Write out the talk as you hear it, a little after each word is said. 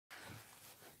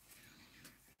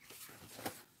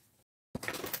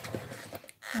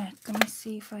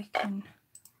see if I can.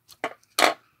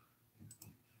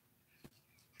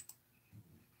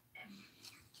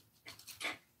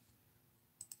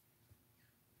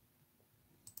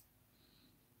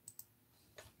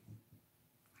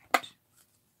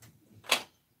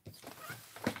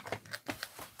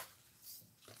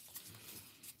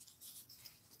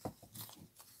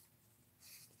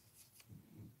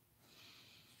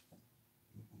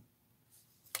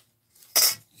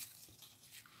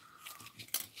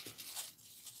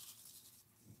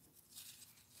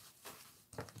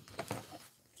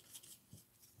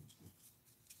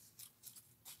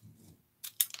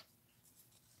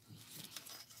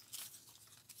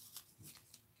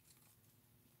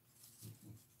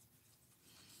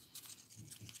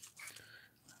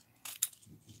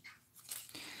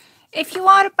 If you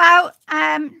are about,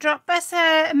 drop us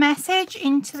a message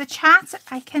into the chat.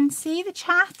 I can see the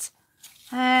chat.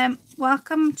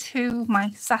 Welcome to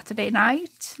my Saturday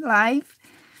night live.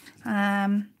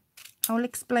 I'll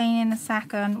explain in a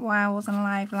second why I wasn't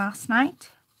live last night.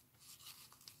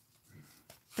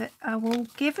 But I will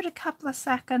give it a couple of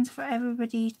seconds for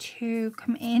everybody to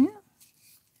come in.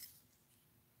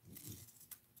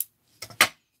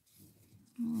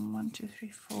 1, 2, 3,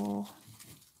 4,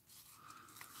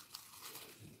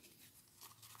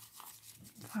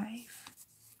 5.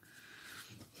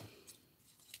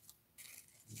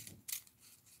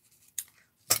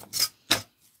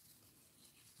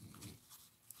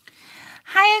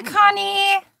 Hiya,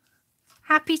 Connie.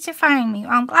 Happy to find me.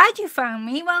 I'm glad you found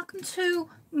me. Welcome to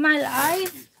my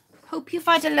live. Hope you've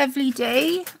had a lovely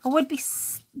day. I would be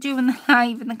doing the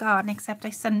live in the garden, except I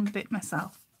sunburnt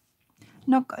myself.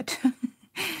 Not good.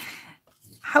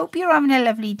 Hope you're having a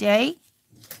lovely day.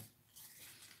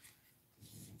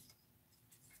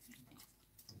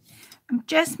 I'm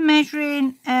just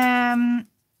measuring. I'm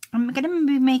going to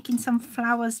be making some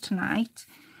flowers tonight,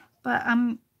 but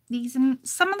these are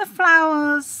some of the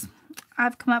flowers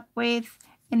I've come up with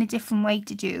in a different way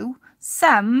to do.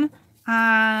 Some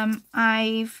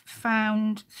I've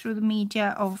found through the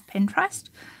media of Pinterest,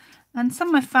 and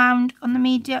some I've found on the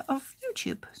media of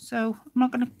YouTube. So I'm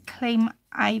not going to claim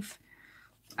I've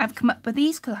come up with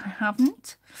these, because I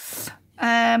haven't.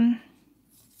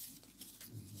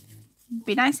 It'd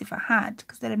be nice if I had,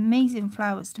 because they're amazing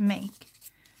flowers to make.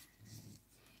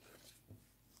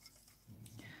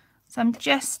 So I'm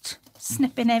just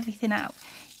snipping everything out.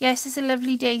 Yes, it's a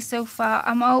lovely day so far.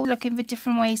 I'm always looking for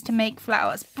different ways to make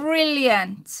flowers.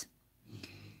 Brilliant.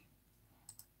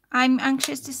 I'm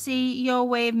anxious to see your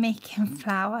way of making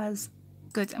flowers.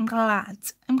 Good, I'm glad.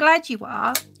 I'm glad you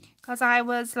are. Because I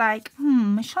was like,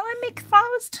 shall I make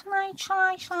flowers tonight?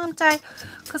 Shan't I?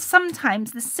 Because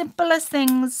sometimes the simplest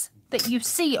things that you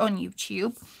see on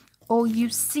YouTube or you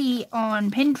see on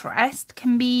Pinterest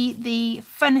can be the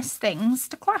funnest things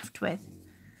to craft with.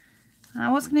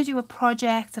 I was going to do a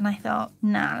project and I thought,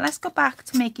 nah, let's go back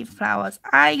to making flowers.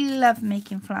 I love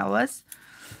making flowers.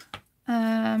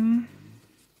 I'll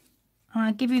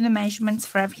give you the measurements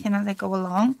for everything as I go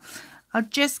along. I'll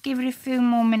just give it a few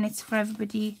more minutes for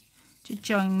everybody to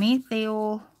join me.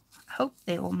 I hope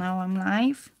they all know I'm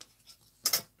live.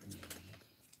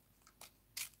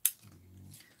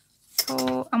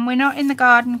 So, and we're not in the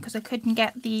garden because I couldn't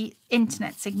get the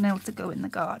internet signal to go in the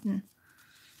garden.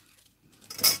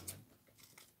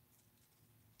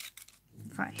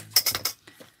 5.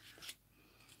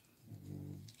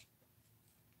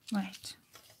 Right.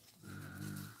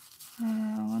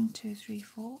 1, 2, 3,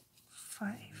 4,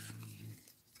 5.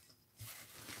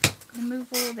 I'm going to move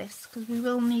all this because we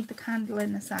will need the candle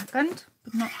in a second,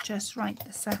 but not just right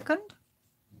this second.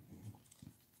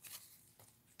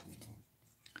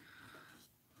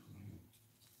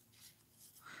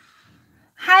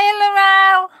 Hi,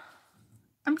 Laurel.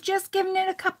 I'm just giving it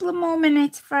a couple of more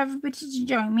minutes for everybody to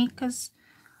join me, because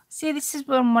see, this is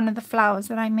one of the flowers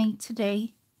that I made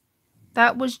today.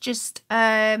 That was just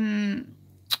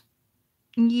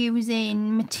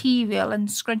using material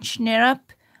and scrunching it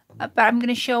up. But I'm going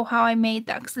to show how I made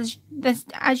that, because there's,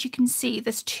 as you can see,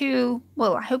 there's two,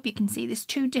 well, I hope you can see, there's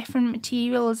 2 different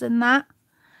materials in that.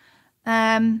 So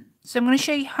I'm going to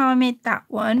show you how I made that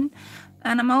one.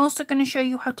 And I'm also going to show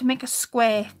you how to make a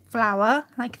square flower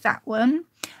like that one.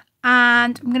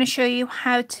 And I'm going to show you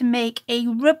how to make a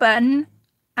ribbon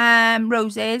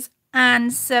roses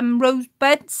and some rose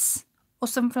buds or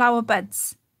some flower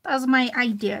buds. Those are my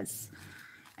ideas.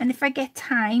 And if I get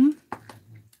time,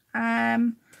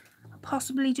 I'll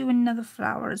possibly do another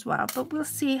flower as well. But we'll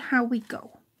see how we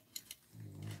go.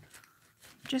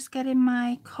 Just getting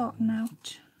my cotton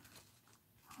out.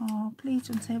 Oh, please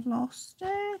don't say I've lost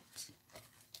it.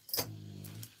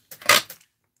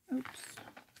 Oops.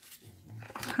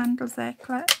 handles there,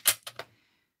 Claire.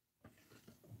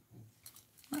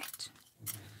 Right.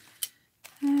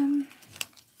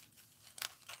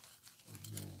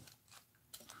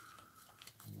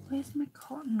 Where's my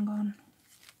cotton gone?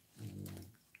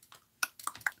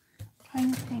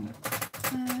 Trying to think.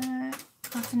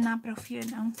 Got a nabber off here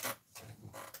now.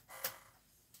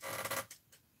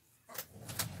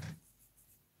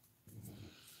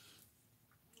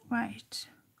 Right.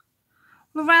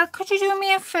 Laurel, could you do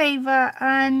me a favour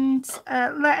and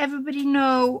let everybody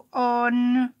know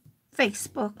on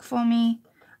Facebook for me?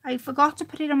 I forgot to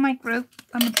put it on my group.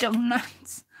 I'm a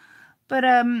donut. But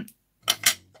I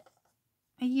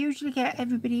usually get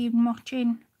everybody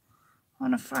watching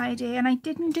on a Friday, and I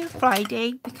didn't do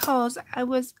Friday because I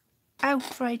was out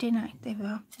Friday night. There we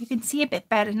go. You can see a bit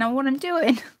better now what I'm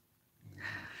doing.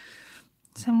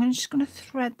 So I'm just going to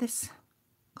thread this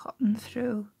cotton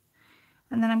through,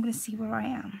 and then I'm going to see where I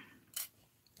am.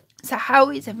 So how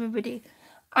is everybody?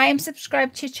 I am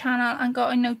subscribed to your channel and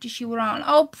got a notice you were on.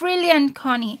 Oh, brilliant,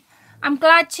 Connie. I'm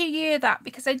glad to hear that,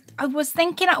 because I was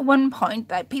thinking at one point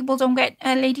that people don't get,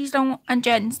 ladies don't and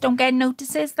gents don't get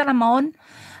notices that I'm on.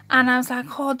 And I was like,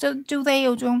 oh, do they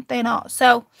or don't they not?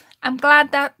 So I'm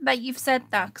glad that you've said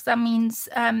that, because that means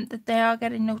that they are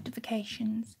getting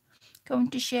notifications. Going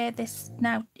to share this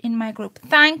now in my group.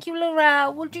 Thank you,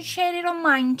 Laurel. Would you share it on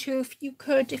mine too if you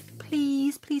could? If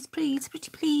please, please, please, pretty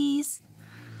please.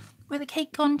 With a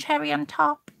cake on cherry on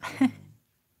top.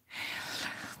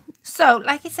 So,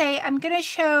 like I say, I'm going to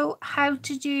show how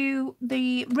to do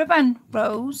the ribbon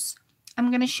rows. I'm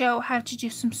going to show how to do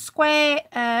some square,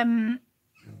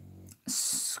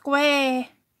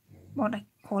 what do I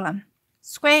call them?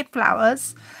 Square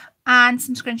flowers and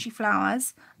some scrunchy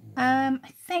flowers. I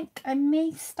think I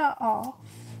may start off,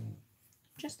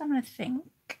 just I'm going to think.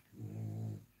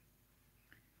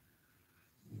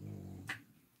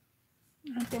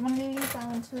 I don't want to leave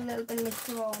that until a little bit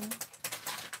later on.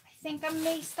 I think I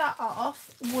may start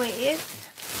off with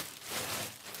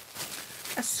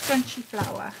a scrunchy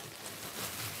flower.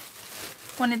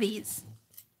 One of these.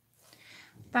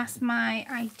 That's my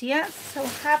idea. So I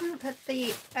haven't put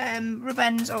the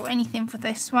ribbons or anything for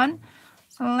this one.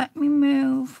 So let me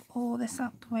move all this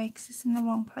out the way because it's in the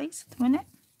wrong place at the minute.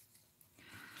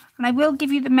 And I will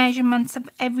give you the measurements of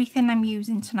everything I'm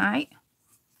using tonight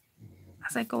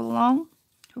as I go along,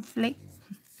 hopefully.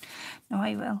 No,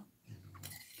 I will.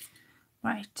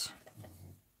 Right.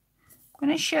 I'm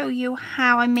going to show you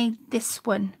how I made this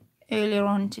one earlier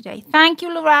on today. Thank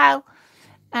you, Laurel.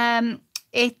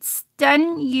 It's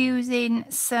done using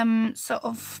some sort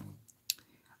of,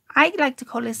 I like to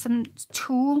call it some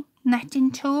tool,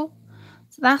 netting tool.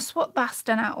 So that's what that's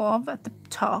done out of at the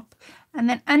top. And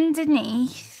then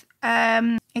underneath,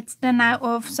 it's done out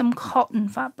of some cotton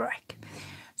fabric.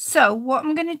 So what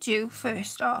I'm going to do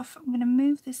first off, I'm going to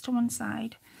move this to one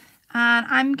side. And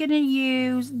I'm going to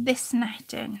use this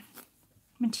netting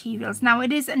materials. Now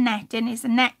it is a netting, it's a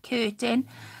net curtain.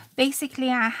 Basically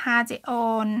I had it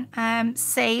on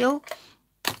sale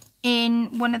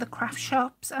in one of the craft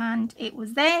shops and it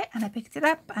was there and I picked it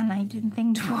up and I didn't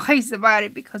think twice about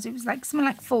it because it was like something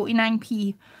like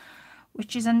 49p,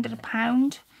 which is under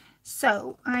 £1.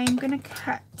 So I'm going to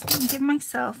cut and give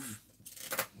myself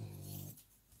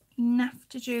enough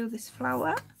to do this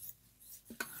flower.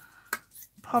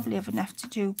 Probably have enough to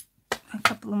do a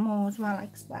couple more as well, I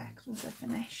expect, once I've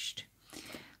finished.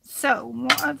 So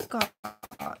what I've got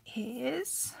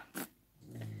is,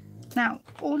 now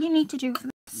all you need to do for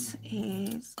this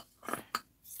is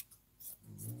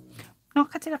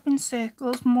not cut it up in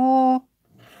circles, more,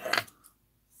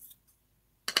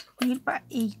 you need about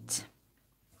eight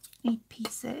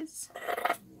pieces,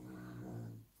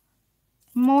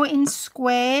 more in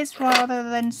squares rather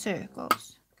than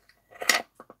circles.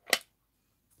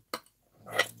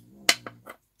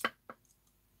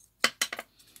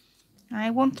 I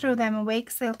won't throw them away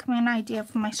because they'll come an idea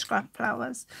for my scrap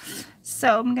flowers.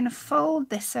 So I'm going to fold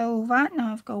this over.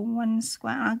 Now I've got one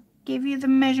square. I'll give you the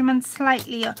measurement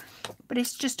slightly, but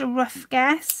it's just a rough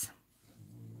guess.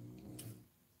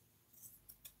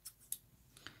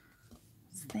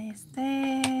 So there's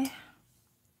there.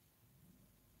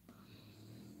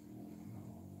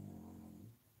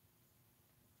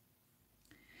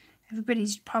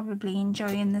 Everybody's probably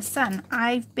enjoying the sun.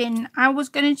 I was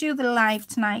going to do the live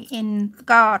tonight in the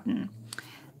garden.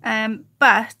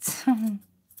 But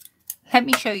let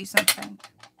me show you something.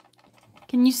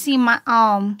 Can you see my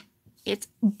arm? It's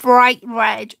bright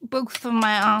red. Both of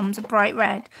my arms are bright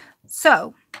red.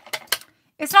 So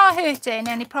it's not hurting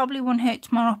and it probably won't hurt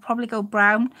tomorrow. I'll probably go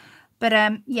brown. But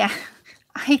yeah,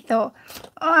 I thought,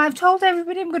 oh, I've told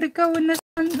everybody I'm going to go in the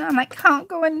and I can't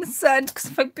go in the sun because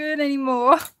if I burn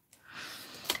anymore.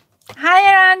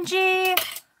 Hiya, Angie.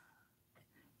 If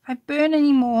I burn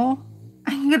anymore,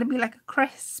 I'm going to be like a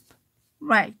crisp.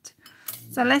 Right.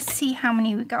 So let's see how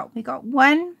many we got. We got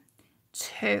 1,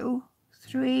 2,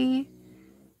 3,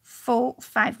 4,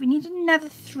 5. We need another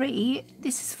 3.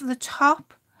 This is for the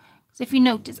top. So if you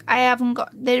notice,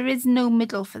 there is no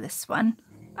middle for this one.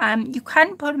 You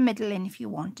can put a middle in if you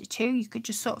wanted to. You could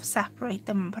just sort of separate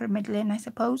them and put a middle in, I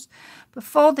suppose. But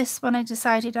for this one, I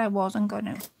decided I wasn't going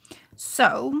to.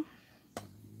 So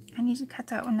I need to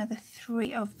cut out another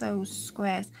 3 of those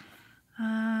squares.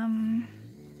 And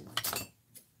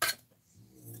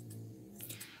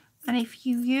if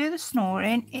you hear the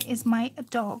snoring, it is my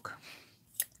dog.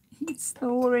 He's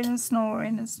snoring and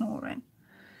snoring and snoring.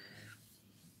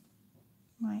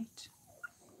 Right.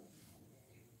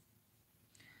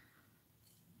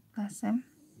 Bless him.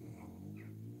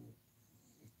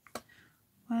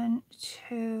 1,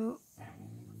 2,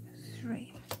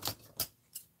 3.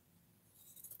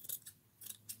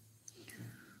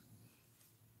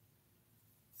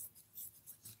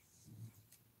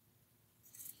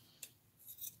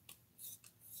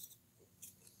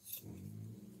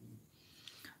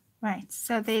 Right,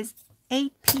 so there's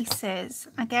 8 pieces.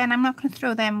 Again, I'm not going to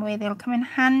throw them away. They'll come in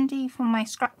handy for my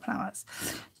scrap flowers.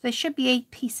 So there should be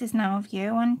 8 pieces now of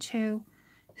you. 1, 2,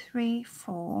 3,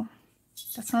 4.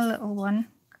 That's a little one.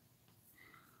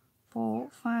 4,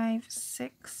 5,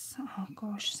 6. Oh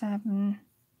gosh, 7.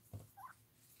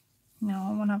 No,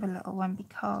 I won't have a little one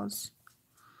because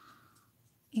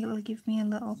it'll give me a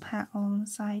little petal on the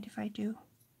side if I do.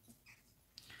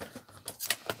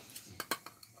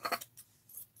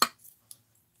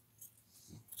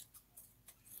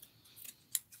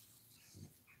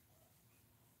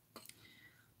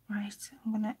 Right,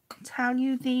 I'm going to tell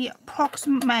you the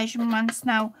approximate measurements.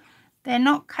 Now, they're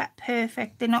not cut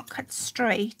perfect. They're not cut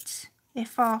straight. They're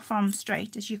far from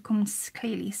straight, as you can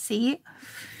clearly see.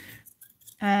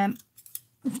 2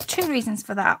 reasons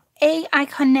for that. A, I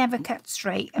can never cut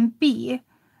straight. And B,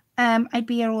 I'd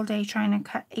be here all day trying to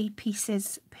cut 8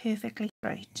 pieces perfectly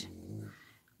straight.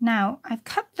 Now, I've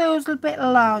cut those a little bit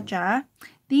larger.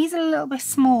 These are a little bit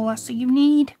smaller. So you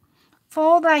need,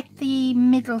 for like the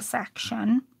middle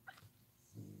section,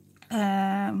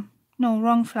 no,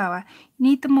 wrong flower. You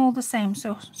need them all the same.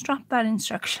 So strap that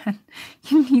instruction.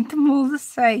 You need them all the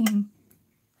same.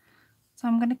 So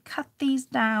I'm going to cut these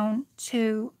down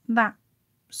to that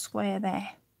square there.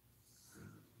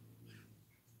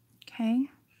 Okay.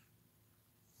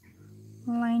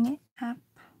 Line it up.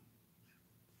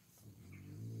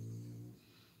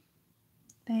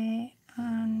 There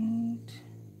and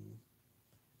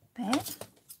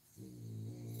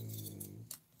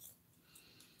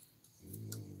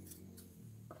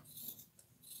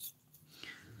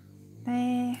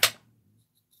there.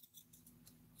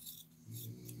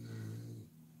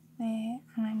 There,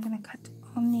 and I'm going to cut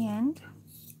on the end.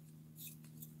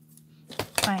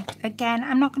 Right, again,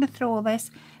 I'm not going to throw all this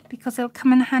because it'll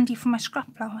come in handy for my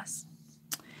scrap flowers.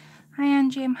 Hi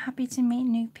Angie, I'm happy to meet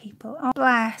new people. Oh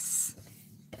bless.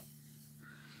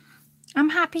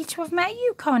 I'm happy to have met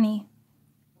you, Connie.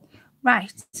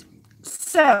 Right,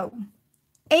 so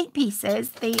 8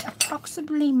 pieces, they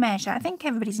approximately measure. I think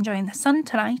everybody's enjoying the sun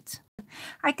tonight.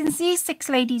 I can see 6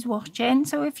 ladies watching,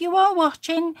 so if you are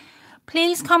watching,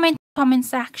 please comment in the comment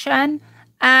section.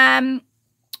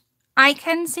 I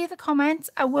can see the comments.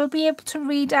 I will be able to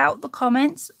read out the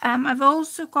comments. I've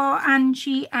also got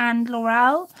Angie and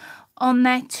Laurel on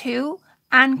there too,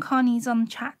 and Connie's on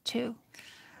the chat too.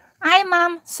 Hi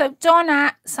mum. So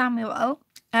Donna Samuel,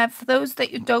 for those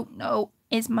that you don't know,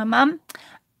 is my mum.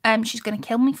 She's going to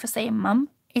kill me for saying mum.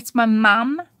 It's my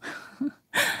mum.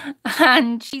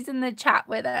 And she's in the chat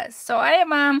with us. So hi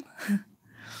mum.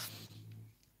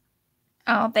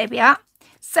 Oh, there we are.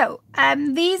 So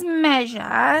these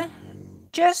measure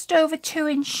just over 2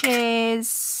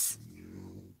 inches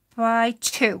by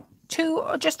 2.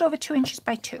 Or just over 2 inches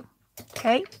by 2.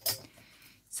 Okay.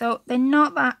 So they're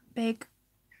not that big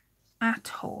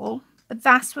at all. But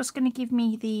that's what's going to give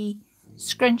me the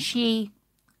scrunchy,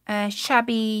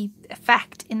 shabby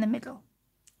effect in the middle.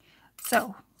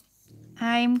 So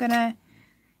I'm going to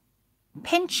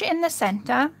pinch in the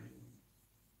center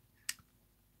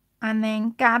and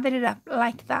then gather it up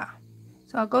like that.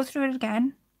 So I'll go through it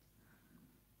again.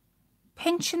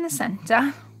 Pinch in the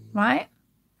center, right?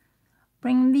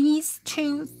 Bring these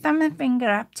 2 thumb and finger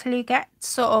up till you get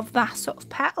sort of that sort of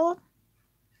petal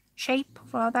shape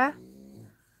rather.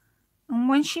 And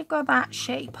once you've got that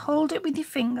shape, hold it with your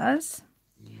fingers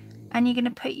and you're going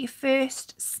to put your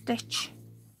first stitch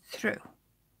through.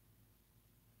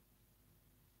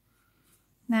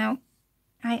 Now,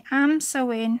 I am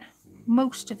sewing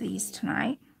most of these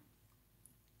tonight,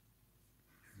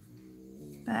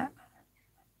 but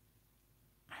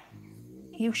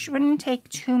you shouldn't take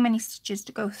too many stitches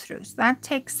to go through. So that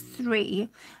takes 3,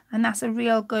 and that's a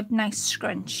real good, nice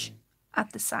scrunch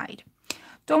at the side.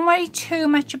 Don't worry too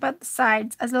much about the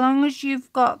sides, as long as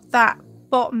you've got that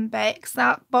bottom bit, because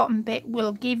that bottom bit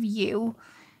will give you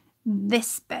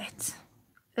this bit.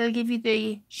 It'll give you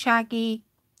the shaggy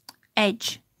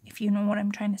edge, if you know what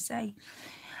I'm trying to say.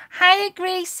 Hi,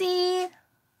 Gracie.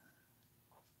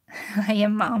 Hiya,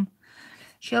 Mum.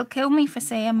 She'll kill me for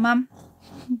saying Mum.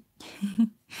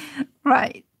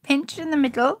 Right, pinch in the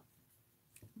middle,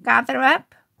 gather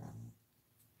up,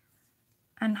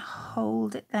 and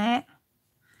hold it there.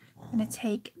 I'm going to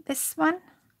take this one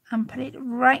and put it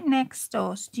right next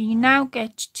door. So you now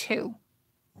get 2.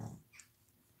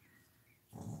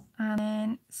 And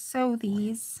then sew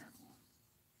these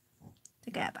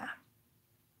together.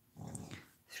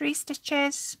 3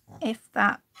 stitches, if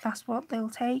that's what they'll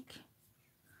take.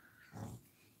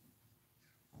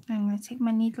 I'm going to take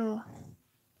my needle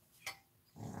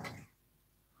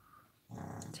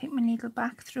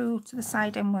back through to the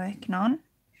side I'm working on,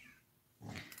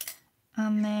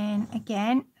 and then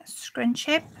again scrunch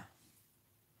it,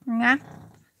 bring up,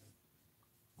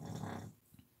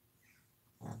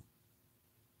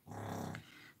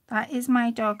 that is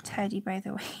my dog Teddy, by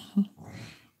the way.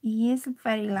 He is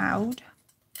very loud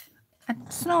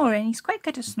and snoring. He's quite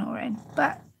good at snoring,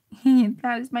 but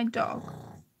that is my dog.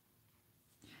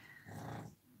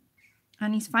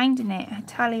 And he's finding it. I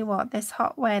tell you what, this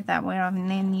hot weather we're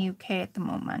having in the UK at the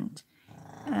moment,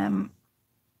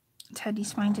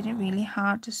 Teddy's finding it really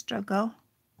hard to struggle.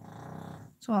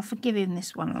 So I'll forgive him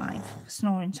this one life for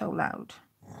snoring so loud.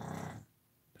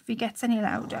 If he gets any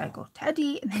louder, I go,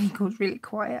 Teddy, and then he goes really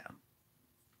quiet.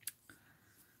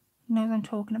 He knows I'm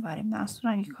talking about him. That's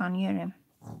why you can't hear him.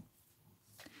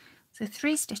 So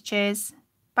 3 stitches,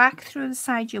 back through the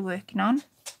side you're working on,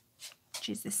 which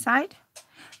is this side.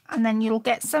 And then you'll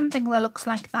get something that looks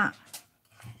like that.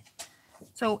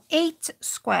 So 8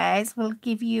 squares will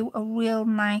give you a real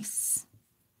nice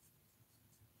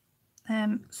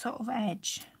sort of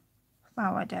edge,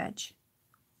 flowered edge.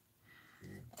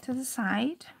 To the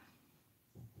side.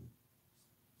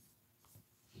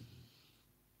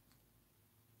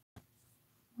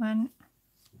 One.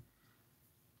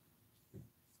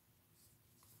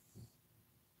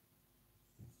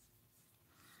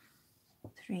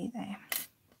 3 there.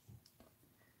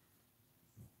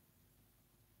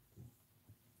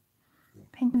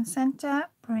 Pinch and center,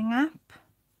 bring up.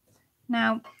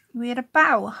 Now we're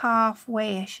about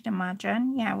halfway, I should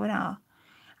imagine. Yeah, we are.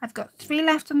 I've got 3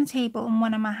 left on the table and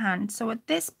 1 in my hand. So at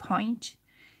this point,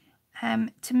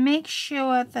 to make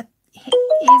sure that it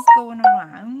is going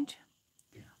around,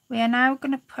 we are now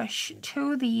going to push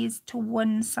 2 of these to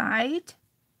one side,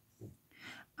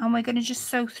 and we're going to just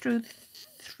sew through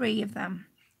 3 of them,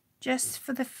 just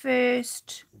for the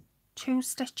first 2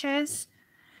 stitches,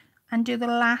 and do the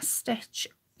last stitch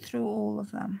through all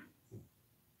of them.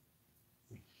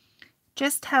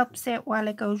 Just helps it while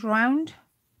it goes round.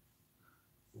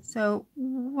 So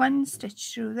 1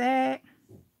 stitch through there.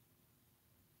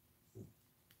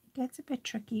 It gets a bit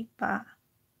tricky, but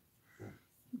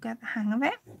you get the hang of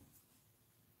it.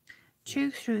 2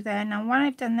 through there. Now when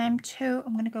I've done them 2,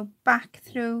 I'm going to go back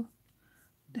through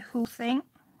the whole thing.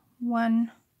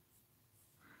 1,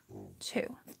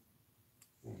 2.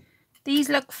 These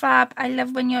look fab. I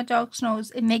love when your dog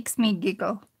snows. It makes me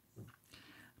giggle.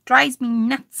 Drives me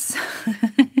nuts.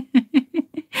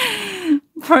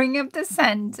 Bring up the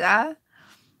center.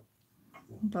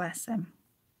 Bless him.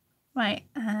 Right,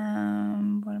 where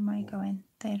am I going?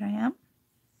 There I am.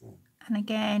 And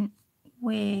again,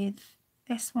 with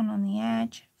this one on the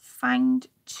edge, find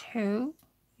 2,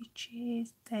 which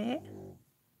is there.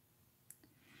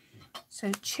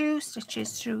 So 2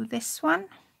 stitches through this one.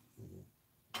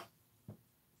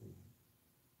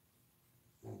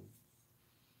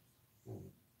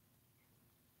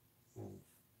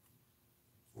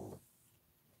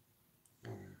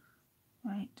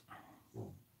 Right.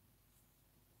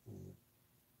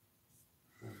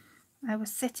 I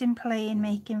was sitting playing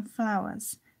making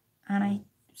flowers, and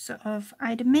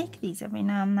I'd make these every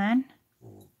now and then,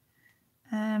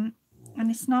 and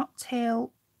it's not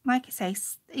till, like I say,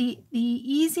 the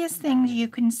easiest things you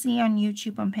can see on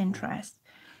YouTube and Pinterest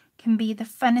can be the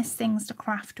funnest things to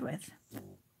craft with.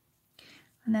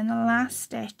 And then the last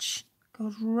stitch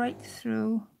goes right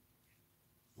through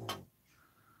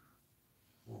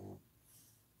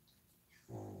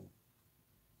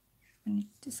when it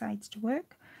decides to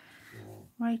work,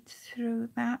 right through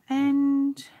that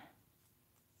end.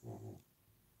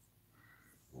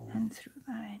 and through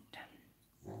that end.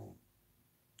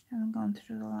 Haven't gone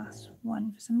through the last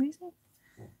one for some reason.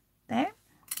 There.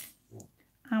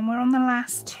 And we're on the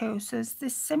last two. So it's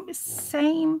this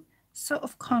same sort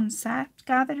of concept.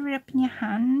 Gather it up in your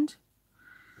hand.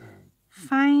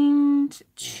 Find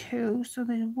two. So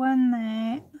there's one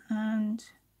there and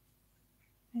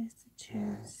there's the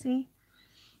two. See?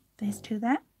 There's two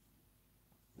there.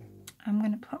 I'm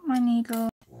going to put my needle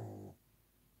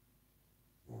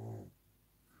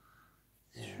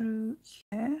through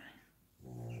here.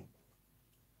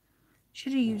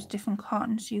 Should have used different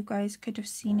cotton so you guys could have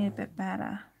seen it a bit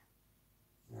better.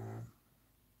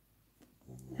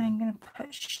 I'm going to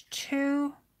push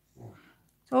two.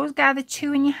 So always gather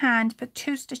two in your hand, put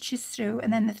 2 stitches through,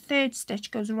 and then the third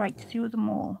stitch goes right through them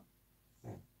all.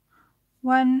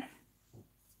 1,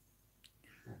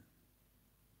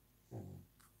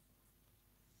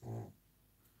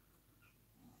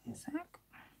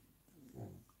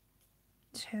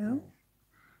 2,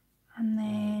 and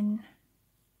then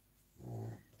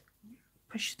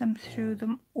push them through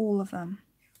them, all of them.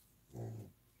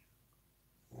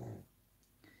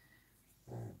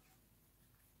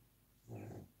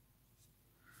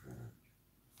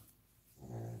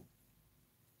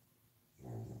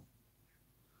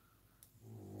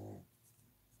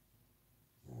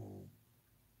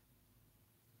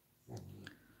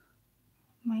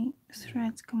 My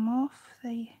threads come off.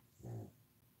 And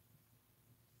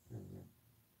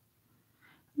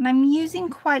I'm using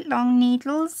quite long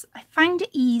needles. I find it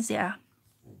easier.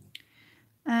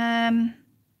 I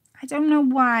don't know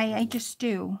why, I just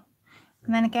do.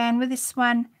 And then again with this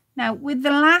one, now with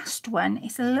the last one,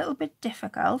 it's a little bit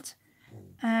difficult.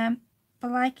 But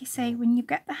like I say, when you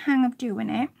get the hang of doing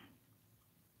it,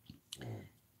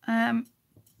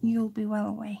 you'll be well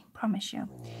away, promise you.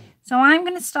 So I'm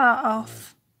going to start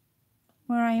off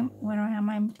where I am.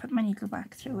 I'm put my needle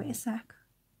back through it a sec.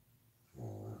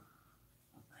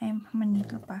 I am put my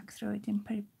needle back through it and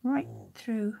put it right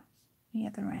through the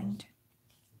other end.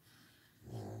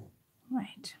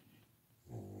 Right.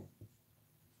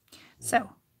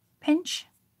 So pinch,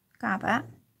 gather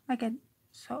like a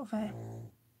sort of a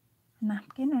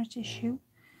napkin or a tissue,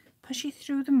 push it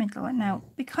through the middle. And now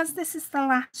because this is the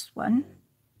last one,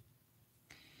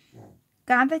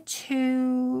 gather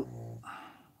 2,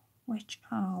 which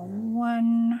are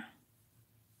 1,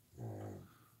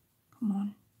 come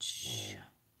on, 2,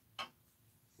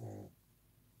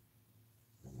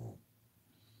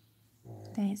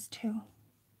 there's 2.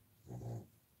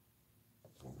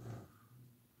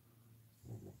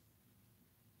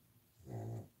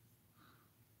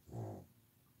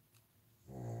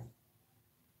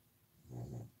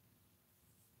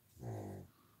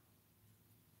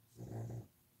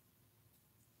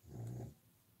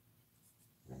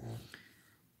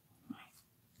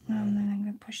 And then I'm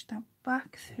going to push that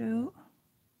back through.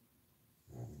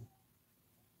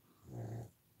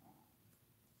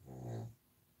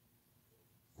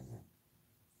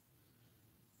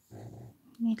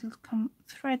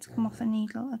 Threads come off the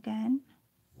needle again.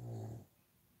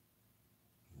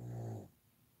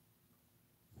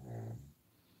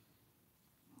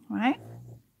 Right.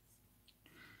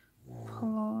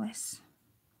 Pull all this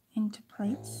into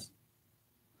place.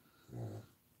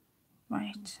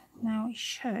 Right, now it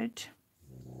should,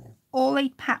 all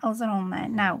 8 petals are on there.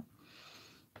 Now,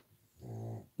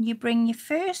 you bring your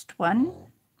first one,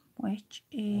 which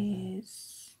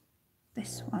is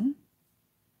this one.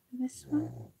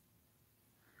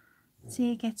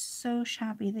 See, it gets so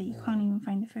shabby that you can't even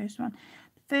find the first one.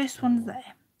 The first one's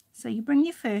there. So you bring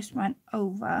your first one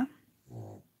over.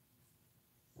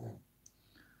 Make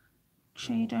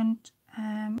sure you don't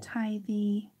tie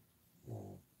the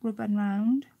ribbon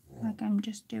round like I'm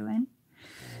just doing,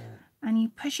 and you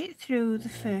push it through the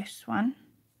first one,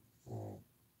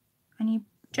 and you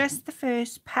just the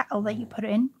first petal that you put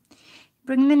in,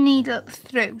 bring the needle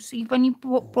through. So you've only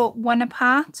brought one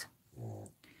apart,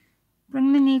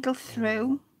 bring the needle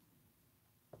through,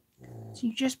 so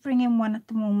you just bring in one at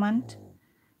the moment,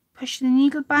 push the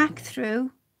needle back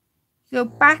through, go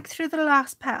back through the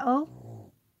last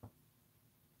petal,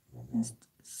 and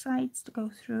sides to go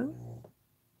through.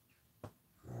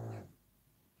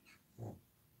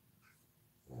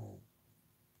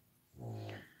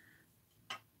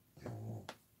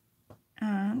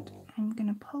 And I'm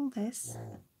going to pull this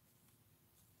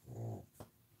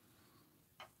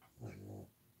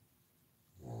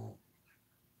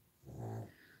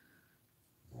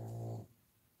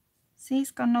see, it's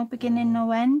got no beginning,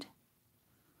 no end.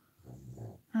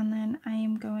 And then I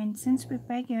am going, since we're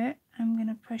bigger, I'm going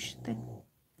to push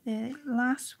the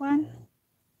last one.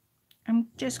 I'm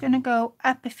just going to go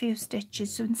up a few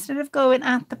stitches. So instead of going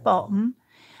at the bottom,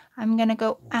 I'm going to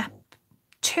go up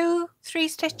 2-3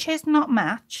 stitches, not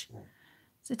much.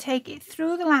 So take it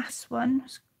through the last one,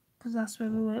 because that's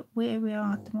where we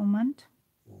are at the moment.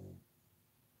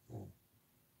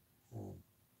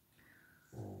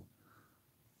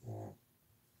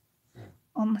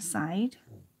 On the side.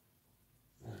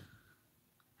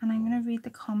 And I'm going to read the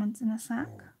comments in a sec.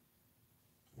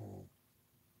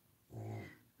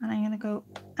 And I'm going to go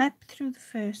up through the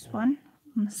first one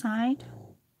on the side.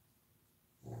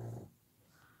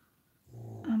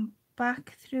 And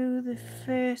back through the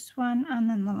first one and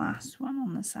then the last one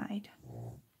on the side.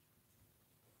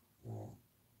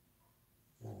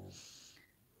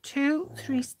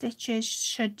 2-3 stitches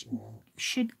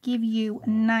should give you a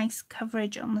nice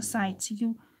coverage on the side. So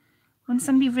you, when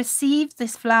somebody receives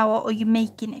this flower or you're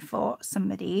making it for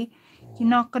somebody, they're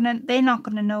not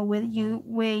gonna know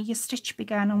where your stitch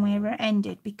began and where it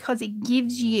ended, because it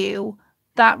gives you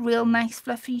that real nice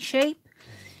fluffy shape.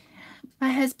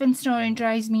 My husband snoring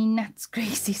drives me nuts,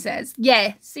 Gracie says.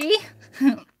 Yeah, see?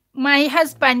 My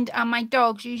husband and my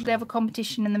dogs usually have a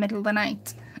competition in the middle of the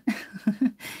night.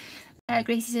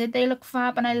 Gracie said, they look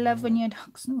fab and I love when your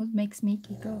dog snores, makes me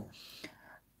giggle.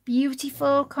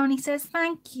 Beautiful, Connie says,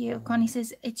 thank you. Connie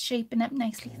says, it's shaping up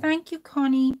nicely. Thank you,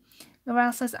 Connie.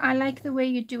 Laurel says, I like the way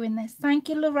you're doing this. Thank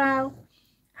you, Laurel.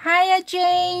 Hiya,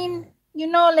 Jane. You're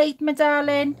not late, my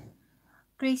darling.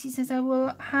 Gracie says, I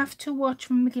will have to watch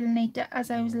from McGill later as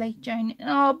I was late joining.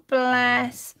 Oh,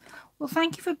 bless. Well,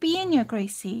 thank you for being here,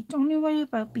 Gracie. Don't you worry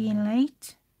about being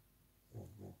late.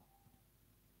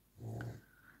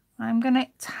 I'm going to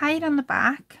tie it on the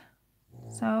back.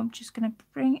 So I'm just going to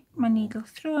bring my needle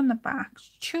through on the back.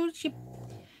 Choose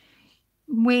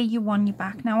where you want your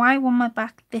back. Now I want my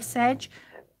back this edge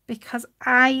because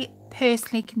I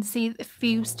personally can see the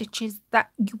few stitches that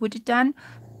you would have done.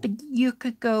 But you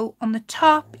could go on the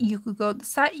top, you could go the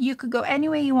side, you could go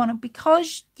anywhere you want it.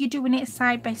 Because you're doing it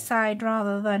side by side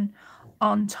rather than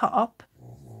on top,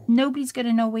 nobody's going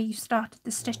to know where you started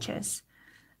the stitches.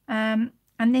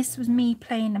 And this was me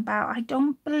playing about. I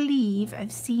don't believe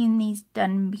I've seen these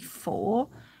done before.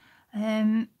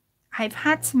 I've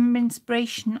had some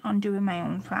inspiration on doing my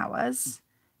own flowers,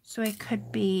 so it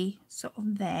could be sort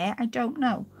of there. I don't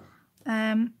know.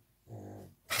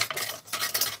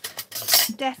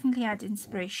 Definitely had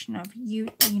inspiration of you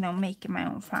know, making my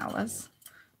own flowers.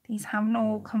 These haven't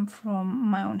all come from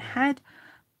my own head,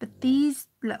 but these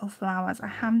little flowers I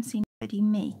haven't seen anybody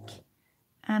make.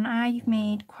 And I've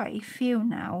made quite a few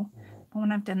now.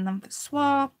 When I've done them for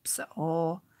swaps,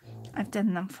 or I've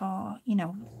done them for, you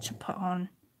know, to put on,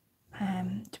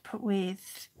 to put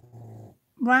with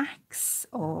racks,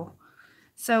 or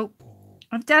so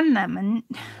I've done them, and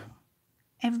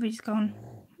everybody's gone,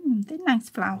 they're nice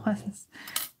flowers.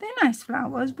 They're nice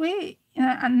flowers.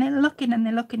 And they're looking and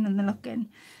they're looking and they're looking,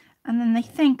 and then they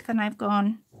think that I've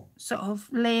gone sort of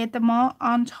layered them all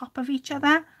on top of each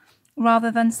other,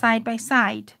 rather than side by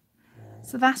side.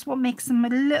 So that's what makes them a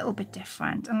little bit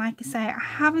different. And like I say, I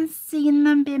haven't seen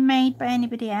them being made by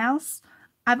anybody else.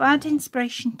 I've had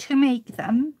inspiration to make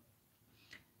them,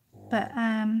 but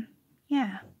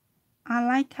yeah, I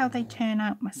like how they turn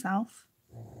out myself.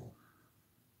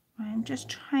 I'm just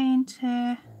trying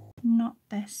to knot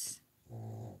this.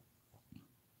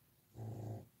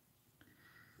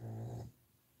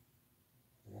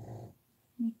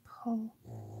 Let me pull.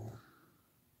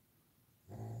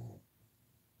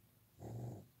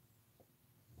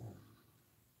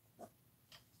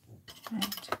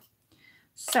 Right.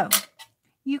 So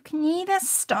you can either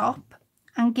stop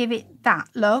and give it that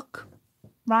look,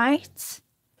 right?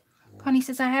 Connie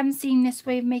says, I haven't seen this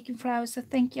way of making flowers, so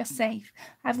think you're safe.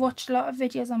 I've watched a lot of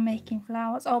videos on making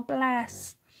flowers. Oh,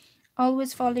 bless.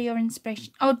 Always follow your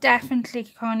inspiration. Oh, definitely,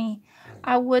 Connie.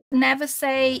 I would never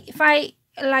say, if I,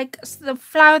 like the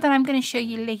flower that I'm going to show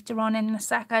you later on in a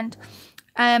second,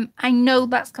 I know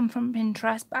that's come from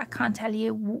Pinterest, but I can't tell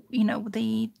you, you know,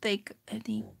 the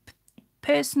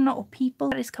person or people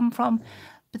that it's come from.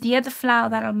 But the other flower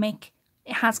that I'll make,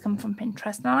 it has come from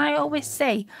Pinterest. And I always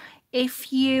say,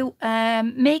 if you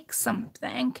make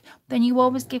something, then you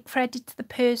always give credit to the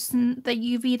person that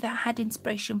you've either had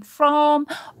inspiration from,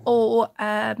 or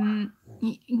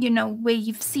you know, where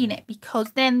you've seen it,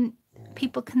 because then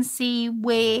people can see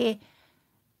where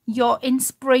your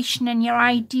inspiration and your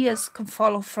ideas can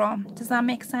follow from. Does that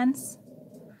make sense?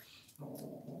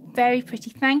 Very pretty.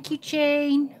 Thank you,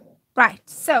 Jane. Right,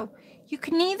 so you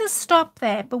can either stop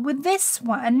there, but with this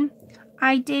one,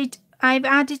 I've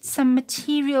added some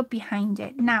material behind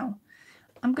it. Now,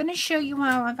 I'm going to show you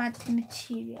how I've added the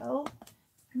material.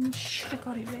 I should have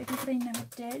got it ready, but I never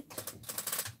did.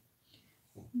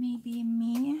 maybe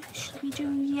me. Should we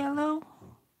do yellow?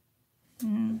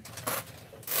 Not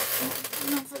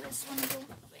for this one, I don't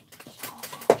think. Oh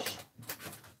gosh.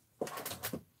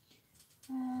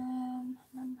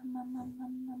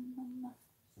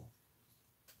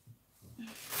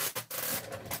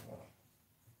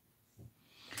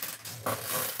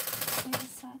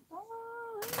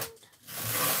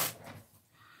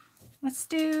 Let's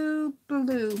do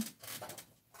blue.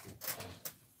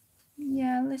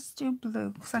 Yeah, let's do blue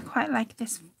because I quite like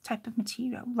this type of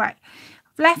material. Right,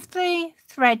 I've left the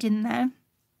thread in there.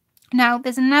 Now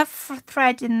there's enough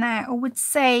thread in there, I would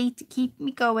say, to keep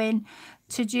me going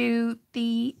to do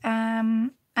the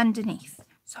underneath.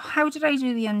 So how did I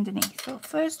do the underneath? So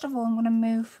first of all, I'm going to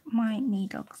move my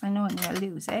needle because I know I'm going to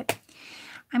lose it.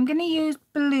 I'm going to use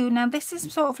blue. Now this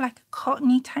is sort of like a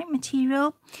cottony type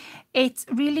material. It's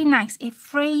really nice. It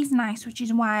frays nice, which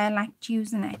is why I liked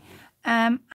using it.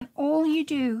 And all you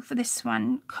do for this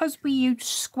one, because we use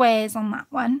squares on that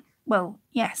one. Well,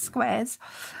 yes, squares.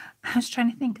 I was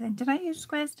trying to think then. Did I use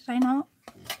squares? Did I not?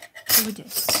 Oh, we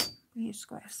did. We used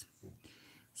squares.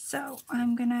 So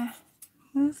I'm going to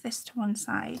move this to one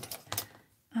side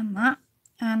and that.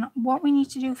 And what we need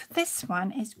to do for this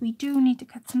one is we do need to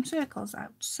cut some circles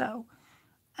out. So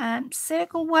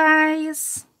circle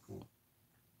wise,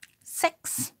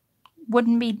 6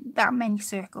 wouldn't be that many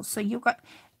circles. So you've got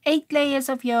 8 layers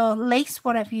of your lace,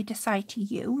 whatever you decide to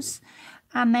use.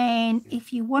 And then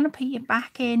if you want to put your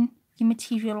back in, your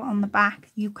material on the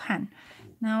back, you can.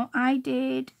 Now I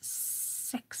did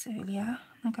 6 earlier.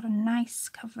 I got a nice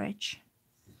coverage.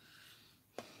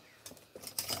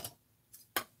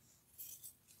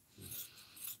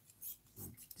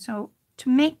 So to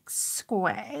make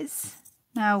squares,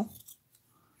 now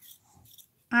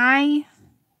I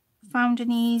found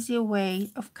an easier way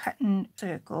of cutting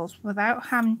circles without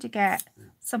having to get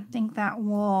something that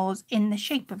was in the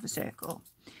shape of a circle.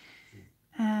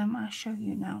 I'll show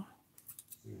you now.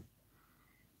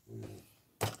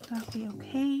 That'll be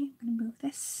okay. I'm going to move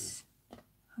this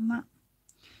and that.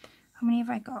 How many have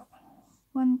I got?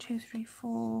 1, 2, 3,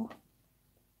 4,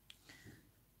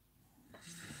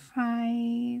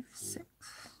 5, 6.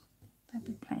 That'll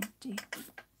be plenty.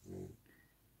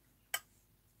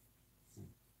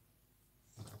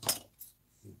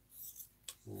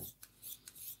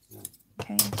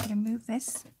 Okay, I'm going to move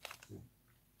this.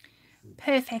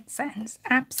 Perfect sense.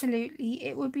 Absolutely.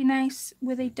 It would be nice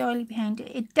with a doily behind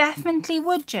it. It definitely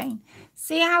would, Jane.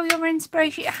 See how your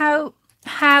inspiration,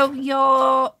 how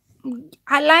your,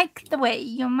 I like the way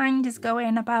your mind is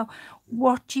going about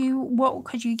what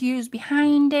could you use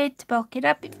behind it to bulk it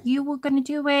up if you were going to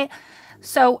do it.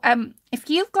 So if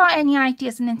you've got any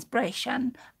ideas and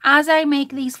inspiration as I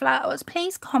make these flowers,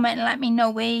 please comment and let me know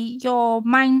where your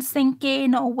mind's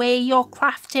thinking or where you're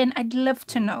crafting. I'd love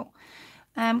to know.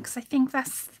 Because I think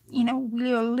that's, you know,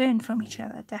 we'll learn from each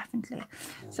other, definitely.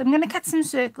 So I'm going to cut some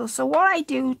circles. So what I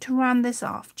do to round this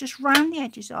off, just round the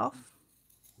edges off.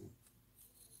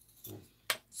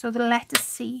 So the letter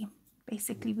C,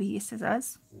 basically, with your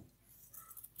scissors.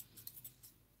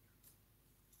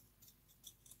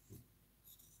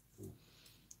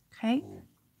 Okay.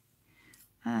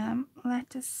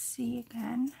 Letter C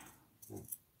again.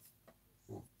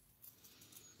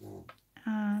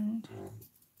 And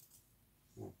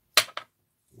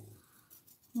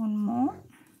one more.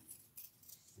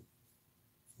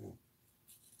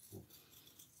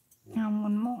 And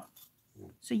one more.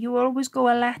 So you always go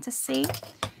a letter C.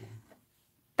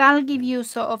 That'll give you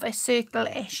sort of a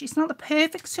circle-ish. It's not the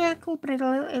perfect circle, but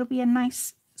it'll be a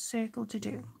nice circle to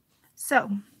do.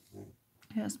 So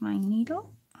here's my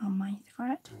needle and my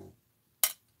thread.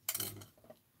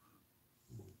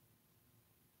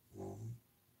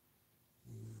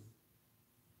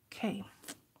 Okay.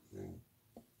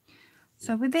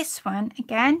 So with this one,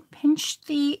 again, pinch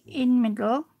the in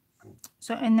middle.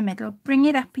 So in the middle, bring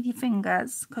it up with your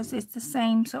fingers because it's the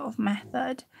same sort of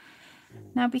method.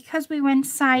 Now, because we went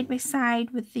side by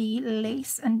side with the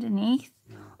lace underneath,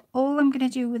 all I'm going to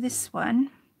do with this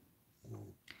one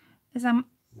is I'm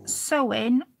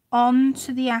sewing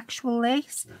onto the actual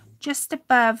lace just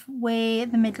above where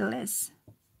the middle is.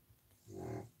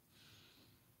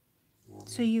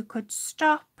 So you could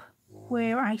stop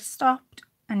where I stopped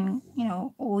and, you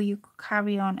know, or you could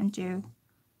carry on and do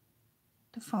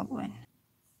the following.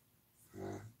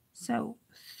 So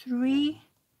 3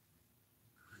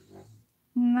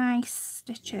 nice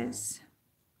stitches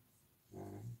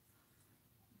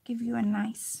give you a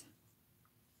nice,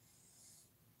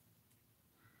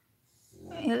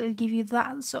 it'll give you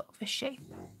that sort of a shape.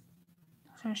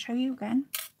 So I'll show you again.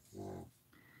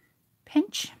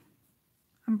 Pinch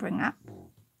and bring up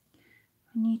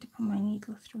I need to put my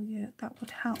needle through here. That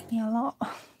would help me a lot.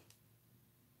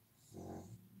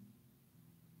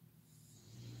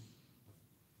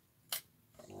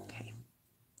 Okay.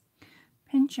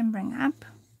 Pinch and bring up.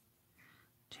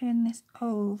 Turn this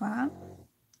over.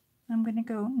 I'm going to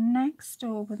go next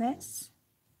over this.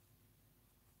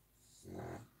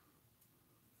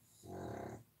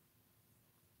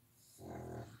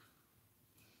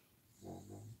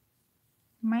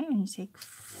 Might only take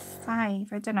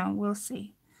 5, I don't know, we'll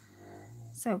see.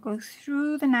 So go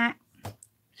through the net,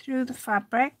 through the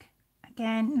fabric.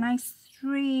 Again, nice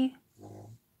 3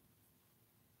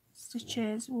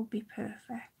 stitches will be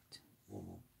perfect.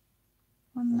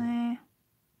 One there.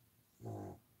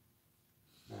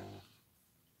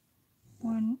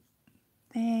 One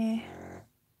there.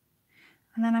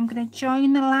 And then I'm going to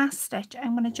join the last stitch.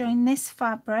 I'm going to join this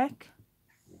fabric,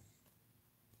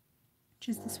 which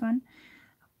is this one,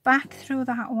 back through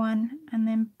that one, and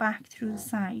then back through the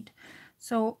side.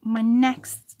 So my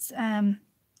next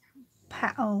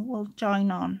petal will join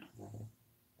on.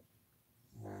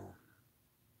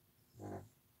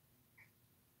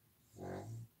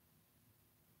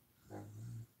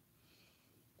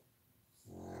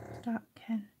 Start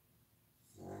again.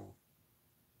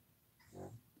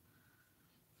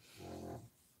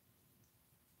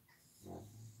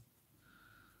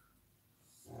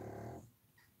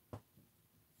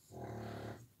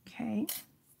 Okay.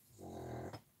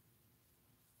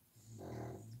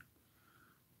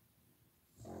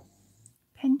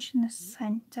 Pinch in the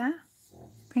center,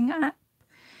 bring it up.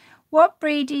 What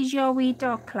breed is your wee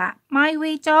dog, Clap? My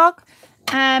wee dog,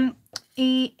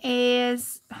 he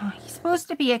is, he's supposed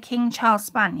to be a King Charles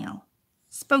Spaniel.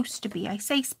 Supposed to be, I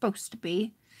say supposed to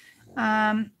be.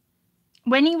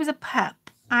 When he was a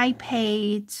pup, I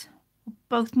paid,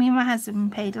 both me and my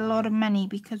husband paid a lot of money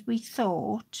because we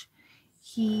thought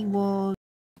he was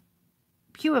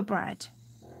purebred.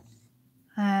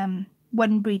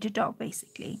 One breed of dog,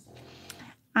 basically.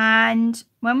 And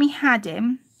when we had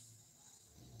him,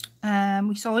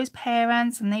 we saw his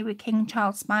parents and they were King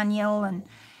Charles Spaniel, and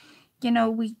you know,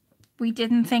 we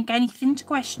didn't think anything to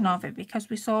question of it because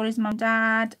we saw his mum and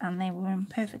dad and they were in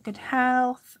perfect good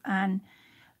health, and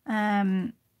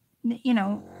you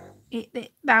know,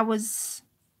 that was,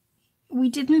 we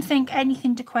didn't think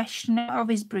anything to question of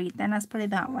his breed then, let's put it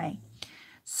that way.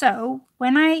 So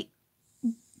when I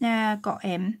got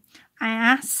him, I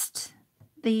asked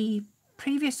the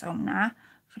previous owner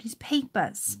for his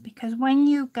papers, because when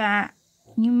you get,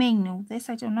 you may know this,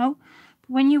 I don't know, but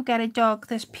when you get a dog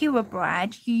that's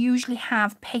purebred, you usually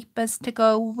have papers to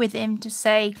go with him to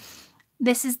say,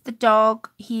 this is the dog,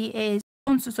 he is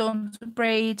so-and-so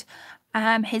breed,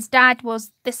 his dad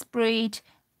was this breed,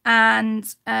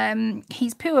 and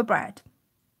he's purebred.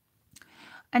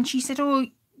 And she said, oh,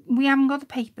 we haven't got the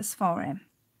papers for him.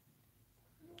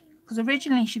 Because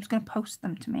originally she was going to post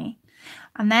them to me.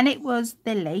 And then it was,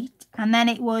 they're late. And then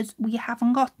it was, we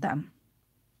haven't got them.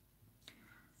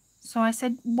 So I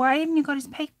said, why haven't you got his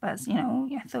papers? You know,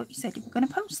 I thought you said you were going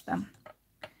to post them.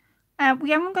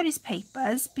 We haven't got his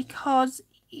papers because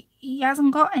he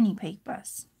hasn't got any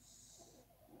papers.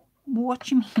 What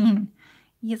do you mean?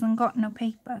 He hasn't got no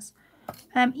papers.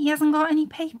 He hasn't got any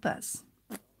papers.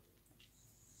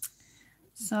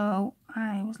 So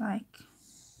I was like,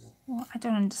 well, I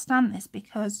don't understand this,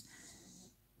 because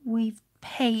we've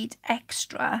paid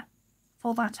extra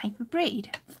for that type of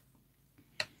breed.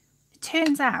 It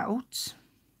turns out,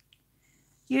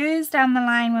 years down the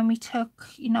line, when we took,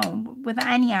 you know, with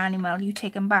any animal, you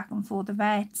take them back and forth the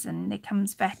vets, and it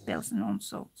comes vet bills and all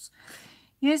sorts.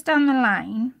 Years down the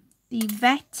line, the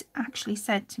vet actually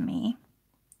said to me,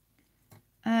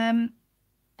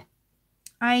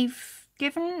 I've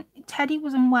given, Teddy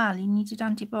was unwell, he needed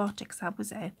antibiotics, that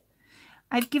was it.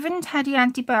 I've given Teddy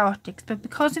antibiotics, but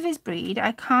because of his breed,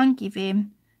 I can't give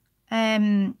him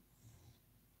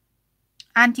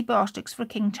antibiotics for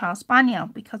King Charles Spaniel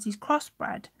because he's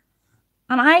crossbred.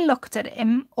 And I looked at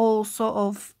him all sort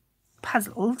of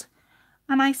puzzled,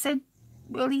 and I said,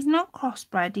 well, he's not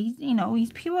crossbred, he's, you know,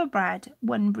 he's purebred,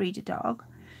 one breed of dog.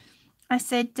 I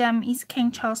said, he's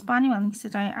King Charles Spaniel, and he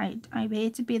said, I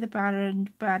hate to be the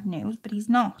bad news, but he's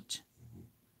not.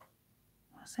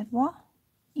 I said, what?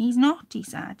 He's not, he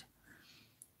said.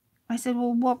 I said,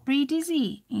 well, what breed is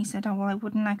he? He said, oh, well, I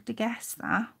wouldn't like to guess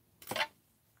that.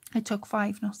 I took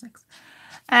 5, not 6.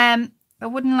 I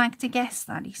wouldn't like to guess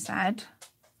that, he said.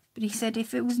 But he said,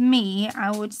 if it was me,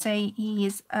 I would say he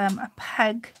is a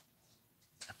pug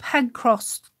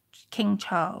crossed King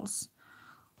Charles.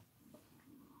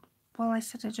 Well, I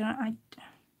said,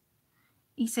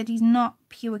 he said he's not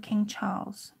pure King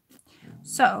Charles.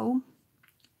 So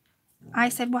I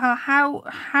said, well, how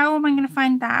am I going to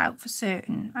find that out for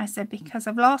certain? I said, because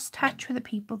I've lost touch with the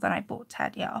people that I bought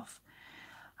Teddy off.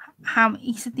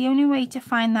 He said, the only way to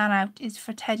find that out is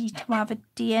for Teddy to have a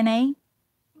DNA,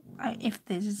 if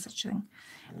there's such a thing.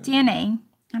 DNA.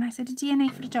 And I said, a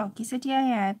DNA for a dog? He said,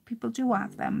 yeah, people do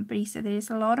have them. But he said, there's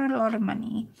a lot of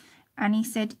money. And he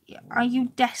said, are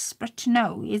you desperate to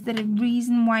know? Is there a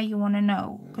reason why you want to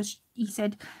know? Because he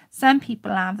said, some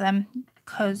people have them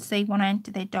because they want to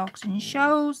enter their dogs in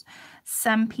shows.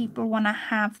 Some people want to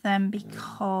have them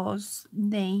because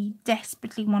they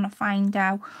desperately want to find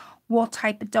out what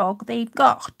type of dog they've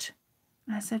got.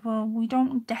 I said, well, we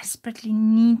don't desperately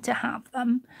need to have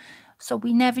them. So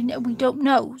we don't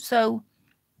know. So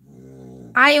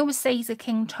I always say he's a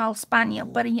King Charles Spaniel,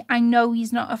 but I know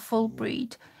he's not a full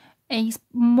breed. He's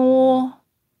more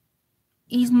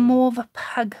of a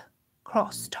pug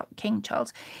cross King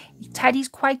Charles. Teddy's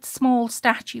quite small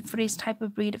stature for his type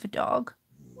of breed of a dog,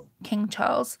 King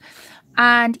Charles.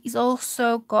 And he's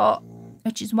also got,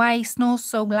 which is why he snores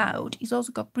so loud, he's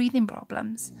also got breathing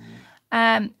problems.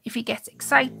 If he gets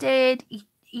excited, he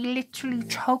literally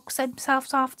chokes himself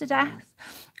half to death,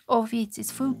 or if he eats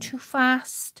his food too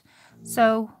fast.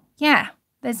 So yeah,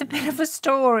 there's a bit of a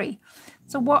story.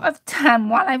 So what I've done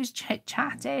while I was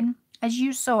chit-chatting, as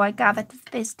you saw, I gathered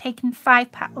this, taken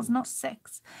 5 petals, not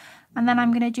 6. And then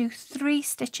I'm going to do 3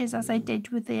 stitches as I did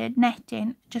with the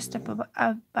netting just up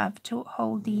above to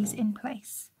hold these in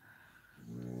place.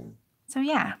 So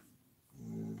yeah,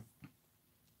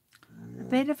 a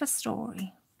bit of a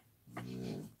story.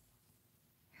 And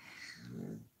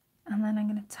then I'm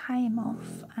going to tie him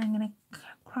off. I'm going to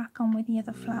crack on with the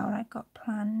other flower I've got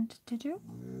planned to do.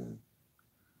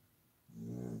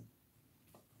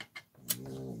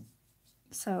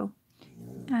 So,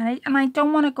 and I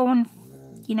don't want to go and,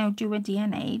 do a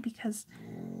DNA because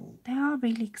they are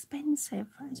really expensive.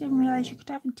 I didn't realise you could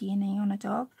have a DNA on a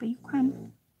dog, but you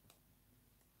can.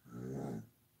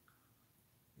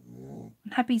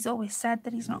 And hubby's always said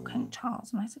that he's not King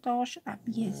Charles, and I said, oh, should that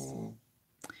be his?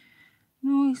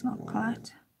 No, he's not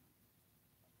Colette.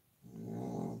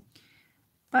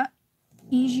 But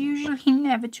he's usually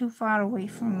never too far away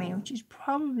from me, which is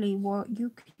probably what you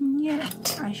can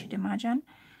get, I should imagine.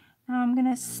 Now I'm going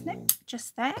to snip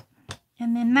just there.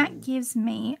 And then that gives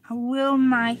me a real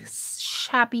nice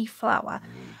shabby flower.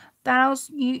 That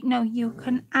you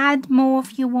can add more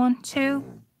if you want to.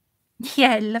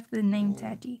 Yeah, I love the name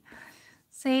Teddy.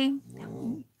 See,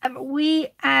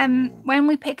 when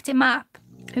we picked him up,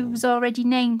 it was already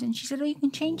named, and she said, oh, you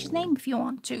can change his name if you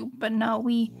want to. But no,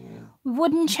 we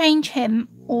wouldn't change him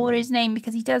or his name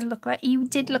because he did look like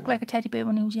a teddy bear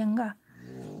when he was younger,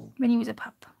 when he was a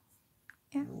pup.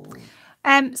 Yeah.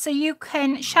 So you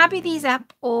can shabby these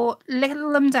up or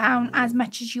little them down as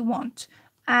much as you want.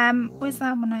 Where's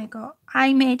that one I got?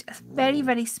 I made a very,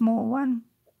 very small one.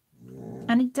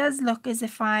 And it does look as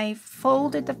if I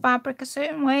folded the fabric a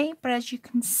certain way. But as you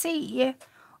can see,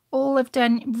 all I've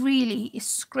done really is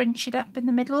scrunch it up in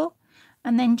the middle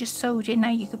and then just sewed it. Now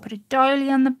you could put a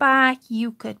doily on the back.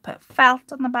 You could put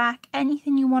felt on the back.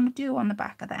 Anything you want to do on the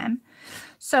back of them.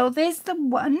 So there's the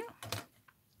one.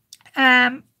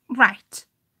 Right.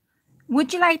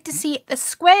 Would you like to see the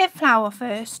square flower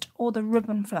first or the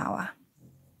ribbon flower?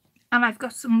 And I've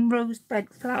got some rosebud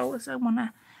flowers I want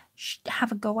to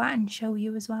have a go at and show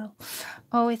you as well.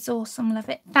 Oh, it's awesome. Love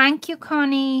it. Thank you,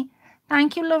 Connie.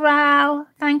 Thank you, Laurel.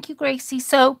 Thank you, Gracie.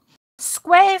 So,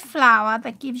 square flower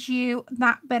that gives you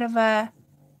that bit of a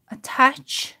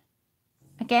touch.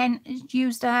 Again,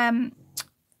 used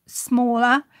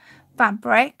smaller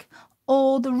fabric.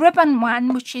 Or the ribbon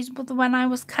one, which is the one I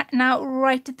was cutting out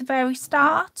right at the very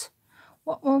start.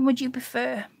 What one would you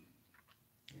prefer?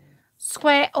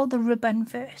 Square or the ribbon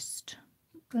first?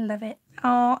 Love it.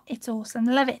 Oh, it's awesome.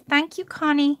 Love it. Thank you,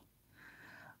 Connie.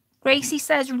 Gracie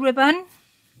says ribbon.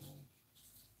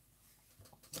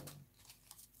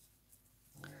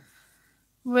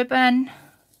 Ribbon.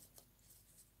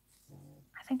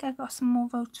 I think I got some more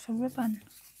votes for ribbon.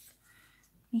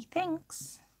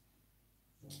 Methinks.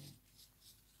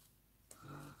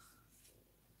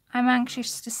 I'm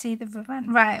anxious to see the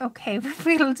ribbon. Right, okay,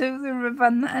 we'll do the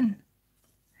ribbon then.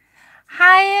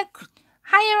 Hiya,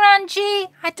 Angie. I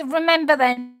had to remember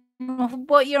then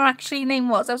what your actual name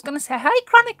was. I was going to say, hi,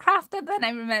 Chronic Crafter, then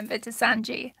I remembered it's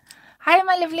Angie. Hiya,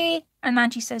 my lovely. And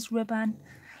Angie says ribbon.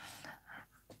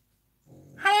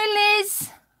 Hiya, Liz.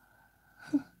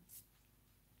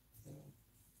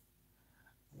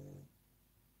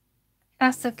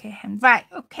 That's okay, right,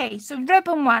 okay, so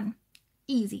ribbon one.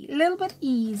 Easy, a little bit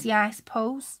easier, I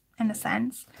suppose, in a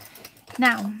sense.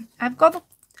 Now, I've got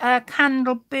a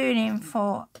candle burning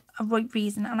for a right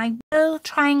reason, and I will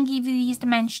try and give you these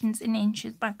dimensions in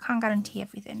inches, but I can't guarantee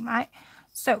everything, right?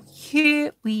 So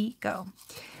here we go. I'm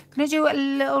going to do a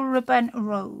little ribbon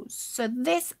rose. So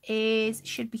this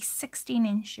should be 16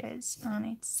 inches and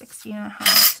it's 16 and a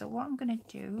half. So what I'm going to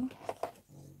do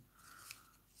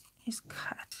is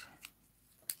cut.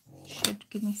 Should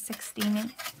give me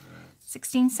 16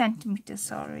 centimeters,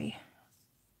 sorry.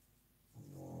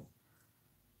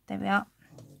 There we are.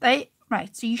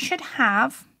 Right, so you should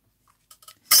have,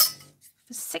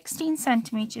 for 16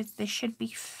 centimeters, there should be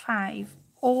 5,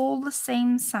 all the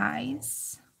same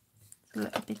size. It's a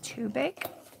little bit too big.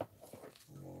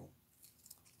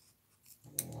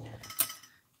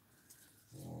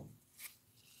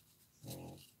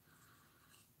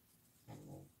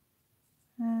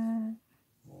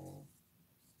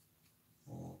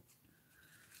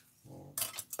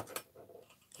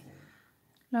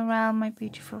 Laurel, my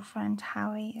beautiful friend,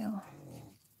 how are you?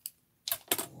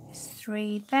 There's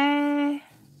 3 there.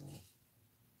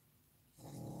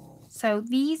 So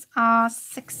these are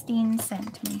 16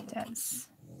 centimeters.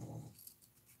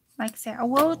 Like I said, I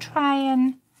will try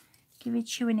and give it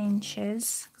to you in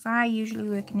inches, because I usually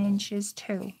work in inches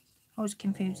too. Always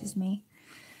confuses me.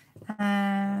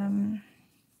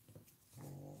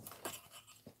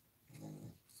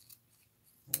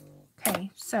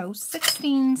 Okay, so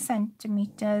 16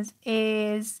 centimeters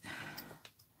is,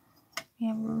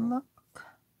 have a look,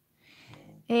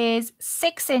 is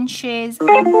 6 inches and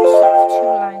sort of 2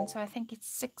 lines. So I think it's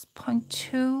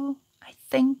 6.2. I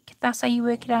think that's how you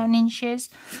work it out in inches.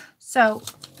 So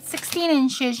 16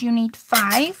 inches, you need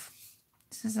 5.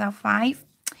 This is our 5.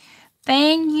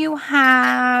 Then you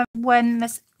have one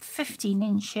that's 15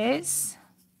 inches,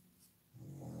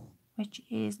 which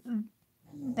is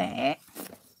there.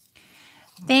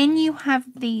 Then you have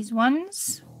these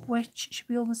ones, which should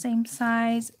be all the same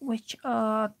size, which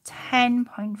are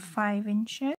 10.5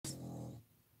 inches.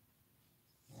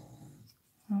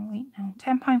 Oh, wait, no,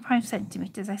 10.5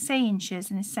 centimeters. I say inches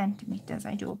and it's centimeters.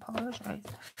 I do apologize.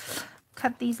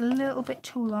 Cut these a little bit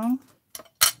too long.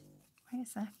 Wait a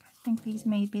sec. I think these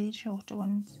may be the shorter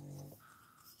ones.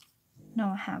 No,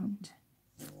 I haven't.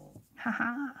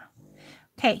 Haha.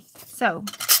 Okay, so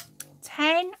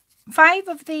 5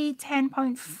 of the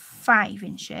 10.5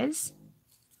 inches.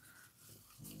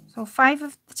 So 5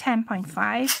 of the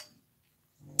 10.5,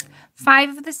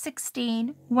 5 of the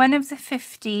 16, 1 of the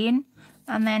 15,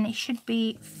 and then it should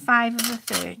be 5 of the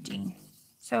 13.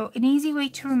 So an easy way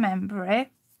to remember it,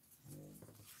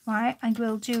 right? I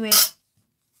will do it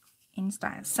in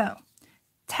style. So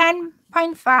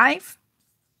 10.5.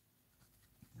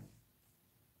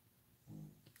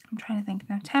 I'm trying to think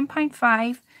now.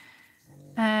 10.5.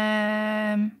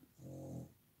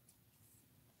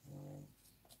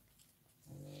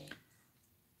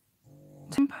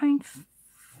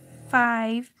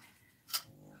 10.5.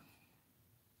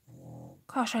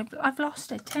 Gosh, I've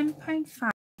lost it.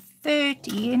 10.5.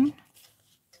 13.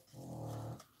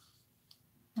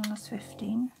 Well, that's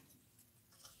 15.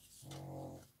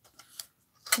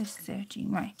 This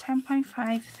 13. Right.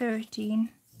 10.5, 13,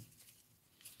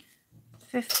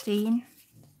 15,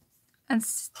 and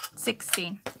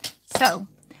 16. So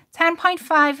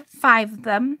 10.5, 5 of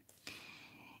them.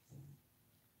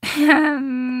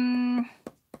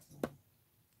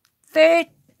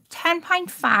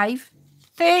 10.5,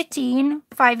 13,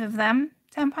 5 of them.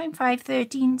 10.5,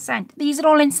 13 cent. These are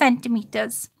all in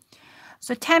centimeters.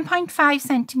 So 10.5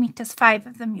 centimeters, 5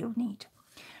 of them you'll need.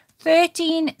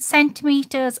 13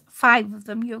 centimeters, 5 of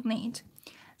them you'll need.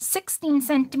 16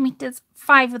 centimeters,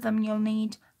 5 of them you'll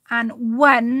need. And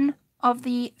 1 of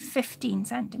the 15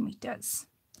 centimeters.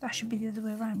 That should be the other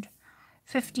way around.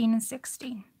 15 and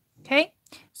 16. Okay,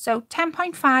 so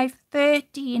 10.5,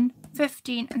 13,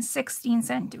 15, and 16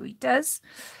 centimeters.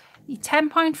 The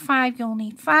 10.5 you'll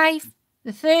need 5.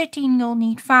 The 13 you'll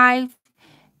need 5.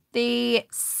 The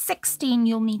 16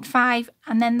 you'll need 5.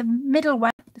 And then the middle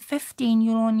one, the 15,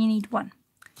 you'll only need 1.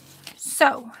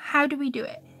 So how do we do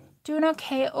it? Doing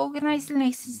okay, organize the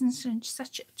laces and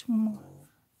such more.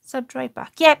 Subbed right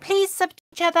back. Yeah, please sub to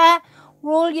each other.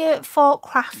 Roll your for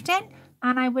crafting.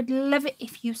 And I would love it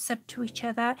if you sub to each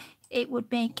other. It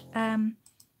would make, I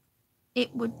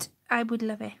would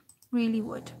love it. Really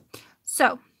would.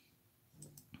 So,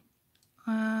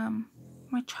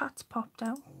 my chat's popped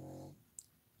out.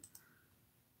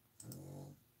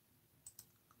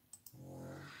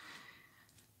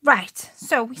 Right,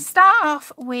 so we start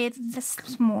off with the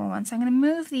small ones. I'm going to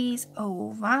move these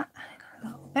over a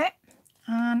little bit.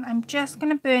 And I'm just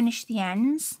going to burnish the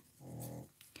ends.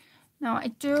 Now, I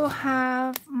do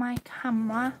have my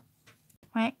camera,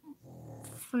 right,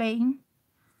 flame,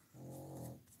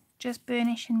 just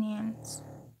burnishing the ends.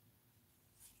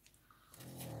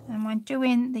 And we're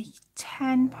doing the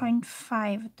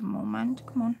 10.5 at the moment.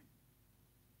 Come on.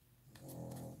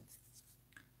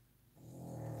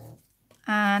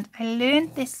 And I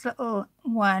learned this little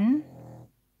one.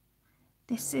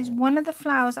 This is one of the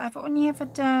flowers I've only ever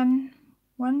done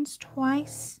once,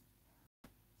 twice.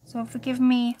 So forgive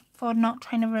me for not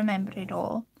trying to remember it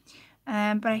all.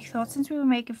 But I thought since we were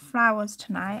making flowers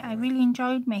tonight, I really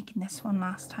enjoyed making this one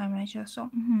last time. And I just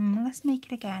thought, let's make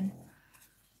it again.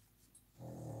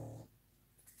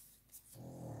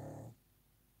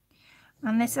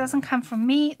 And this doesn't come from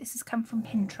me, this has come from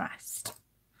Pinterest.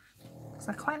 Because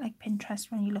I quite like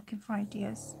Pinterest when you're looking for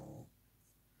ideas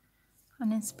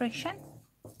and inspiration.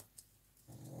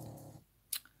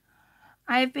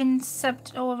 I've been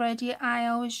subbed already. I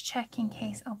always check in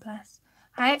case. Oh, bless.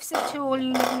 I have subbed to all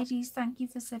you ladies. Thank you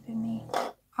for subbing me.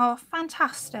 Oh,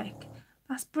 fantastic.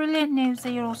 That's brilliant news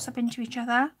that you're all subbing to each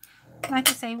other. Like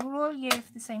I say, we're all here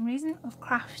for the same reason of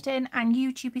crafting, and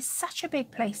YouTube is such a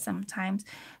big place sometimes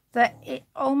that it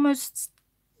almost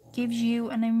gives you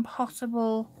an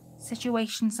impossible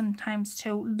situation sometimes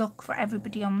to look for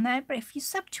everybody on there. But if you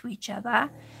sub to each other,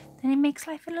 then it makes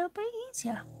life a little bit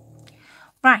easier.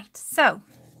 Right, so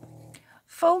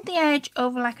fold the edge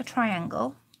over like a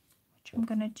triangle, which I'm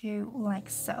going to do like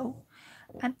so.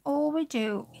 And all we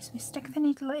do is we stick the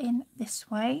needle in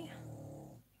this way.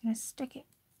 I'm going to stick it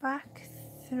back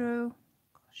through,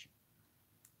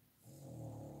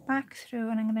 back through,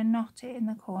 and I'm going to knot it in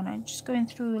the corner, just going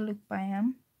through the loop I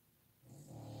am.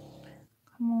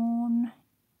 Come on.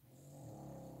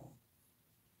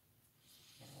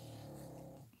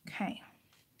 Okay.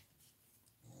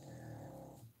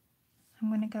 I'm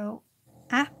going to go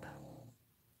up.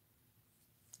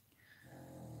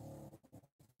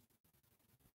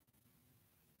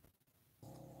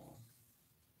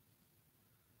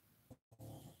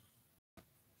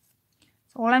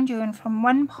 So all I'm doing from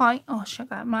one point, oh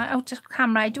sugar, I'm out of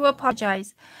camera, I do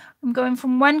apologise. I'm going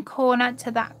from one corner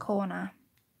to that corner.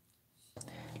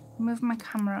 Move my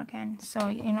camera again, so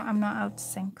you know I'm not out of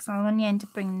sync, because I'll only end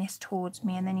up bringing this towards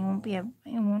me and then you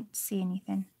won't see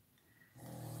anything.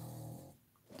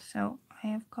 So I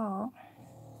have got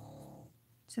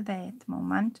to there at the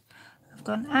moment. I've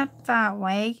gone up that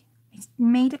way. It's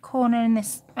made a corner in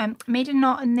this, made a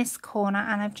knot in this corner,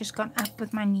 and I've just gone up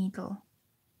with my needle.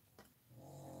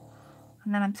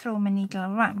 And then I'm throwing my needle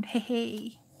around. Hey,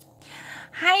 hey.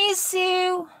 Hi,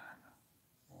 Sue.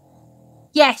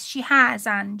 Yes, she has,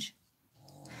 Ange.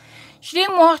 She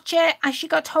didn't watch it, and she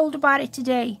got told about it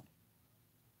today.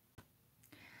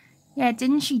 Yeah,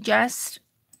 didn't she just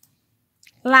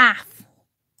laugh?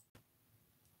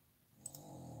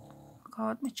 Oh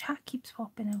God, my chat keeps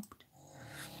popping out.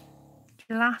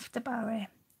 She laughed about it.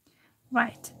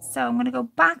 Right, so I'm going to go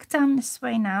back down this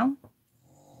way now,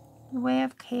 the way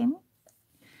I've came.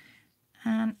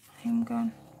 And I'm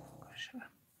going, gosh,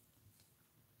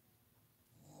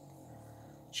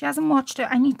 she hasn't watched it.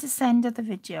 I need to send her the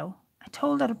video. I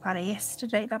told her about it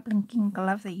yesterday, that blinking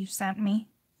glove that you sent me.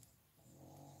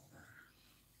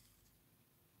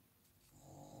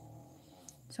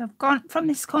 So I've gone from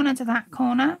this corner to that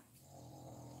corner.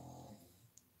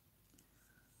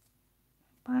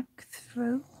 Back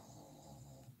through.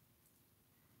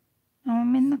 Now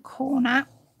I'm in the corner.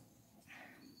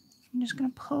 I'm just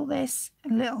going to pull this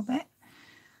a little bit.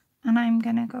 And I'm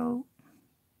going to go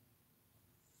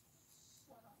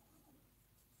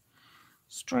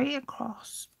straight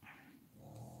across.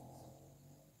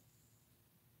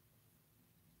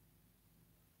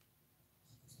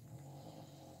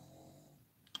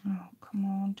 Oh, come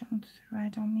on, don't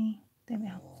thread on me. There we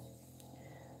are.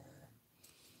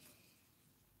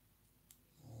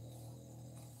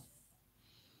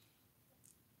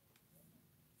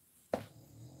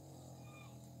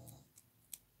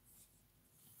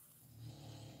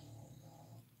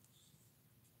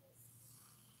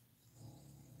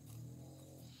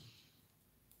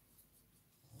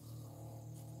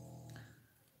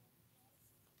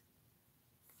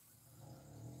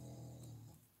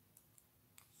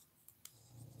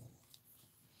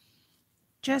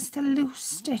 Just a loose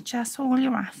stitch, that's all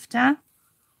you're after.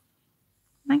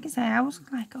 Like I say, I was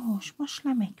like, oh, what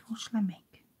shall I make? What shall I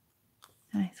make?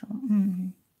 And I thought,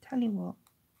 tell you what.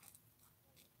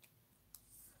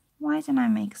 Why didn't I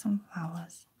make some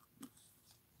flowers?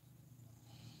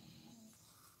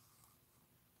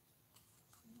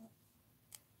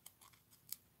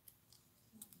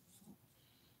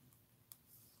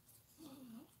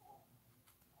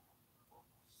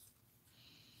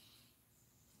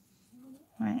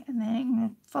 Right, and then I'm going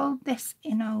to fold this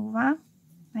in over,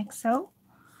 like so.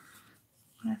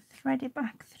 I'm going to thread it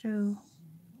back through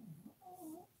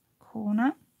the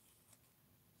corner.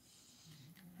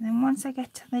 And then once I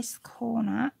get to this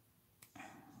corner,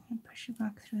 I'll push it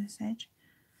back through this edge.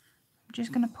 I'm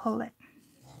just going to pull it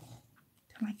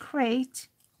till I create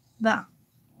that.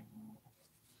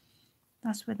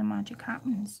 That's where the magic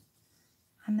happens.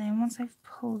 And then once I've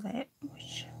pulled it,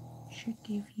 which should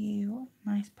give you a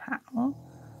nice petal,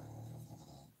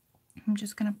 I'm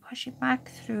just going to push it back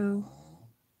through,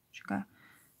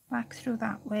 back through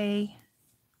that way,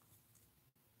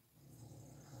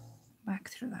 back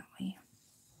through that way.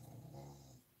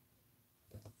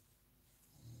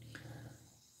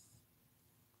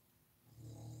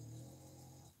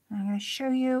 I'm going to show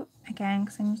you again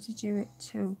because I need to do it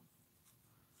too.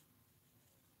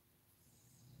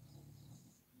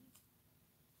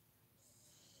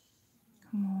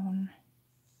 Come on.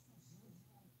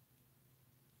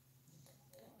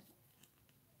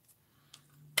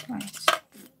 Right.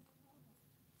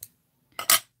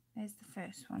 There's the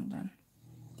first one done.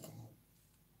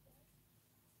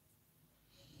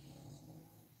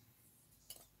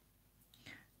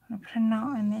 I'm going to put a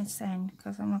knot in this end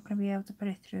because I'm not going to be able to put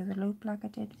it through the loop like I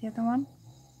did with the other one.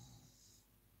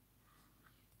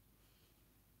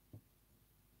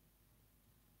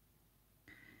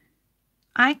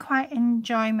 I quite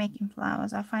enjoy making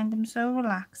flowers. I find them so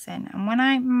relaxing, and when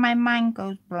my mind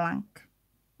goes blank,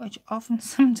 which often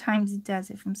sometimes it does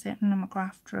if I'm sitting in my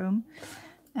craft room,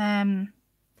 I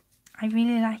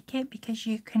really like it because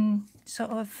you can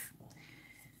sort of,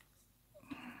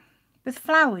 with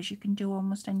flowers you can do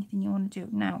almost anything you want to do.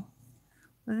 Now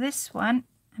with this one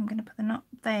I'm going to put the knot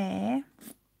there.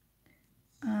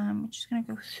 I'm just going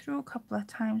to go through a couple of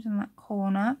times in that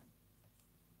corner.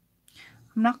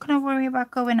 I'm not going to worry about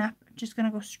going up, I'm just going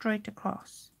to go straight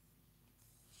across.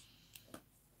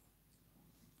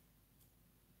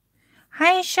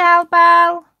 Hi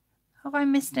Shelbell, have I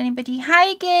missed anybody?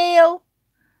 Hi Gail,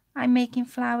 I'm making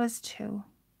flowers too.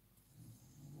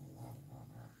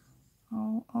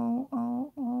 Oh, oh,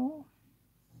 oh, oh.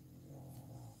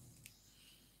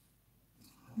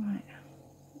 Right,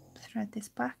 thread this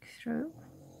back through.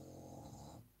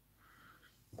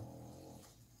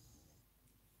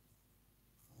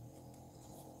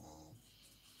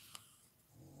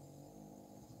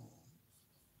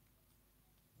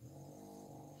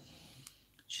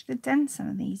 Should have done some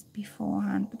of these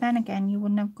beforehand, but then again you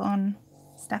wouldn't have gone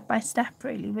step by step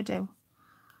really, would you?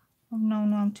 I've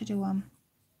known how to do them.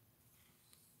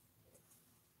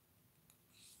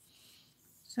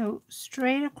 So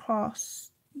straight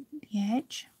across the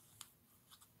edge.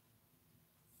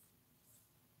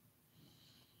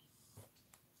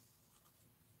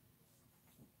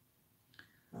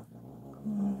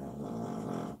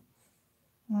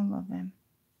 I love him.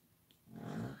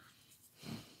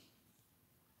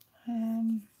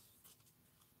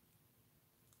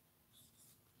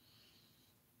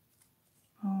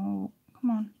 Oh, come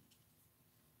on.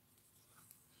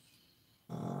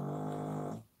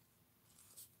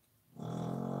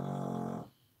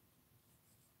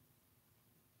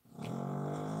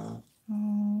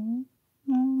 Oh,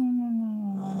 no.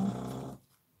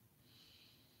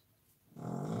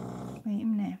 Wait a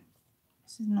minute.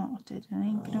 This is knotted. It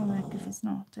ain't gonna work if it's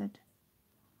knotted.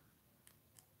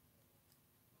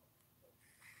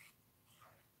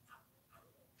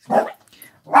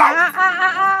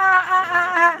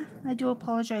 I do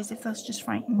apologise if that's just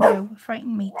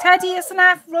frightened me. Teddy, it's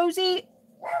enough. Rosie.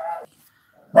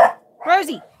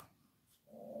 Rosie.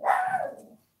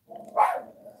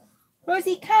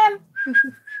 Rosie, come.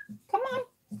 Come on.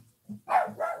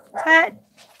 Ted.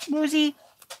 Rosie.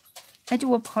 I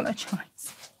do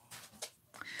apologise.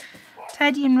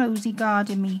 Teddy and Rosie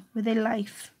guarding me with their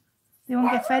life. They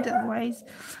won't get fed otherwise.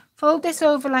 Fold this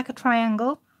over like a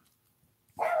triangle.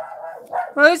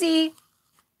 Rosie.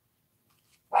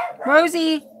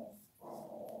 Rosie.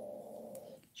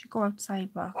 Should go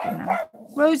outside barking now.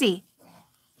 Rosie.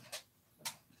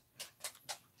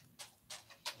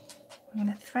 I'm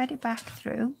going to thread it back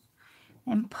through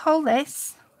and pull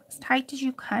this as tight as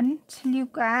you can till you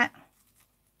get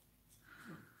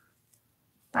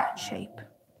that shape.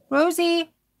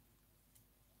 Rosie.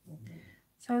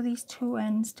 Sew these two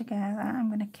ends together. I'm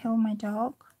going to kill my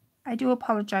dog. I do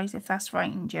apologise if that's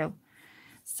frightened you.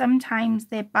 Sometimes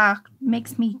their bark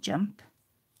makes me jump.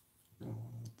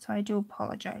 So I do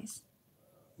apologise.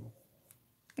 I'm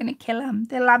going to kill them.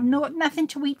 They'll have nothing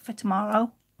to eat for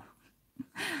tomorrow.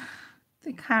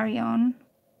 To carry on.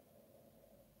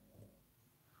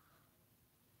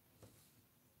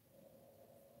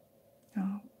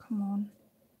 Oh, come on.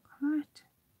 Right.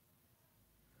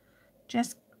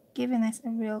 Just giving this a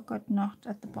real good knot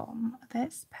at the bottom of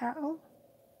this petal.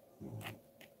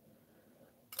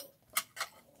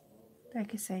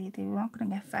 Like I say, they're not going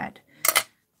to get fed.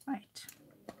 Right.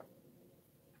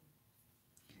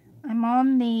 I'm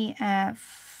on the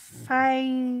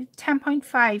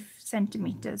 10.5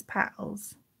 centimeters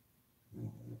petals.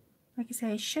 Like I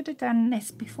say, I should have done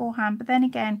this beforehand, but then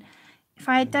again, if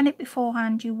I had done it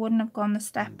beforehand, you wouldn't have gone the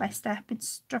step-by-step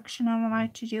instruction on how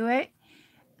to do it.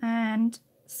 And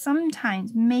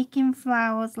sometimes making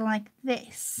flowers like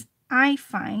this, I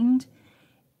find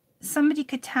somebody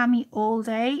could tell me all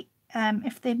day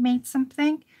if they've made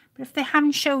something, but if they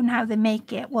haven't shown how they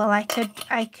make it, well, I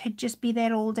could just be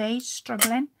there all day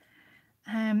struggling.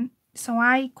 So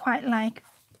I quite like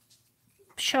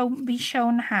be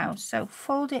shown how. So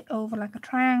fold it over like a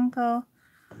triangle,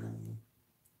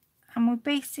 and we're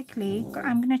basically,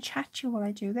 I'm going to chat to you while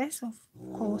I do this, of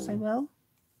course I will.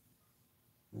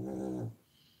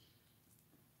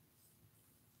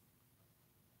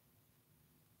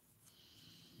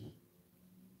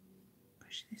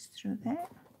 Push this through there.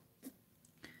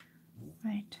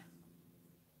 Right.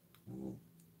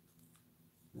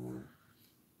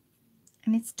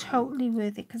 And it's totally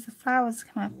worth it because the flowers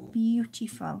come out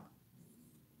beautiful.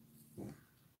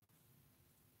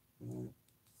 I'm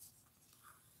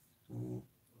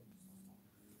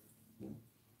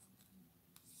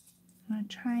going to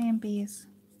try and be as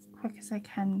quick as I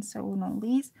can so on all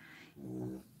these.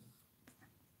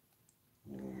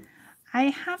 I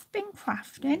have been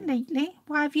crafting lately.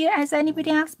 Has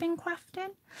anybody else been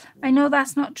crafting? I know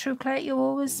that's not true, Claire. You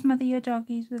always smother your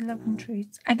doggies with love and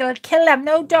treats. I gotta kill them.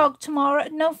 No dog tomorrow.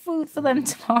 No food for them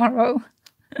tomorrow.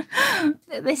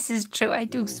 This is true. I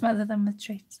do smother them with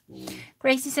treats.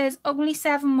 Gracie says, only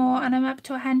 7 more and I'm up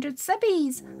to 100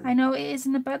 subbies. I know it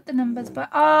isn't about the numbers, but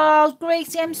oh,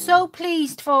 Gracie, I'm so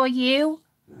pleased for you.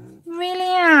 Really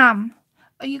am.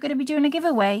 Are you going to be doing a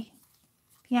giveaway?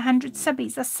 100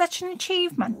 subbies. That's such an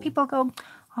achievement. People go,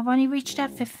 I've only reached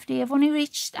at 50, I've only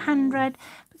reached 100.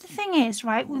 But the thing is,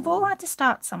 right, we've all had to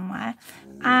start somewhere,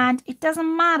 and it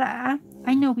doesn't matter.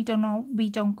 I know we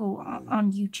don't go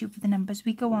on YouTube for the numbers.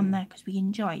 We go on there because we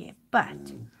enjoy it.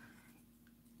 But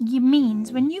it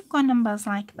means when you've got numbers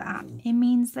like that, it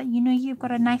means that you've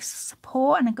got a nice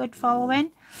support and a good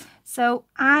following. So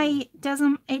it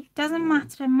doesn't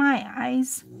matter in my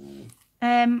eyes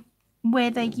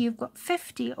whether you've got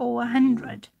 50 or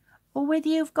 100, or whether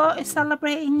you've got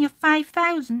celebrating your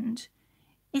 5,000.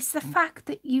 It's the fact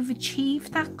that you've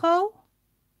achieved that goal,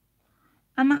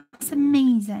 and that's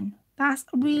amazing. That's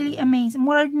really amazing.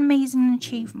 What an amazing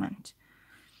achievement.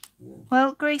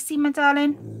 Well, Gracie, my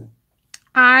darling,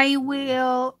 I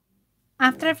will,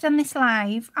 after I've done this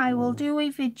live, I will do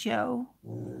a video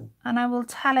and I will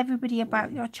tell everybody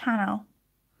about your channel,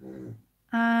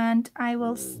 and I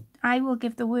will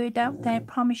give the word out there. I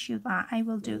promise you that I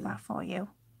will do that for you.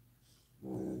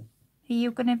 Are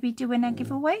you going to be doing a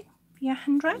giveaway for your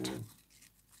 100?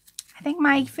 I think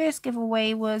my first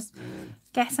giveaway was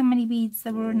guess how many beads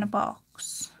there were in a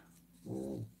box.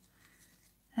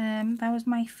 That was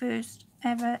my first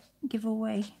ever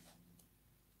giveaway.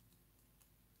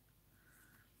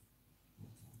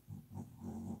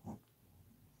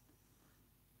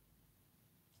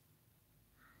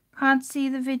 Can't see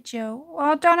the video.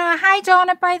 Oh, Donna. Hi,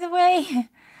 Donna, by the way.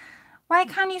 Why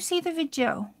can't you see the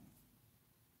video?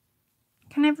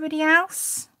 Can everybody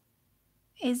else?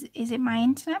 Is it my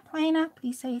internet playing up?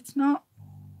 Please say it's not.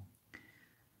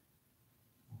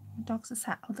 The dogs are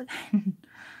settled again.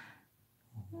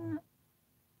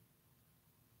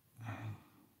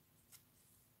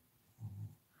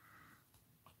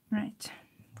 Right.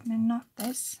 I'm going to knot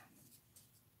this.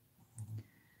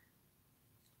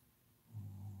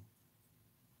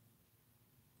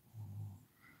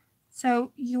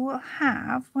 So you will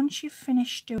have, once you've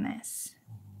finished doing this,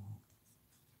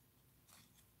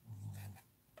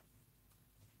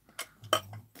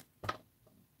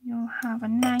 you'll have a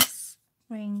nice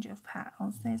range of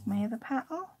petals. There's my other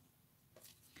petal.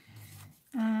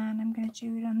 And I'm going to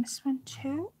do it on this one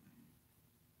too.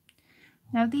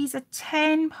 Now these are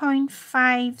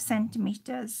 10.5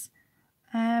 centimeters.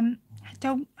 I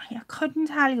couldn't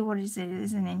tell you what it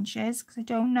is in inches because I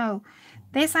don't know.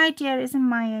 This idea isn't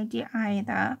my idea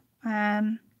either.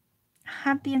 I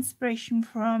had the inspiration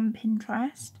from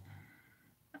Pinterest.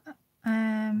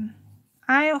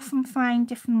 I often find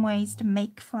different ways to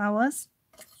make flowers,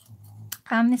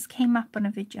 and this came up on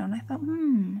a video and I thought,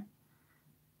 and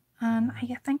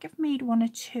I think I've made 1 or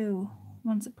 2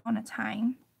 once upon a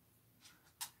time.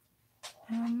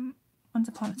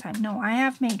 No, I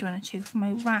have made 1 or 2 for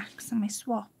my racks and my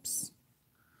swaps.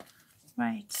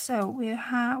 Right, so we're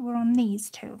on these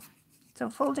 2. So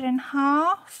fold it in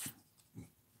half,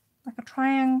 like a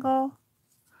triangle.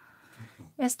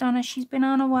 Yes, Donna, she's been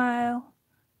on a while.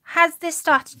 Has this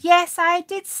started? Yes, I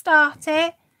did start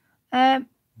it.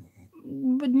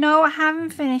 But no, I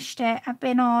haven't finished it. I've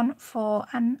been on for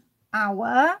an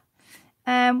hour.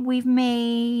 We've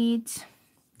made,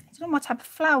 I don't know what type of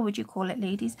flower would you call it,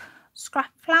 ladies?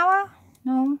 Scrap flower?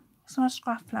 No, it's not a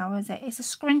scrap flower, is it? It's a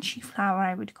scrunchy flower,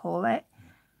 I would call it.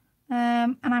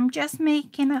 And I'm just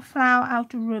making a flower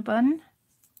out of ribbon.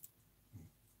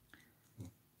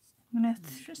 I'm gonna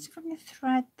see if I can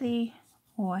thread the.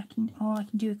 I can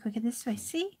do it quicker this way.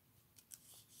 See?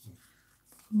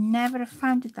 Never have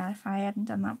found it that if I hadn't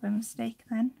done that by mistake.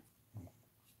 Then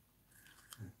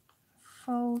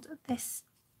fold this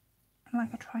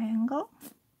like a triangle.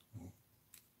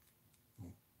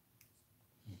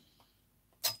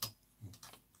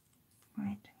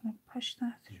 Right, I'm gonna push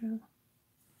that through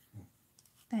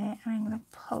there, and I'm gonna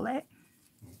pull it.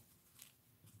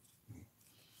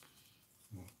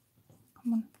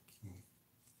 Come on.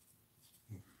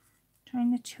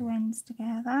 Join the two ends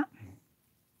together.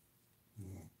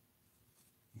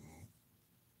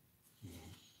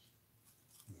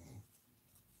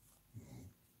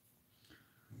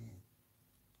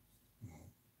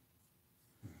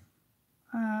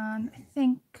 And I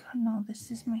think, no,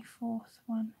 this is my fourth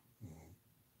one.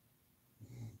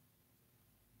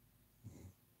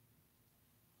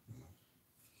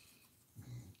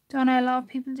 Don't know, a lot of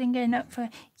people didn't get a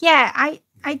notification. Yeah,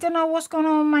 I don't know what's going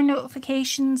on with my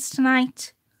notifications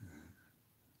tonight.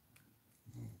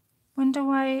 Wonder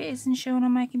why it isn't showing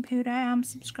on my computer. I am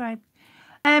subscribed.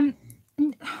 No,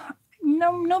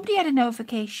 nobody had a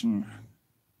notification.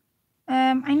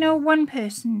 I know one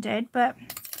person did, but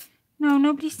no,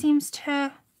 nobody seems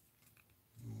to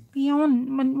be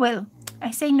on. Well,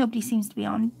 I say nobody seems to be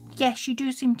on. Yes, you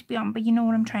do seem to be on, but you know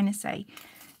what I'm trying to say.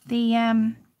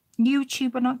 The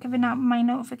YouTube are not giving out my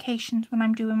notifications when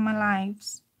I'm doing my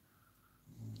lives.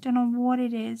 Don't know what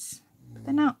it is, but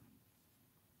they're not.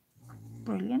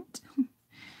 Brilliant.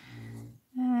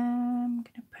 I'm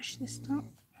gonna push this up,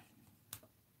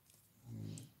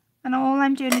 and all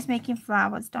I'm doing is making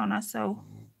flowers, Donna. So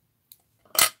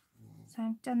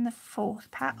I've done the fourth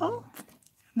petal,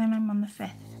 and then I'm on the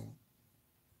fifth.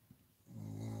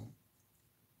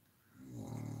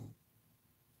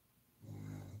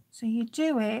 So you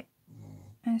do it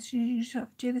as you sort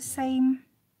of do the same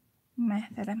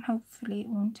method, and hopefully it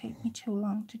won't take me too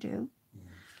long to do.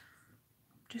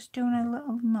 Just doing a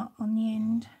little knot on the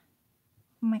end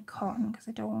of my cotton because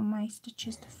I don't want my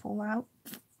stitches to fall out.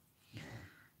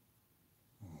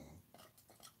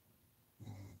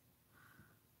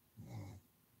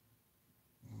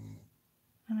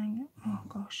 And I go, oh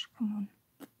gosh, come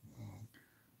on.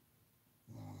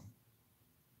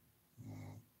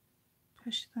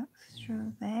 Push that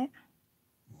through there.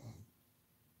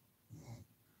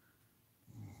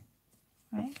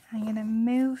 Right, I'm going to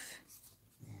move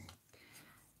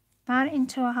that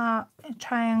into a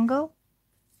triangle.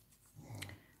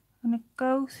 I'm going to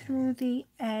go through the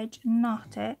edge and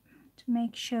knot it to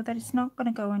make sure that it's not going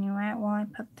to go anywhere while I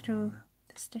put through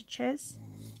the stitches.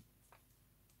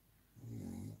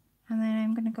 And then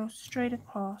I'm going to go straight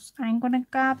across. I'm going to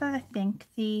gather, I think,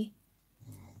 the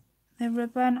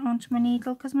ribbon onto my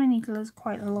needle because my needle is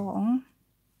quite long.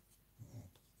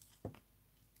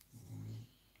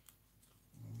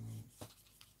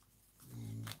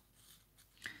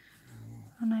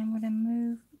 And I'm going to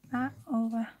move that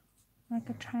over like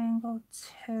a triangle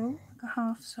too, like a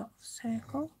half sort of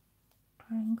circle,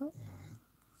 triangle.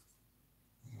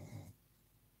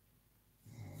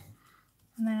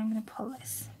 And then I'm going to pull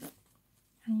this.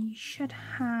 And you should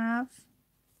have,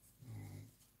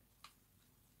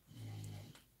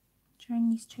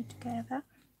 join these two together.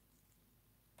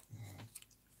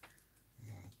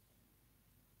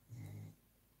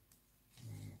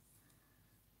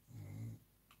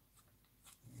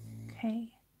 Okay.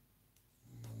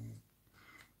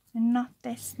 So knot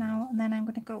this now, and then I'm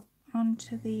going to go on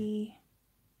to the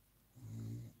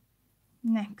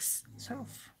next sort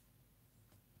of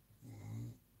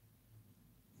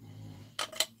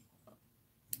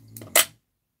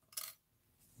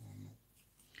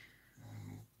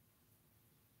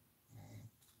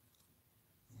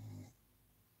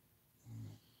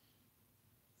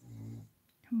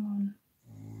come on.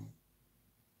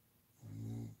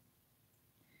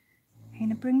 I'm going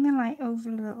to bring the light over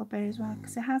a little bit as well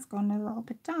because it has gone a little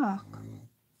bit dark.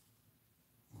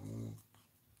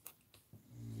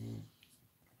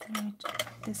 Right,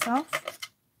 this off.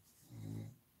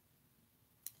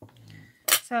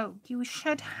 So you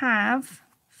should have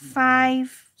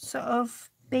 5 sort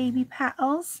of baby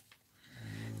petals.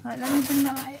 Right, let me bring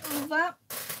the light over.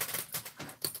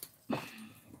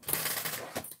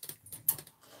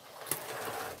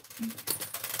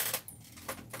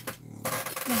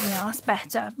 There we are, that's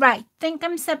better. Right, think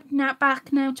I'm subbing that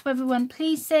back now to everyone.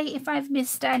 Please say if I've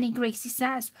missed any, Gracie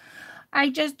says. I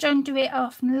just don't do it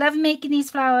often. Love making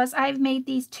these flowers. I've made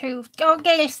these too. Oh,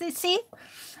 Gail, see?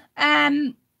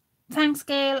 Thanks,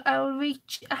 Gail. I'll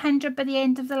reach 100 by the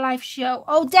end of the live show.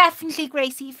 Oh, definitely,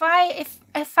 Gracie. If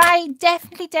I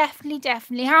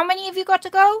definitely. How many have you got to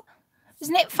go?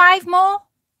 Isn't it 5 more?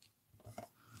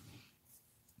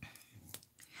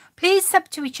 Please sub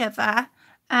to each other.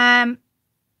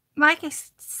 Like I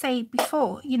say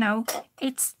before, you know,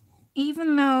 it's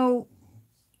even though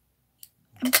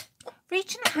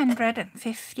reaching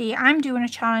 150, I'm doing a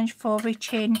challenge for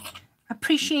reaching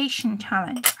appreciation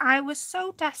challenge. I was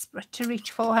so desperate to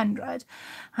reach 400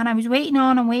 and I was waiting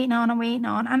on.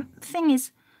 And the thing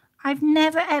is, I've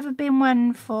never ever been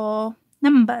one for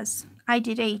numbers. I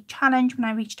did a challenge when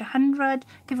I reached 100,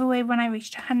 giveaway when I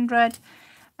reached 100,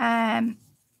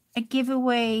 a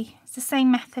giveaway, it's the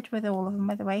same method with all of them,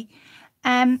 by the way.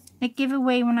 A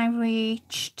giveaway when I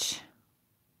reached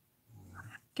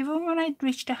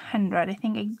 100. I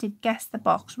think I did guess the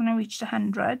box when I reached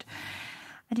 100.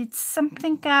 I did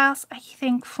something else, I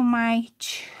think, for my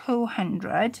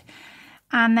 200.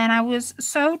 And then I was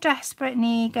so desperate and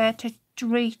eager to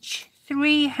reach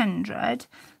 300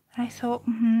 that I thought,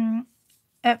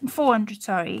 400,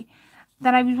 sorry,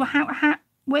 that I was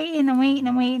waiting.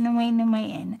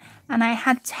 And I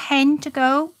had 10 to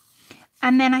go.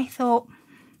 And then I thought,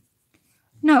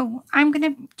 no, I'm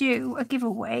going to do a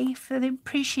giveaway for the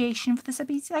appreciation for the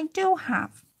subbies I do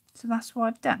have. So that's what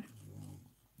I've done.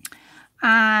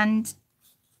 And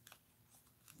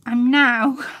I'm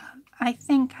now, I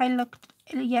think I looked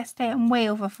yesterday, I'm way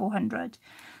over 400.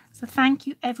 So thank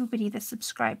you everybody that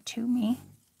subscribed to me.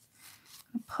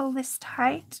 I'll pull this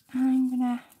tight. I'm going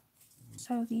to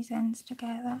sew these ends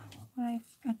together where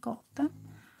I got them.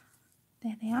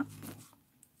 There they are.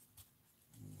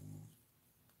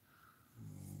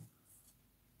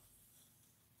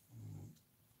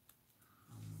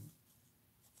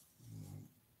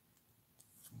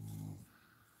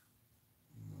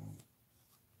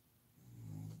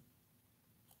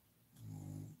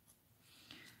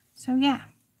 So yeah,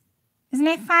 isn't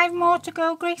it 5 more to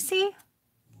go, Gracie?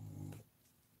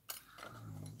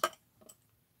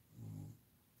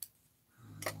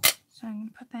 So I'm going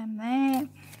to put them there.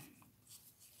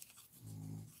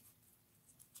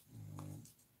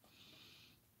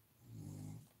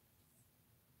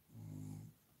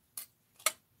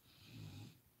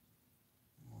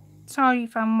 Sorry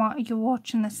if you're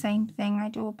watching the same thing. I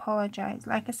do apologise.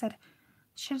 Like I said,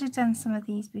 I should have done some of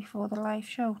these before the live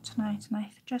show tonight, and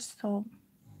I just thought,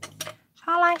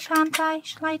 shan't I?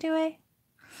 Shall I do it?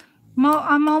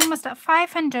 I'm almost at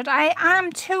 500. I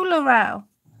am too, Laurel.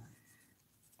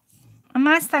 And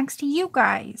that's thanks to you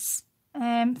guys.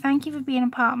 Thank you for being a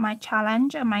part of my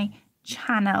challenge and my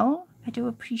channel. I do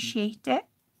appreciate it.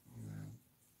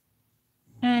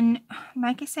 And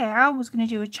like I say, I was going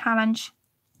to do a challenge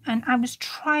and I was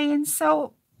trying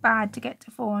so bad to get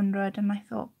to 400, and I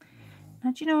thought,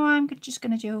 now, do you know what I'm just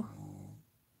going to do?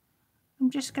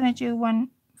 I'm just going to do one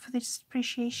for this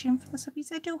appreciation for the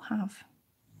subbies I do have.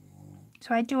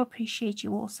 So I do appreciate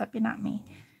you all subbing at me.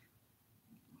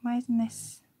 Why isn't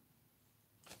this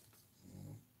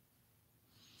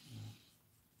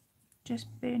just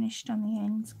burnished on the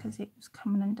ends because it was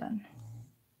coming undone?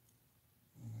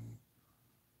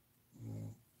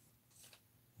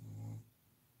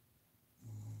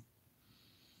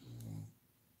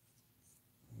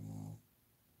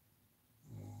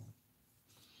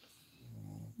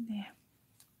 There.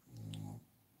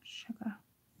 Sugar.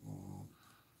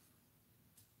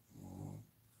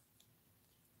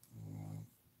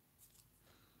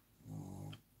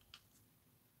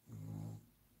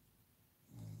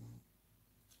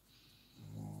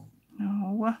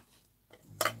 No.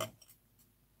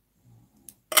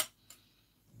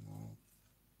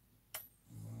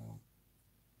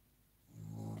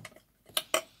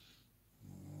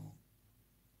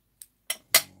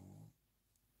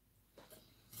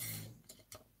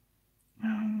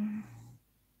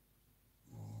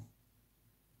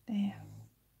 There.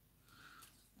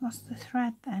 Lost the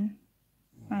thread then.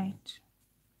 Right.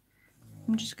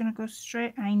 I'm just going to go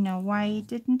straight. I know why I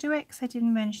didn't do it, because I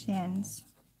didn't burnish the ends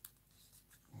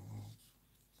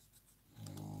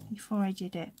before I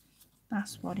did it.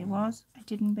 That's what it was. I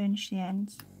didn't burnish the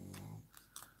ends.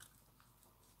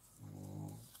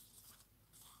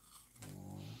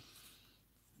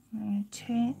 I'm going to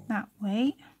turn it that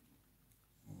way.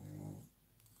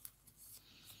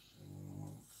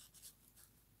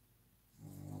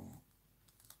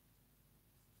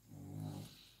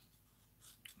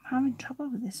 I'm having trouble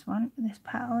with this one, with this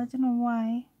petal. I don't know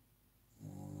why.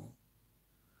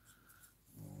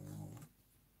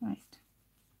 Right.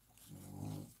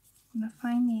 I'm going to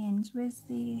find the ends. Where's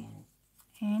the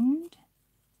end?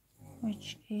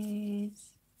 Which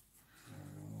is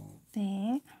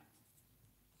there.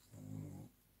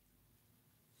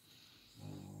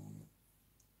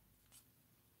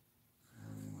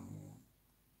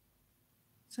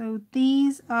 So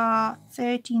these are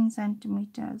 13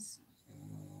 centimeters.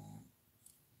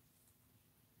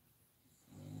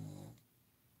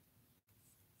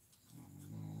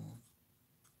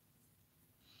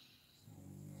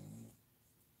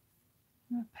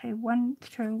 I'm going to put one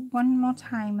through one more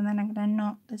time, and then I'm going to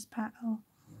knot this petal.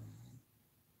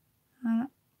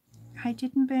 I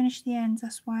didn't burnish the ends,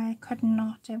 that's why I couldn't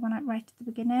knot it when right at the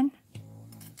beginning.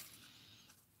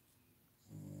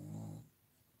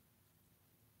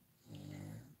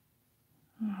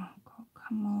 Oh God,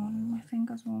 come on, my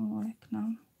fingers won't work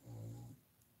now.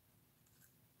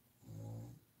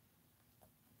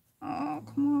 Oh,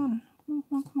 come on, come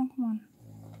on, come on, come on.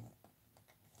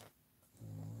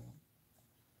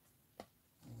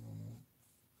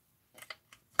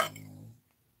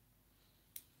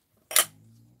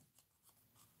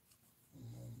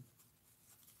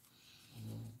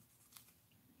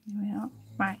 There we are.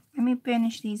 Right, let me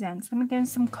burnish these ends. Let me get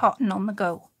some cotton on the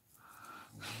go.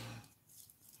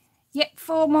 Yep,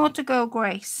 4 more to go,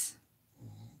 Grace.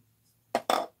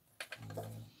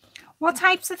 What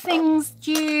types of things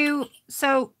do you...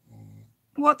 So,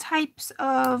 what types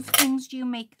of things do you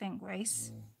make then,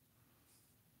 Grace?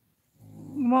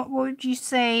 What would you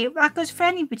say? That goes for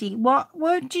anybody. What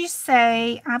would you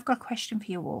say? I've got a question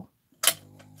for you all.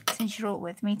 Since you're all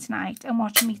with me tonight and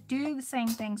watching me do the same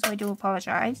thing, so I do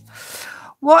apologise.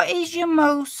 What is your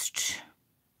most...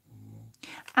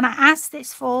 And I ask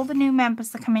this for all the new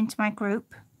members that come into my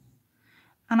group.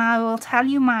 And I will tell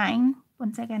you mine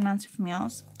once I get an answer from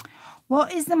yours.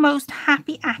 What is the most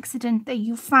happy accident that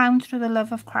you found through the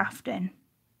love of crafting?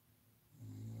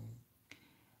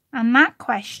 And that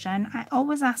question, I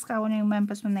always ask our new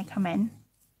members when they come in.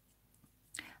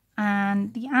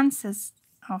 And the answers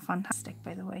are fantastic,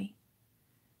 by the way.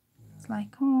 It's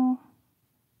like, oh...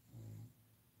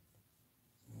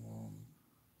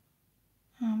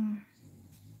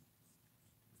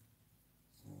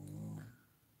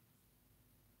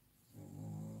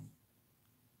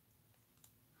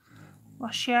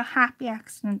 What's your happy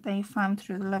accident that you found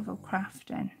through the love of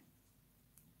crafting?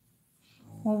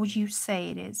 What would you say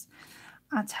it is?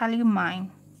 I'll tell you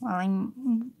mine while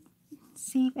I'm...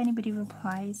 See if anybody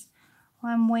replies.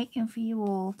 While I'm waiting for you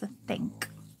all to think.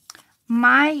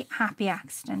 My happy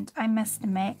accident, I must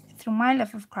admit, through my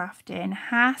love of crafting,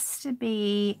 has to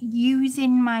be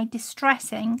using my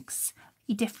distress inks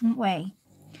a different way.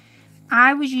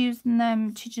 I was using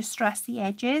them to distress the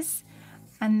edges,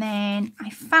 and then I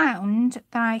found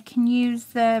that I can use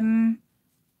them,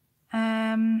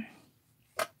 that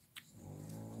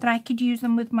I could use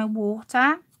them with my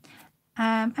water,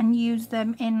 and use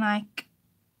them in like,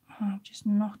 oh, I've just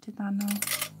knotted that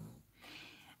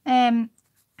now.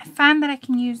 I found that I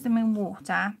can use them in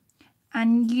water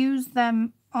and use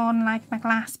them on like my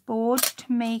glass board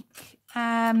to make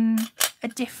a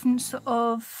different sort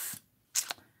of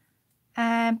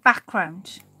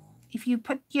background. If you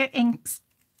put your inks,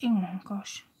 oh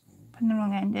gosh, putting the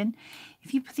wrong end in.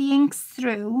 If you put the inks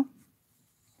through,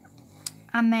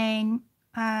 and then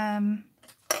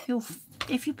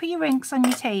if you put your inks on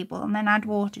your table and then add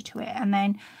water to it and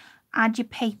then add your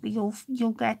paper,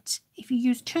 you'll get, if you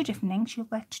use 2 different inks, you'll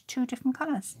get 2 different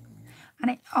colours, and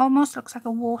it almost looks like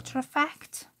a water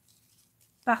effect.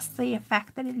 That's the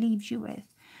effect that it leaves you with.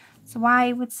 So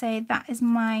I would say that is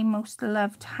my most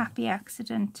loved happy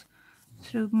accident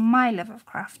through my love of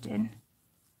crafting.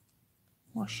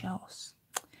 What's yours?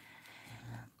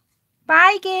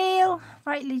 Bye, Gail.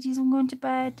 Right, ladies, I'm going to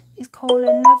bed. It's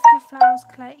calling. Love your flowers,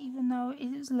 Claire, even though it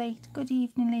was late. Good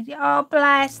evening, lady. Oh,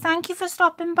 bless. Thank you for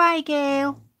stopping by,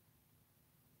 Gail.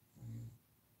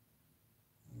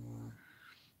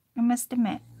 I must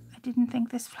admit, I didn't think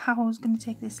this flower was going to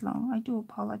take this long. I do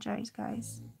apologise,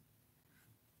 guys.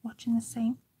 Watching the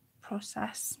same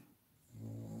process.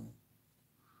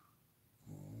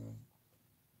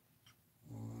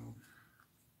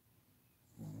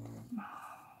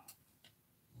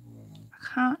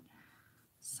 I can't,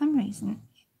 for some reason,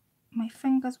 my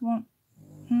fingers won't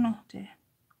knot it.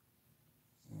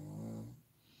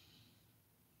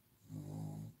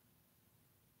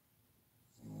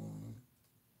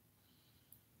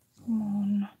 Come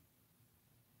on.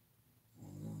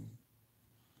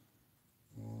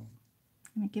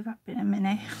 I'm going to give up in a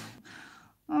minute.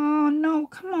 Oh no,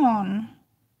 come on.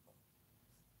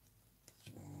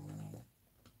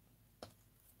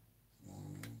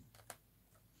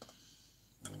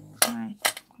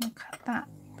 that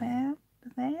bit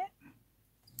there.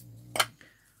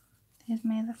 There's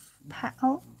my other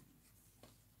petal.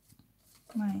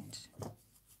 Right.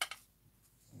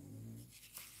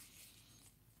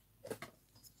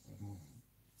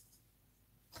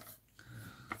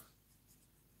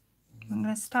 I'm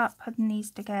going to start putting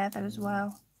these together as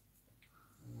well.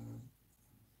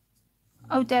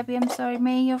 Oh, Debbie, I'm sorry.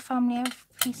 May your family have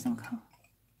peace and comfort.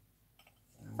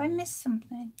 Have I missed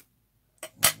something?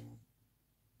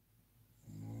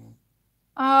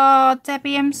 Oh,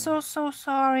 Debbie, I'm so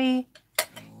sorry.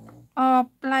 Oh,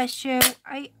 bless you.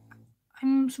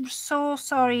 I'm so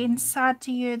sorry and sad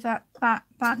to hear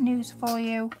that news for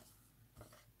you.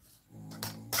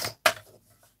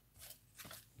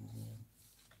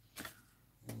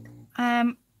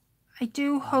 I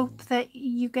do hope that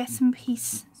you get some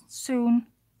peace soon.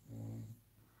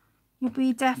 You'll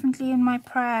be definitely in my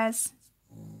prayers.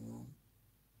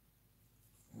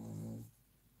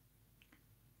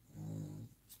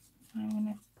 I'm going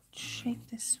to shape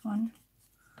this one.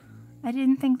 I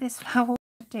didn't think this flower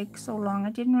would take so long.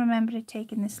 I didn't remember it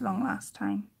taking this long last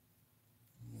time.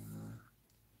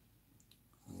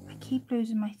 I keep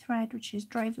losing my thread, which is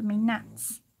driving me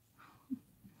nuts.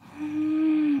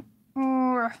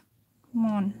 Oh, come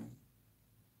on.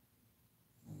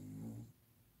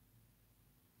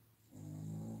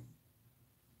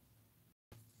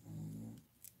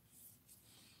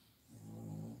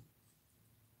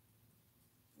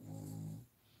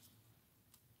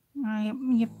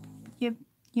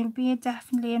 You'll be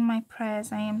definitely in my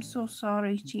prayers. I am so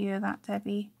sorry to hear that,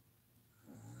 Debbie.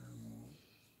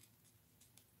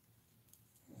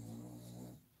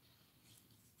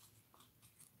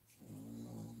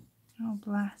 Oh,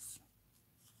 bless.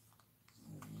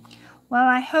 Well,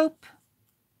 I hope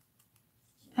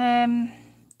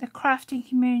the crafting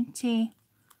community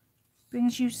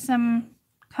brings you some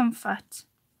comfort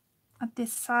at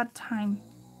this sad time.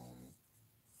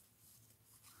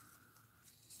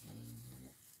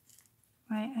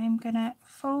 Right, I'm gonna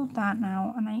fold that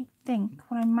now, and I think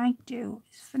what I might do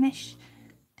is finish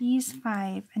these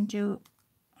 5 and do,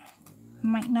 I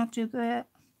might not do the,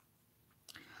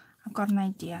 I've got an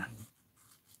idea.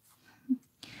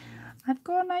 I've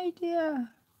got an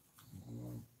idea.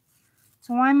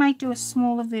 So I might do a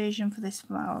smaller version for this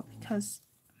flower because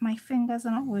my fingers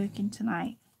are not working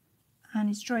tonight, and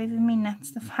it's driving me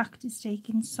nuts the fact it's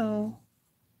taking so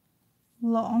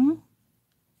long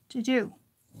to do.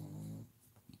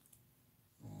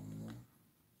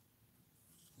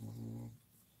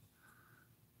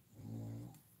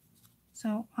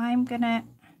 So I'm gonna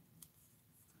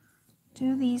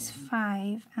do these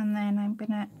 5, and then I'm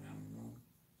gonna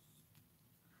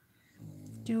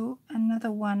do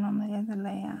another one on the other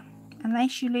layer.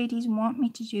 Unless you ladies want me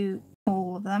to do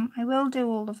all of them, I will do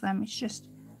all of them. It's just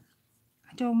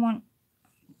I don't want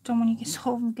you to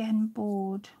sort of getting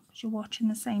bored because you're watching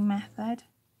the same method.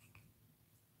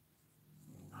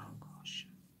 Oh gosh.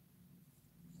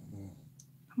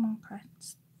 Come on,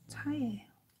 Chris. Tie it.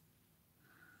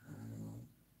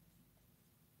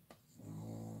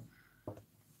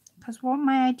 Because what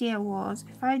my idea was,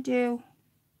 if I do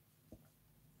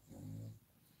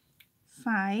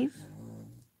 5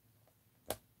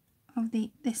 of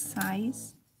this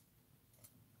size,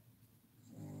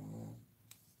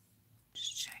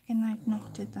 just checking I've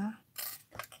knotted that.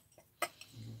 I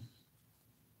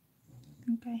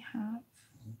think I have.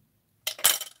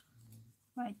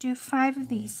 Right, do 5 of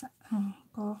these. Oh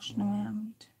gosh, no I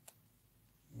haven't.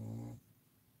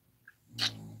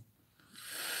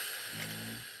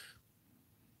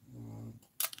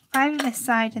 Five of this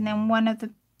side and then 1 of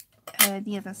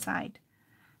the other side.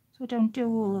 So I don't do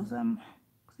all of them.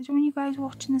 Because I don't want you guys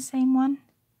watching the same one,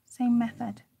 same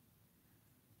method.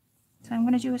 So I'm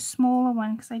going to do a smaller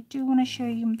one because I do want to show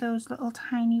you those little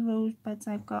tiny rosebuds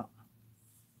I've got.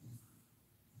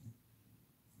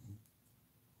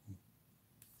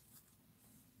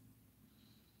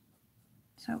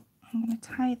 So I'm going to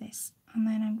tie this, and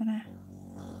then I'm going to,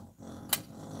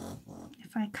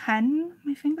 if I can,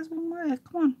 my fingers won't work.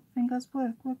 Come on, fingers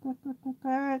work, work, work, work, work,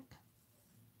 work.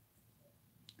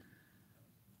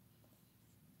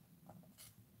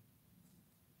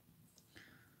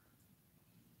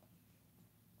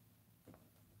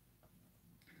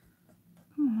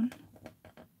 Come on.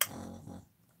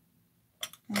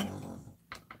 There.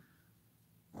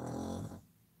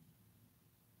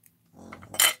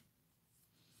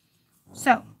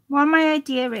 So what my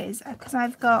idea is, because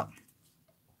I'm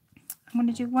going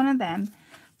to do 1 of them,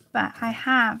 but I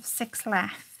have 6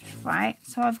 left, right?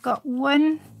 So I've got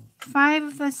 5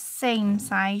 of the same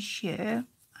size here,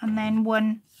 and then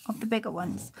 1 of the bigger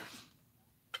ones.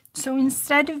 So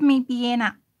instead of me being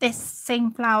at this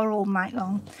same flower all night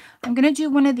long. I'm going to do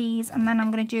one of these and then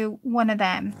I'm going to do one of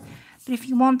them. But if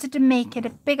you wanted to make it a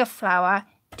bigger flower,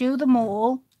 do them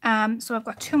all. So I've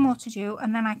got 2 more to do,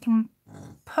 and then I can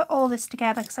put all this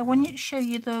together because I want to show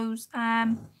you those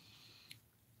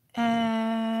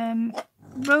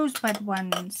rosebud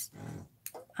ones.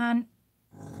 And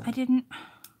I didn't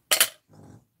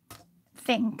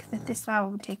think that this flower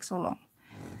would take so long.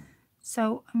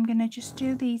 So I'm going to just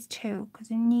do these 2 because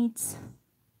it needs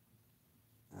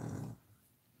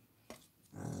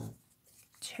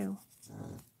 2.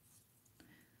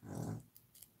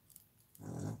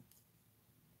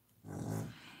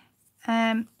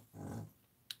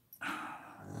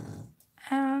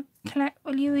 Collect,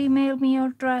 will you email me your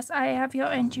address? I have your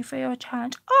entry for your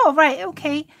challenge. Oh, right,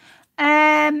 okay.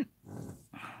 Ange,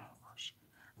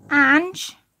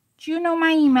 do you know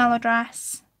my email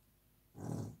address?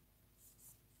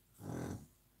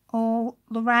 Or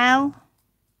Laurel?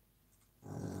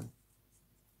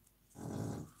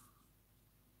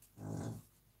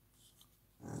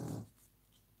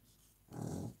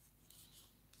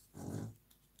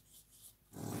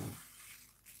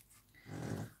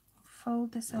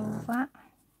 Fold this over.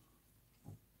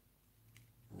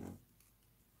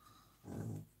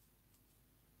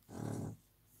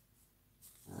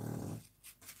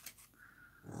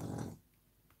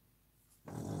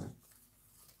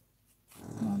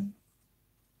 One.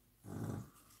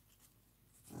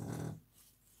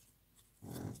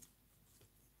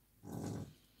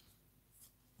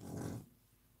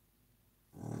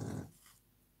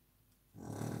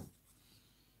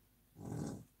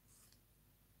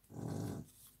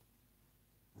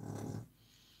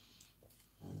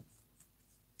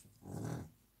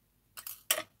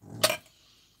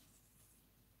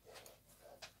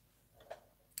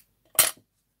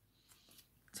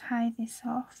 Tie this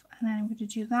off, and then I'm going to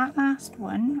do that last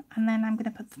one, and then I'm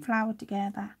going to put the flower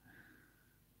together.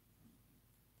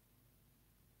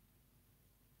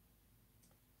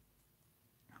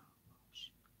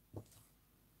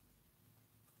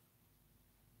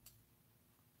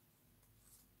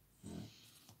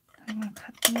 I'm going to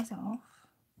cut these off.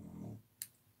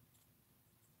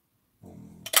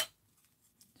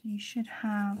 So you should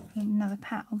have another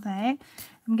petal there.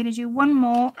 I'm going to do one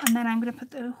more, and then I'm going to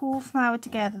put the whole flower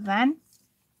together then.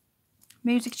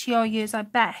 Music to your ears, I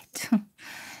bet.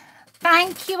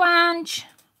 Thank you, Ange.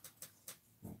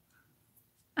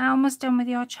 I'm almost done with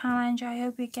your challenge. I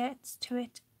hope it gets to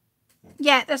it.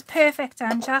 Yeah, that's perfect,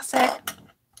 Ange. That's it.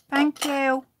 Thank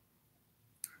you.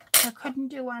 I couldn't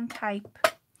do one type.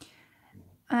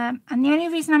 And the only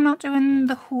reason I'm not doing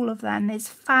the whole of them, there's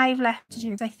 5 left to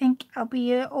do. I think I'll be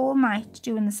here all night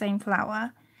doing the same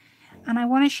flower. And I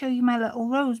want to show you my little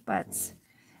rosebuds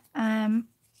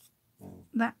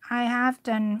that I have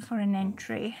done for an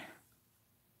entry.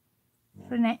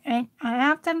 I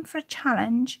have done for a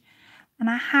challenge, and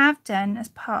I have done as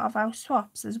part of our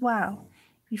swaps as well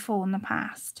before in the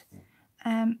past.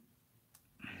 Perhaps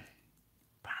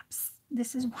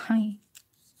this is why.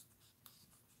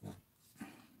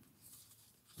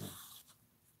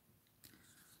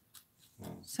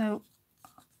 So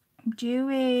I'm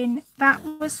doing, that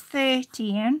was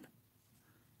 13.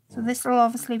 So this will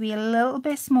obviously be a little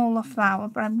bit smaller flower,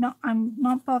 but I'm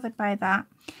not bothered by that.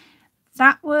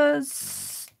 That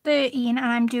was 13, and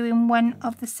I'm doing one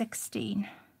of the 16.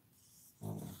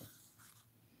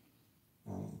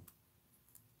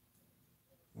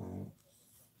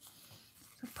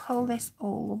 So pull this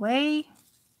all the way.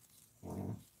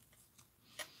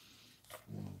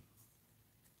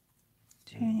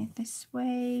 Turn it this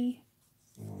way.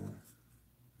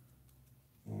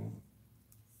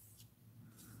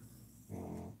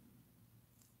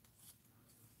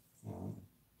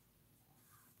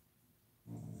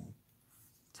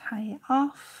 Tie it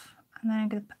off, and then I'm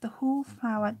going to put the whole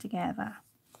flower together.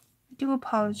 I do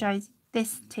apologise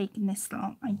this taking this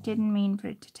long. I didn't mean for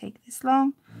it to take this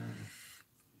long.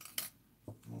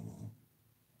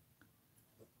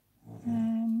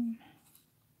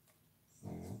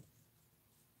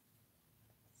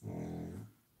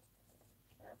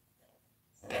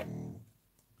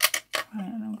 Right,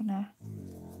 and I'm gonna,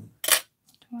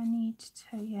 do I need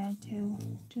to, yeah, do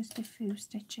just a few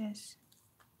stitches.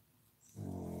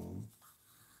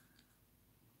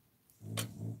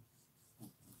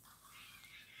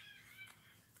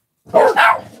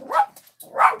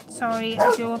 Sorry,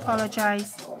 I do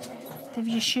apologise. They've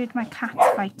just heard my cat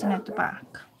fighting at the back.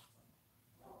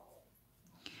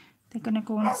 They're going to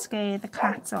go and scare the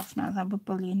cats off now that we're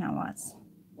bullying ours.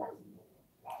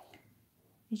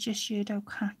 They just heard our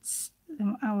cats.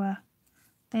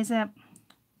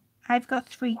 I've got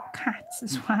 3 cats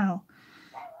as well.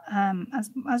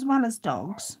 as well as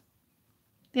dogs.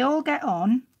 They all get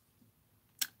on.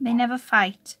 They never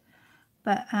fight,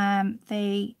 but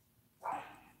they...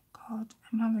 God,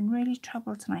 I'm having really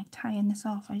trouble tonight tying this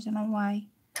off. I don't know why.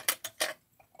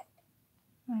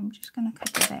 I'm just going to cut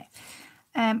it there.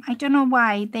 I don't know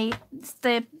why the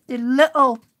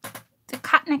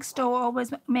cat next door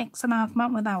always makes an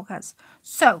argument with ours.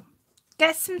 So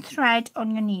get some thread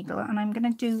on your needle, and I'm going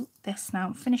to do this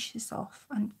now, finish this off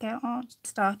and get on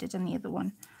started on the other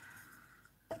one.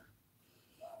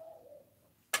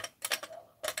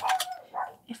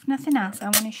 If nothing else, I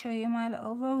want to show you my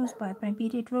little rosebud, my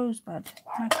beaded rosebud.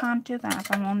 I can't do that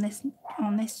if I'm on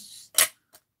this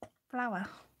flower.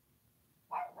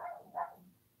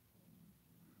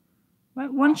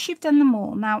 Right, once you've done them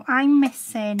all, now I'm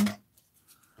missing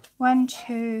 1,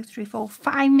 2, 3, 4,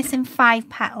 5. I'm missing 5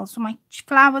 petals, so my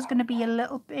flower's going to be a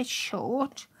little bit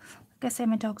short. Like I say,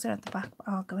 my dogs are at the back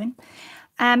arguing,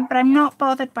 but I'm not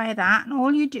bothered by that. And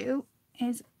all you do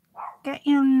is get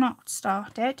your knot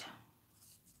started,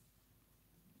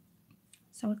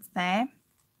 so it's there.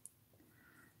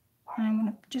 And I'm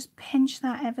going to just pinch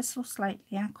that ever so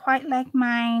slightly. I quite like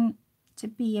mine to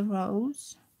be a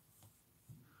rose.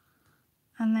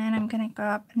 And then I'm going to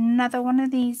grab another one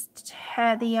of these.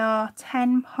 They are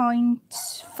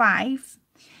 10.5,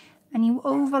 and you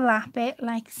overlap it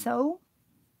like so.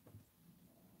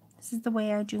 This is the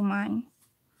way I do mine.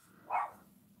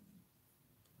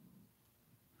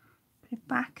 Put it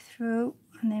back through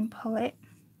and then pull it.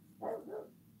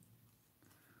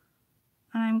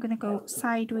 And I'm going to go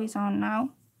sideways on now.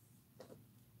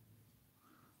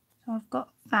 So I've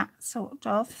got that sort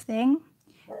of thing.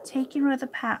 Take your other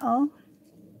petal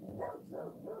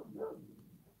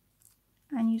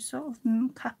and you sort of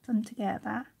cup them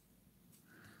together.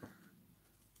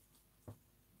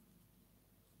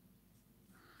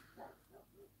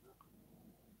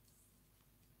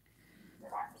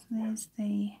 So there's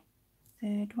the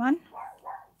third one.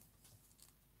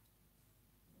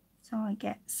 So I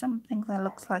get something that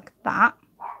looks like that.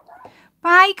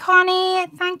 Bye, Connie.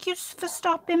 Thank you for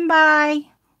stopping by.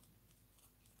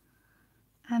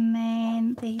 And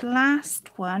then the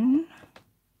last one,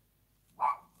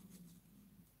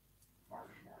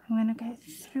 I'm going to go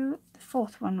through, the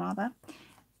fourth one rather.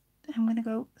 I'm going to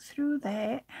go through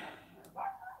there.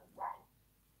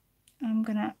 I'm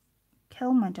going to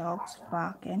kill my dogs for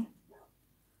barking.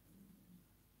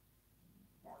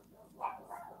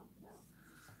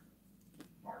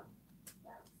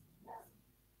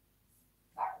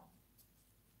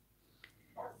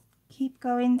 Keep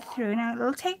going through. Now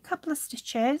it'll take a couple of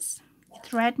stitches.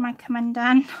 Thread might come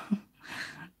undone,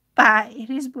 but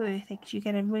it is worth it because you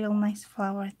get a real nice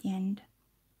flower at the end.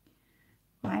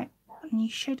 Right, and you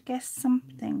should get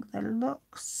something that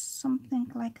looks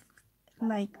something like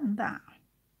that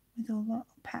with all the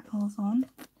petals on.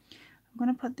 I'm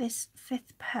going to put this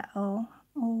 5th petal,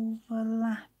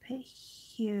 overlap it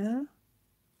here.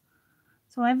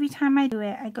 So every time I do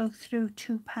it, I go through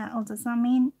 2 petals. Does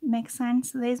that make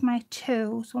sense? So there's my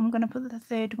 2. So I'm going to put the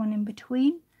 3rd one in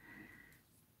between.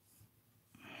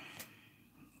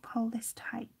 Pull this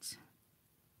tight.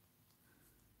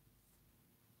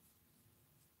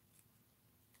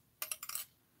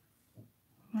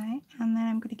 Right, and then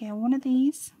I'm going to get one of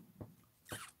these.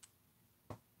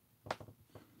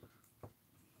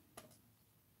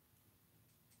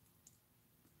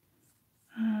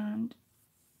 And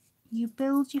you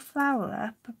build your flower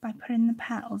up by putting the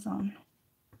petals on.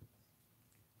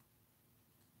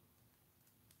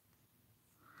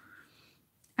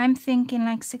 I'm thinking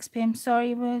like 6 p.m.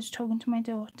 Sorry, I was talking to my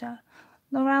daughter.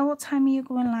 Laurel, what time are you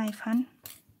going live, hun?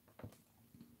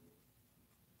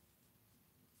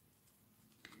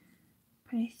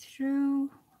 Put it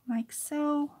through like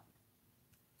so.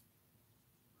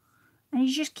 And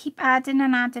you just keep adding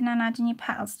and adding and adding your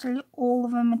petals till all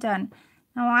of them are done.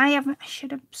 Now I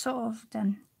should have sort of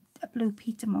done a Blue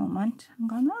Peter moment. I'm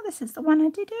going, oh, this is the one I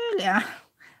did earlier.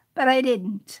 But I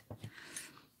didn't.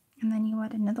 And then you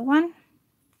add another one.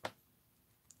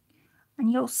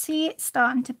 And you'll see it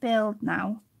starting to build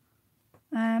now.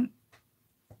 And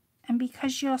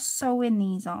because you're sewing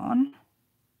these on,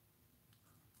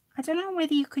 I don't know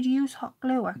whether you could use hot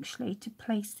glue actually to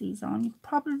place these on. You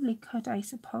probably could, I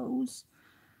suppose.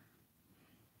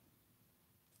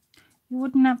 You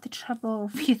wouldn't have the trouble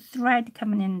of your thread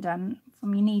coming in done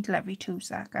from your needle every 2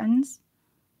 seconds.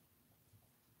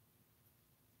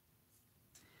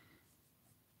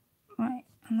 Right,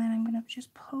 and then I'm going to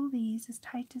just pull these as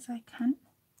tight as I can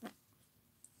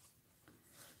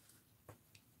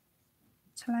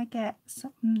till I get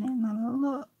something that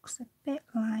looks a bit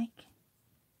like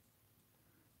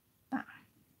that.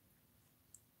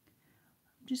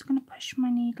 just going to push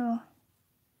my needle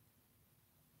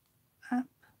up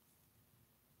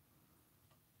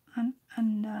and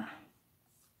under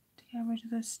to get rid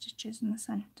of those stitches in the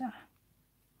centre.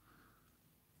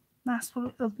 That's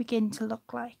what it'll begin to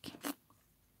look like.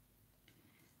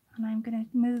 And I'm going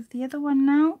to move the other one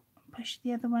now, push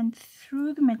the other one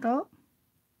through the middle.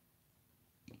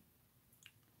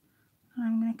 And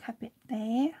I'm going to cup it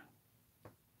there.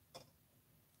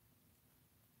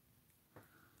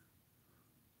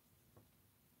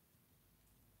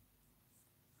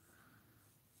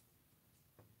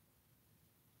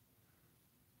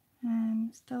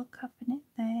 I'm still cupping it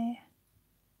there.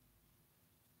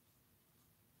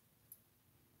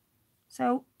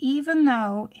 So even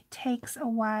though it takes a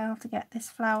while to get this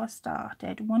flower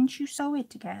started, once you sew it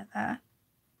together,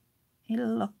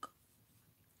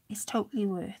 it's totally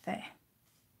worth it.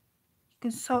 You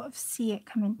can sort of see it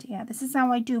coming together. This is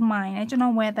how I do mine. I don't know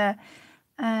whether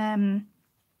because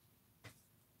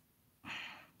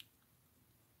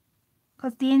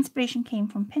the inspiration came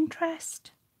from Pinterest,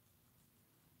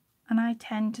 and I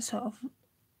tend to sort of,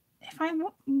 if I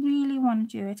really want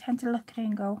to do it, I tend to look at it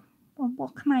and go, well,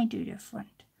 what can I do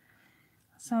different?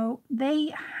 So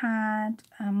they had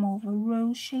more of a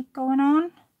rose shape going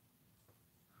on.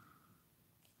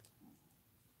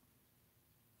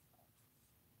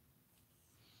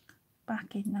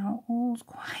 Back in now, all's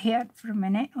quiet for a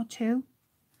minute or two.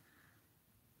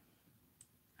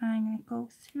 I'm going to go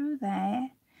through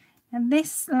there, and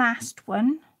this last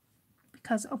one,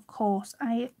 because of course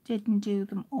I didn't do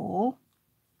them all,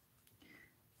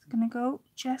 it's going to go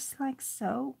just like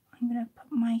so. I'm going to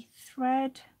put my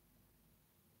thread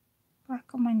back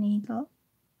on my needle,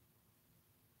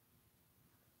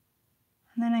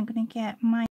 and then I'm going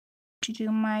to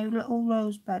do my little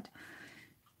rosebud.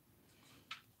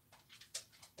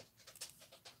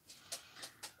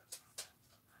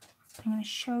 I'm going to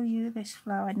show you this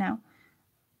flower now.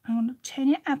 I'm going to turn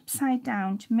it upside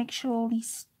down to make sure all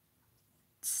these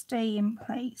stay in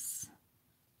place.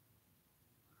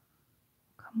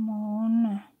 Come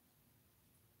on.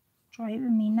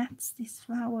 Driving me nuts, these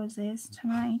flowers is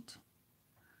tonight.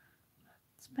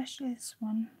 Especially this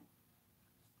one.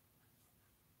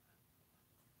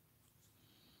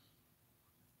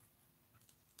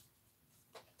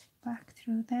 Back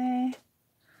through there.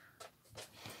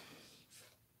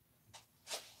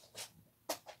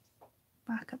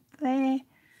 Back up there,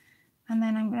 and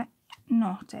then I'm going to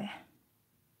knot it.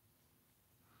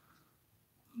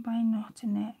 By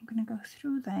knotting it, I'm going to go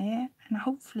through there and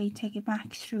hopefully take it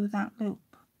back through that loop.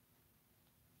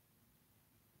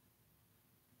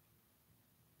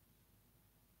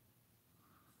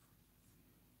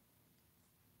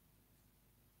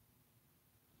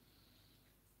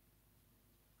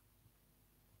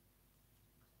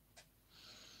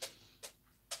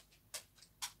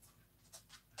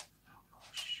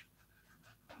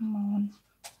 Come on.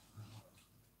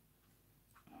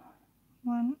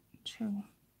 1, 2.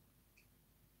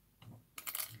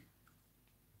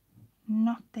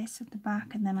 Knot this at the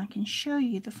back, and then I can show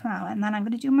you the flower. And then I'm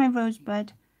going to do my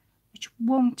rosebud, which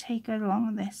won't take as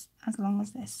long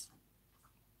as this.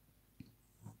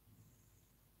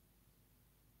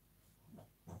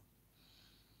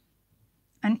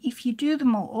 And if you do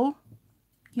them all,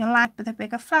 you'll end up with a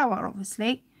bigger flower,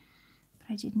 obviously.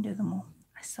 But I didn't do them all.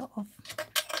 I sort of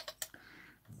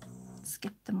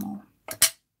skipped them all.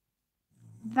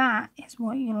 That is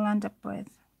what you'll end up with,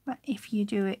 but if you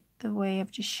do it the way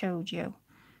I've just showed you.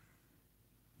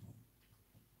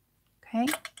 Okay,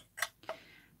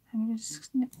 I'm going to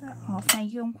snip that off. Now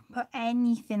you can put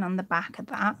anything on the back of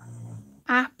that,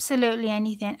 absolutely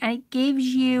anything, and it gives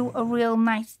you a real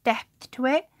nice depth to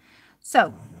it.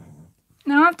 So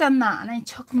now I've done that, and it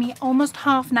took me almost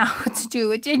half an hour to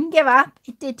do it. Didn't give up.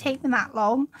 It did take me that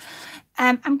long.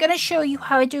 I'm going to show you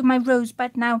how I do my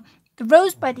rosebud now. The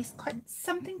rosebud is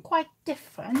something quite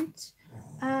different.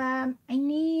 I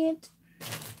need,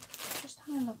 just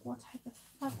have a look what type of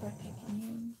fabric I can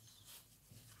use.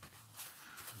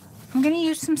 I'm going to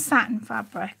use some satin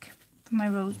fabric for my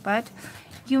rosebud.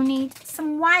 You need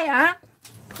some wire.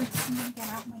 Let's get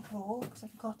out my drawer, because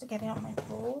I've got to get it out my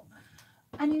drawer.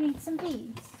 And you need some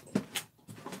beads.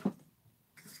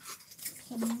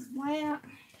 Some wire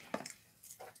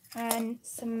and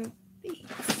some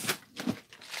beads.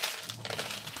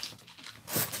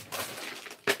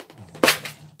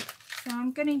 So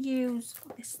I'm going to use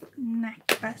this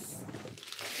necklace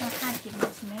that had given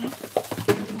to me.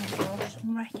 Oh my gosh,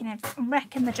 I'm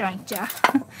wrecking the joint, yeah.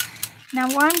 Now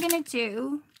what I'm going to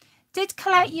do, did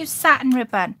Colette use satin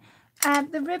ribbon?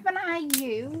 The ribbon I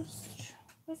used,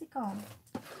 where's it gone?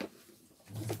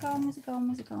 Where's it gone? Where's it gone?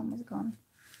 Where's it gone? Where's it gone?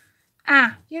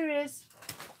 Ah, here it is.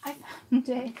 I found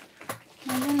it.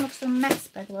 My room looks a mess,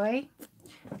 by the way.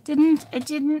 It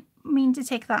didn't mean to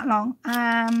take that long.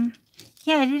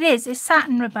 Yeah, it is. It's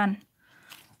satin ribbon.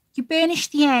 You burnish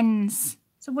the ends.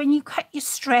 So when you cut your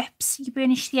strips, you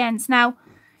burnish the ends. Now,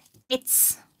 I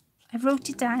wrote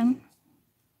it down,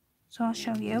 so I'll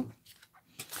show you.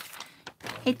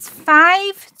 It's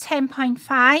 5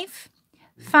 10.5,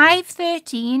 5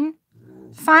 13,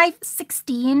 5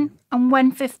 16, and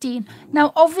 1 15.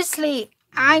 Now, obviously,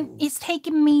 it's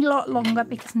taking me a lot longer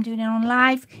because I'm doing it on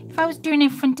live. If I was doing it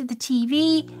in front of the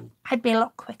TV, I'd be a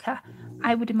lot quicker,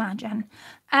 I would imagine.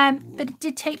 But it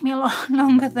did take me a lot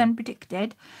longer than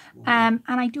predicted, and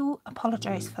I do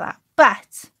apologise for that.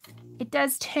 But it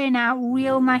does turn out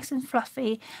real nice and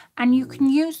fluffy, and you can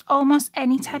use almost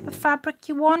any type of fabric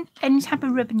you want, any type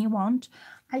of ribbon you want.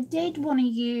 I did want to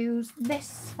use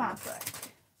this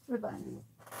fabric ribbon,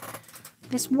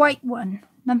 this white one.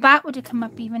 Now that would have come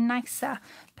up even nicer,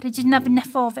 but I didn't have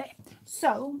enough of it.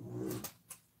 So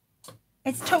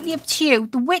it's totally up to you.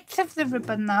 The width of the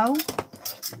ribbon though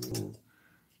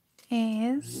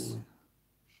is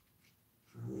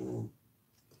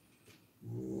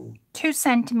 2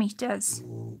 centimeters,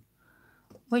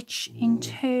 which in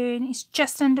turn is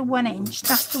just under 1 inch.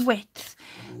 That's the width.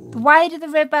 The wider the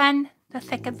ribbon, the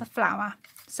thicker the flower.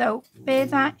 So bear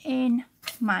that in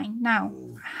mind. Now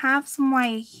I have some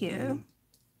wire here.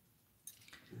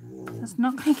 It's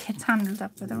not going to get tangled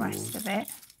up with the rest of it.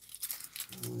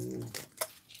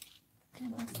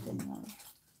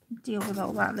 Deal with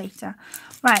all that later.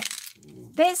 Right,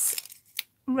 this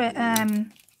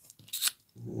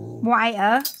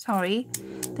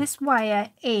wire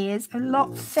is a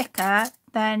lot thicker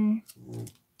than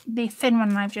the thin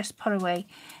one I've just put away.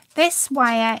 This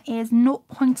wire is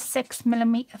 0.6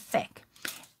 millimeter thick.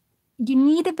 You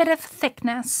need a bit of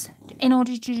thickness in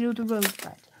order to do the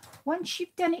rosebud. Once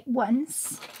you've done it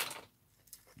once,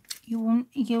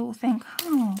 you'll think,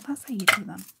 oh, that's how you do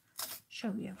them.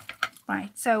 Show you.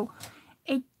 Right, so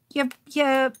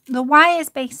the wire is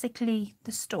basically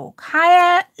the stalk.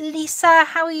 Hiya, Lisa.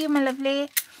 How are you, my lovely?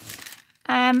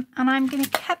 And I'm going to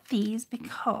cut these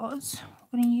because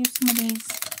I'm going to use some of these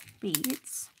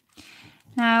beads.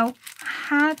 Now, I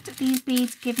had these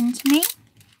beads given to me.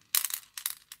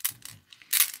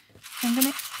 I'm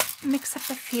going to mix up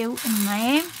a few in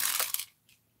there.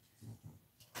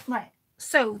 Right,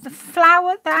 so the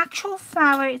actual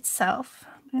flower itself,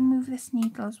 I'm going to move this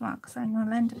needle as well because I'm going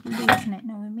to end up losing it,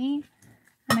 knowing me,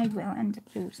 and I will end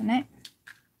up losing it.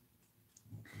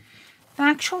 The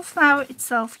actual flower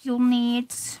itself, you'll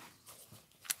need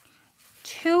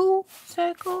 2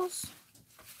 circles.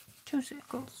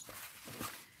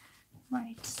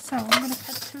 Right, so I'm going to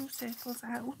cut 2 circles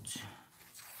out.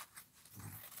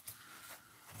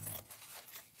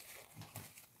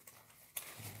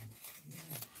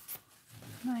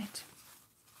 Right,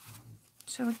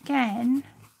 so again,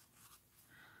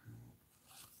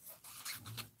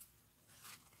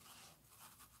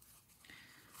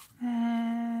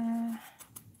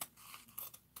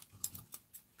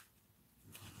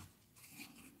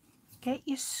 get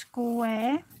your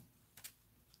square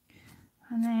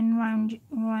and then round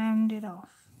it off.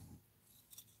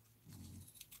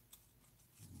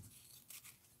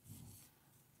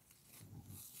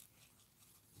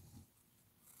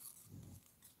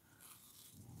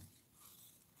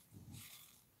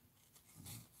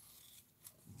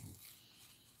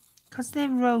 Because they're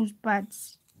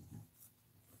rosebuds,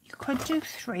 you could do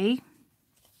 3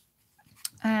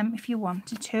 if you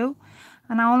wanted to,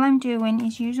 and all I'm doing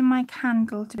is using my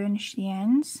candle to burnish the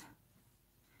ends.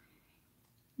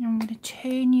 And I'm going to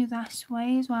turn you this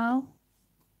way as well.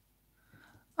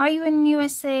 Are you in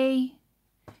USA?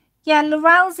 Yeah,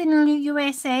 Laurel's in the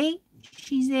USA.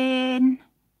 She's in,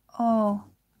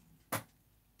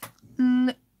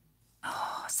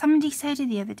 somebody said it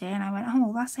the other day and I went,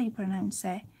 oh, that's how you pronounce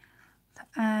it.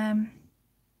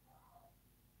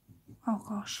 Oh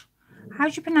gosh, how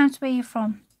do you pronounce where you're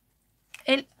from?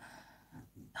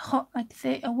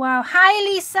 Wow. Hi,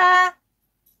 Lisa.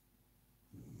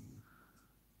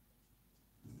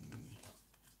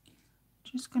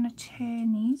 Just gonna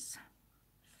turn these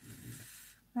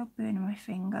without burning my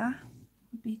finger.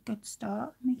 Would be a good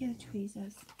start. Let me get the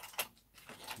tweezers.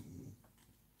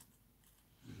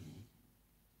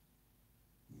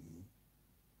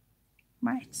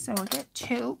 Right, so I'll get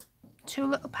two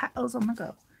little petals on the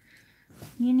go.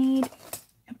 You need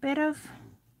a bit of,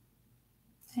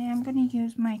 I'm going to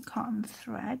use my cotton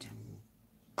thread.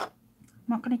 I'm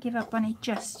not going to give up on it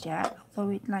just yet, although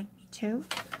we'd like me to.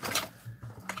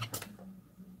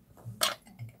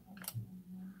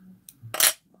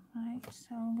 Right,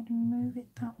 so I'm going to move move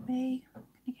it that way. I'm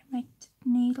going to get my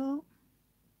needle.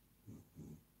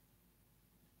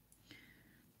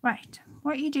 Right,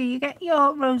 what you do, you get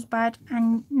your rosebud,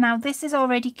 and now this is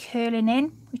already curling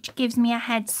in, which gives me a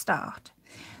head start.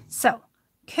 So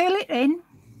curl it in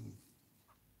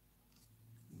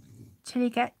till you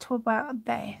get to about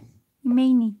there. You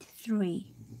may need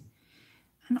 3.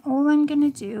 And all I'm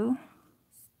going to do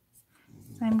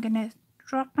is I'm going to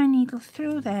drop my needle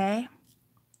through there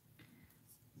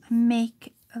and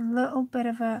make a little bit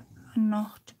of a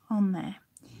knot on there.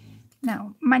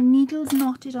 Now, my needle's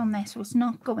knotted on there, so it's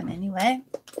not going anywhere.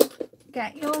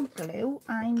 Get your glue.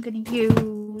 I'm going to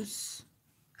use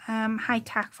high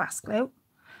tack fast glue.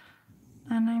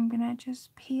 And I'm going to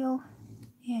just peel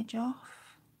the edge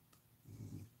off.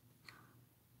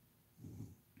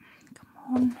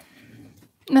 Come on.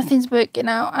 Nothing's working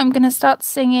out. I'm going to start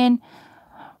singing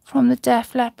from the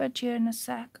Def Leppard during a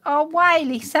sec. Oh, why,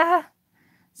 Lisa?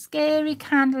 Scary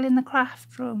candle in the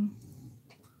craft room.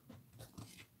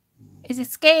 Is it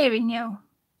scaring you?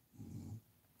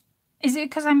 Is it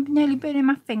because I'm nearly burning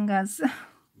my fingers?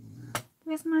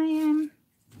 Where's my,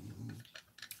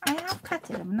 I have cut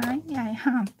it, haven't I? Yeah, I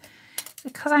have. Is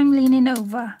it because I'm leaning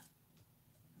over?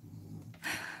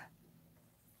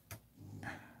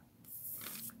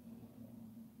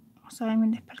 So I'm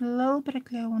going to put a little bit of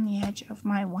glue on the edge of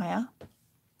my wire.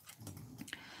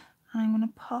 And I'm going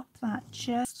to pop that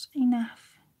just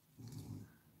enough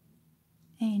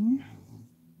in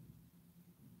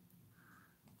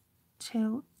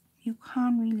till you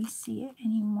can't really see it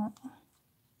anymore.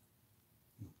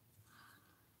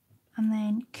 And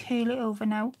then curl it over.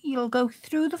 Now you'll go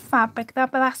through the fabric,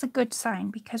 but that's a good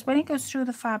sign, because when it goes through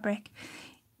the fabric,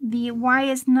 the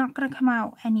wire's not going to come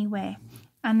out anywhere,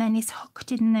 and then it's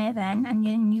hooked in there then, and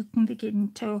then you can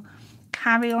begin to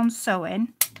carry on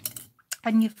sewing,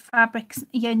 and your fabric,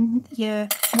 your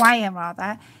wire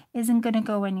rather, isn't going to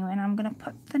go anywhere. And I'm going to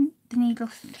put the needle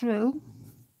through,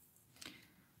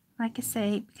 like I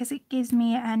say, because it gives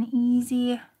me an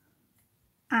easy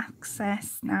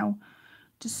access now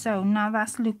to sew. Now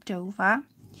that's looped over.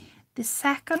 The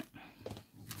second,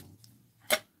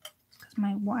 because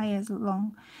my wire is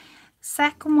long, the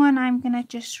second one I'm going to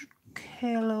just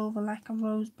curl over like a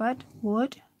rosebud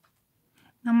would.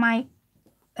 Now my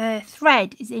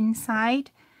thread is inside,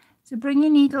 so bring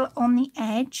your needle on the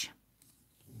edge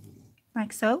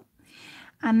like so,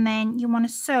 and then you want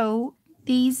to sew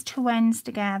these 2 ends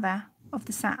together of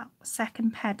the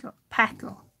second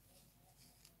petal.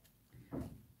 I'm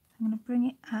going to bring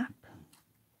it up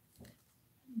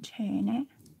and turn it.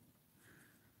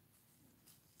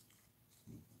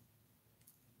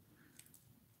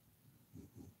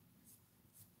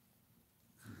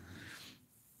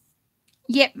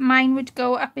 Yep, mine would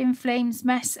go up in flames.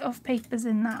 Mess of papers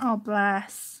in that. Oh,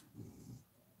 bless.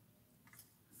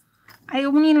 I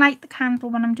only light the candle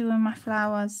when I'm doing my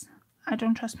flowers. I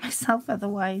don't trust myself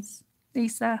otherwise.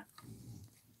 Lisa.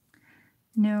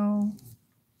 No.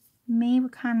 Me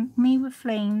with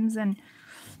flames. And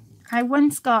I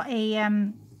once got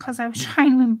a because I was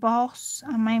trying to emboss,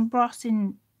 and my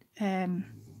embossing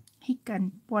heat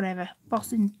gun, whatever,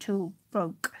 embossing tool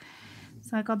broke.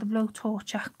 So I got the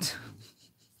blowtorch out.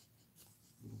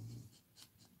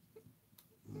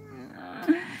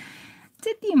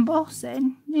 Did the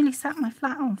embossing, nearly set my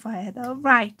flat on fire though.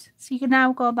 Right, so you can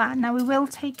now go back. Now we will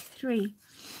take 3.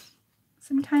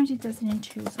 Sometimes it does it in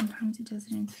 2, sometimes it does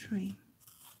it in 3.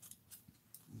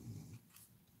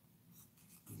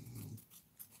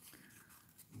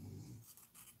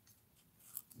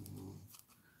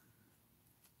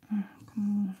 Oh, come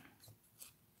on.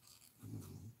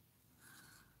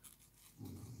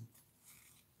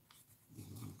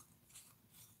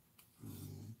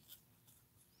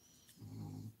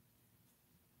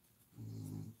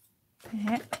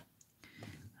 There.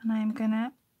 And I'm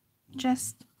gonna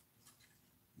just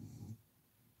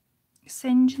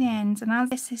singe the ends, and as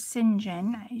this is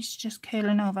singeing, it's just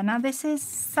curling over. Now this is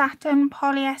satin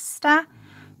polyester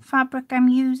fabric I'm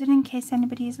using, in case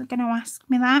anybody is going to ask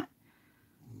me that.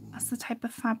 That's the type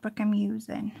of fabric I'm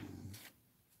using.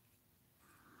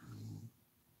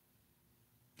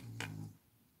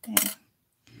 There.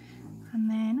 And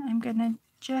then I'm going to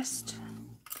just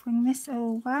bring this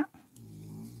over.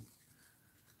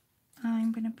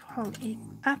 I'm going to pull it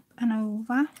up and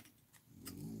over.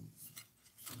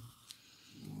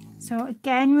 So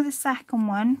again, with the second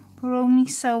one, we're only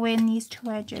sewing these 2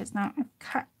 edges. Now I've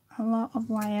cut a lot of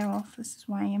wire off. This is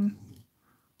why I'm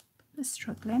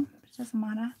struggling, but it doesn't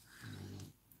matter.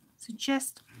 So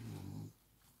just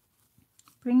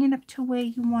bring it up to where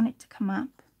you want it to come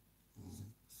up.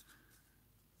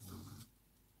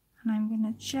 And I'm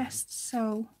going to just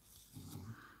sew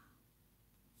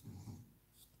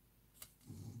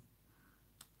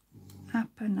up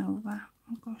and over.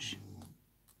 Oh gosh.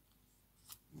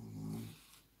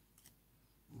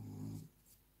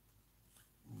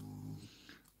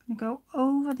 I'm going to go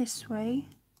over this way.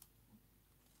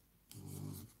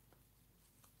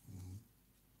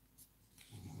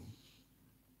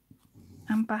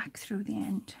 And back through the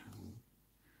end.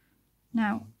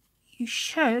 Now, you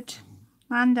should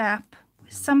land up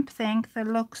with something that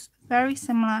looks very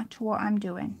similar to what I'm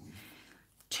doing.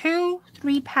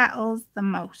 2-3 petals the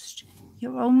most.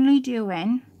 You're only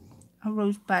doing a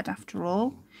rosebud after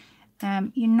all.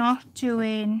 You're not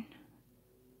doing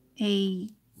a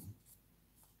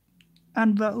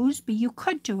rose, but you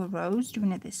could do a rose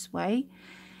doing it this way.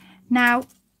 Now,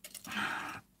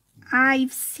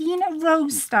 I've seen a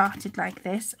rose started like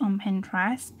this on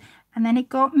Pinterest, and then it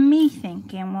got me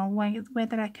thinking, well,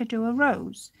 whether I could do a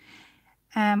rose,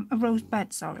 a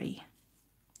rosebud, sorry.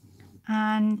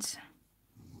 And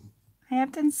I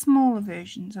have done smaller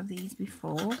versions of these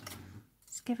before.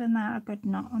 Just giving that a good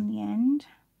knot on the end.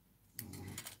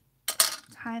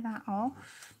 Tie that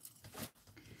off.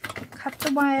 Cut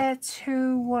the wire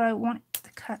to what I want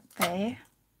to cut there,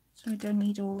 so we don't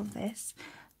need all of this.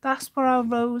 That's what our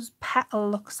rose petal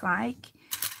looks like.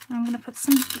 I'm going to put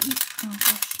some beads, oh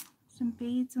gosh, some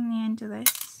beads on the end of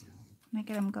this and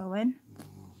get them going.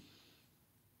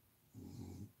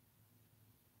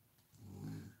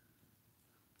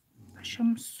 Push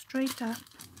them straight up.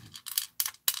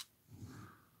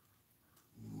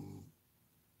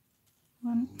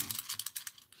 One.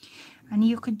 And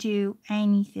you could do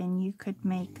anything. You could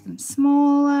make them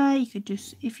smaller. You could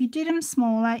just, if you did them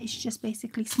smaller, it's just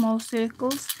basically small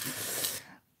circles.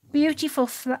 Beautiful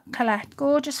Colette,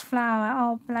 gorgeous flower.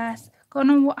 Oh bless.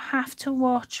 Gonna have to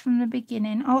watch from the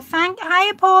beginning. Oh,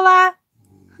 hiya Paula.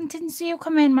 I didn't see you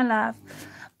come in, my love.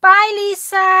 Bye,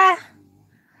 Lisa.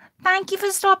 Thank you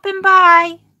for stopping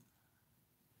by.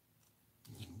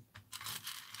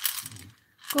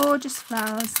 Gorgeous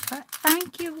flowers.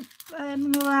 Thank you,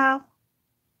 Noelle.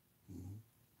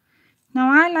 Now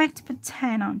I like to put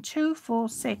 10 on. 2, 4,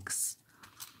 6.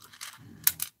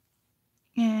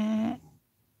 8,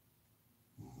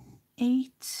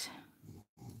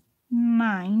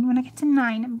 9. When I get to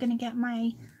 9, I'm going to get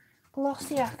my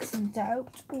glossy accent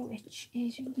out, which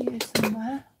is here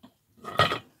somewhere.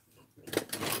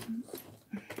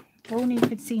 If only you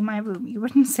could see my room, you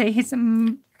wouldn't say it's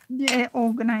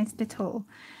organised at all.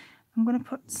 I'm going to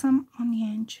put some on the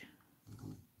edge.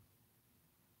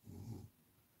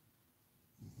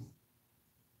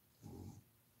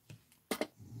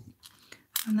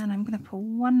 And then I'm going to put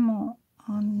one more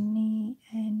on the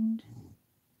end.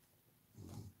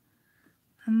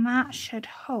 And that should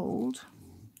hold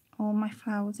all my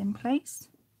flowers in place.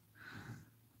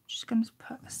 I'm just going to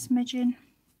put a smidgen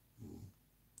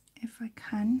if I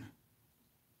can.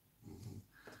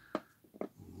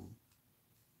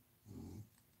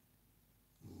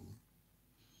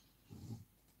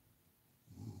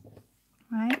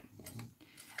 Right.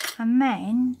 And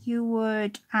then you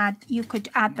could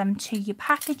add them to your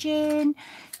packaging.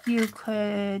 You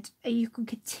could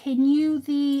continue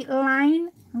the line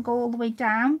and go all the way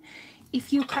down.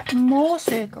 If you cut more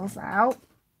circles out,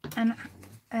 and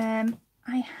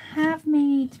I have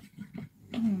made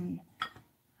have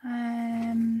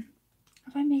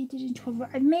I made it into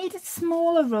I made a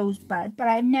smaller rosebud, but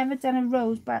I've never done a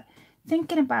rose. But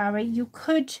thinking about it, you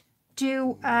could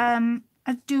do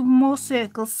more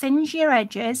circles, singe your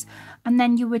edges, and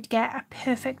then you would get a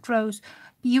perfect rose.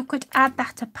 You could add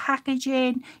that to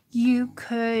packaging. You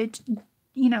could,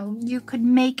 you could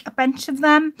make a bunch of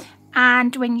them,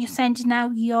 and when you're sending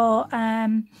out your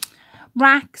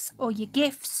racks or your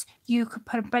gifts, you could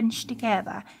put a bunch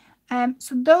together.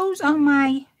 So those are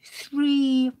my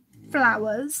 3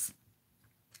 flowers.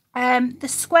 The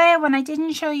square one, I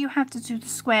didn't show you how to do the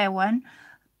square one,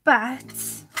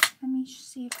 but let me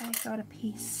see if I got a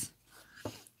piece.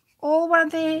 All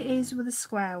what there is with a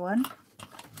square one.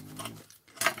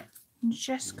 And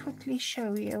just quickly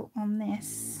show you on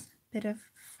this bit of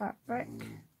fabric,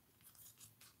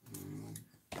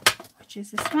 which is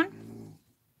this one.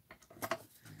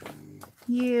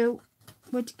 You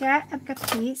would get a good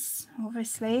piece,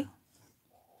 obviously.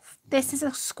 This is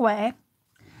a square.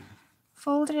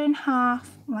 Fold it in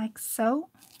half like so.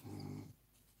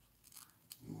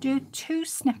 Do 2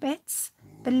 snippets,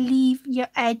 but leave your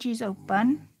edges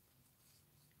open.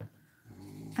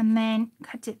 And then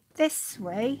cut it this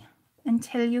way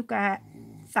until you get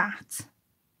that,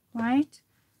 right?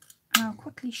 And I'll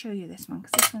quickly show you this one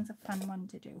because this one's a fun one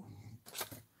to do.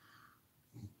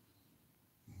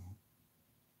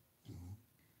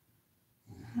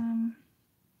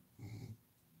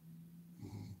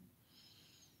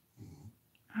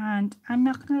 And And I'm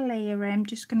not going to layer it, I'm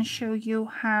just going to show you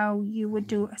how you would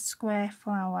do a square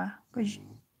flower, because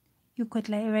you could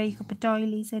layer it, you could put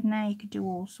doilies in there, you could do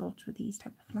all sorts with these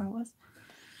type of flowers.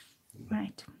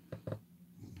 Right,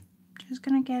 just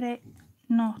going to get it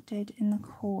knotted in the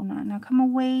corner. Now come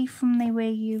away from the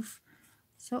way you've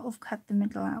sort of cut the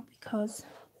middle out, because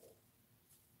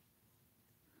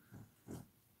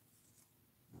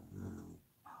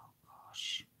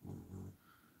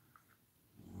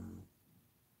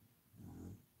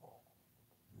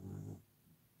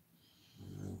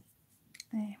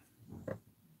there.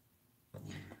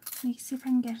 Let me see if I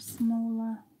can get a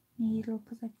smaller needle,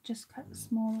 because I've just cut a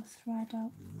smaller thread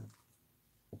out.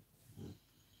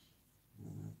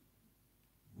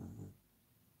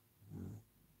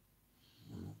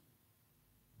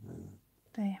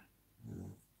 There.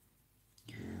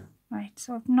 Right,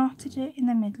 so I've knotted it in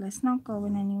the middle. It's not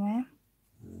going anywhere.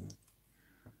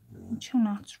 2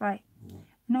 knots, right.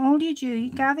 And all you do,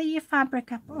 you gather your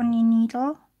fabric up on your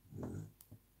needle.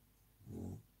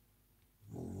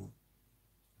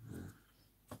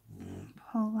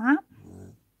 Pull that.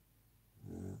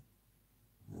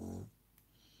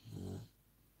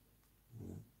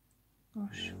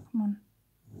 Gosh, come on.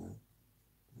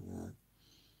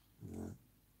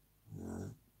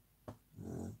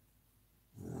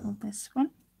 Pull this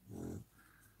one.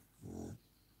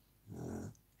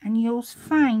 And you'll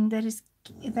find that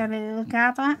it'll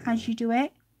gather as you do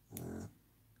it.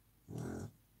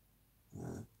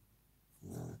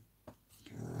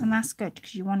 And that's good,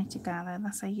 because you want it to gather.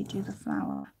 That's how you do the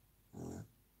flower.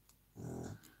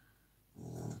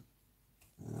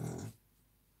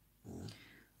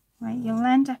 Right, you'll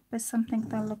end up with something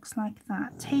that looks like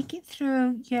that. Take it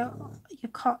through your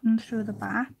cotton through the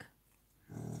back.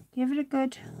 Give it a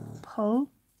good pull.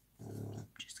 I'm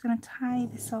just going to tie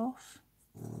this off.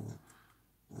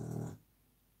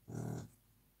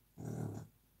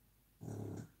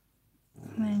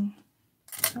 And then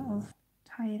sort of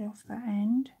tie it off that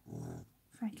end.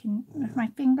 If my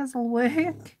fingers will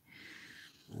work.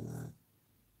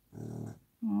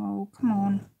 Oh, come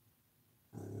on.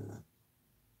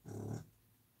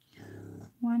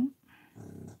 1.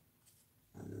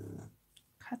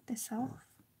 Cut this off.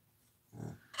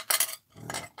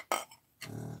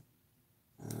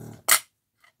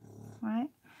 Right.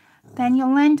 Then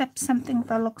you'll end up something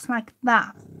that looks like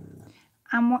that.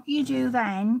 And what you do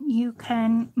then, you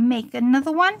can make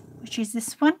another one, which is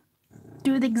this one.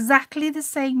 Do it exactly the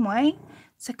same way.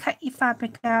 So cut your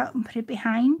fabric out and put it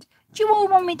behind. Do you all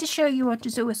want me to show you how to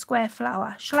do a square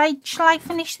flower? Shall I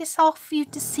finish this off for you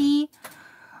to see?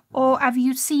 Or have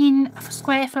you seen a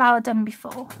square flower done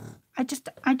before? I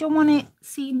don't want it to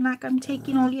seem like I'm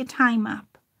taking all your time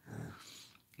up.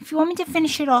 If you want me to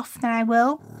finish it off, then I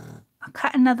will. I'll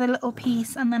cut another little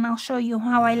piece and then I'll show you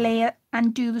how I lay it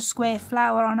and do the square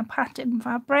flower on a pattern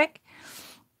fabric.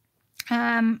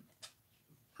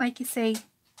 Like you say,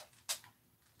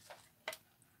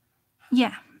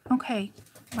 yeah, okay.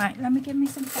 Right, let me give me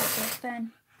some fabric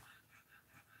then.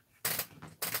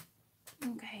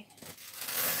 Okay,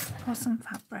 pour some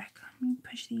fabric. Let me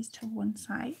push these to one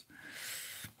side.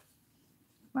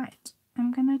 Right,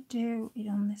 I'm gonna do it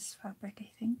on this fabric, I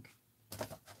think.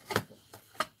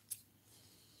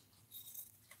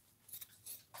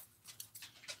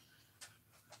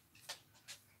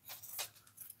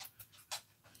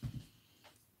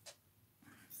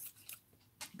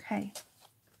 Okay,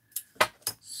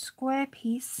 square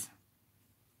piece.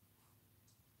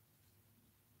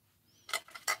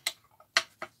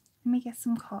 Let me get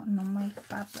some cotton on my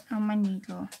fabric, on my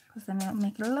needle, because then it'll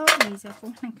make it a lot easier for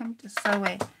when I come to sew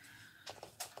it.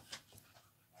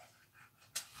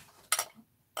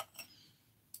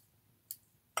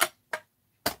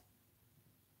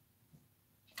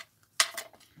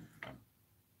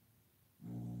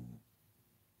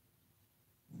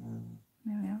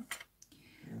 There we are.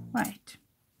 Right,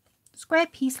 square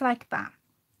piece like that.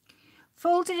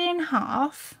 Fold it in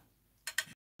half,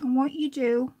 and what you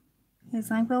do is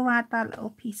I will add that little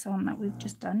piece on that we've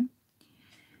just done.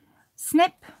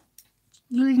 Snip.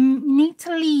 You need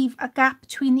to leave a gap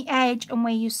between the edge and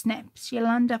where you snip. So you'll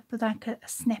end up with like a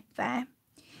snip there.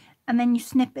 And then you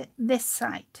snip it this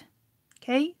side.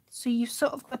 Okay, so you've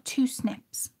sort of got 2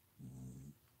 snips.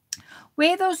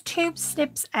 Where those 2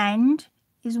 snips end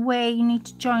is where you need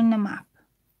to join them up.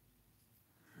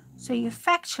 So you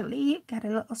effectively get a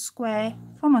little square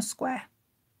from a square,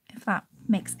 if that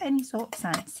makes any sort of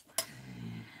sense.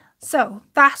 So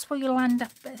that's what you'll end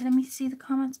up with. Let me see the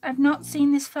comments. I've not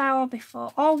seen this flower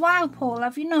before. Oh wow, Paul,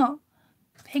 have you not?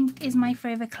 Pink is my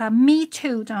favourite colour. Me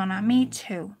too, Donna, me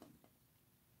too.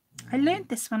 I learned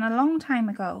this one a long time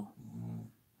ago.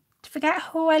 forget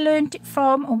who I learned it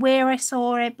from or where I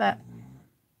saw it, but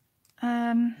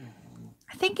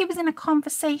I think it was in a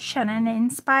conversation and it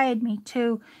inspired me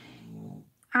to,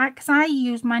 because I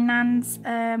use my nan's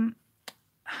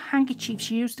handkerchiefs.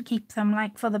 She used to keep them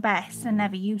like for the best and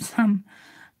never use them,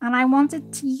 and I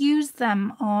wanted to use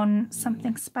them on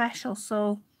something special,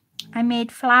 so I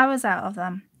made flowers out of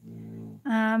them.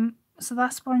 So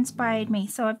that's what inspired me.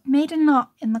 So I've made a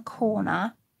knot in the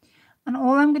corner, and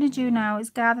all I'm going to do now is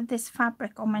gather this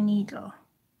fabric on my needle.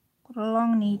 Got a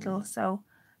long needle, so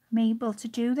I'm able to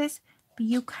do this, but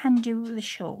you can do the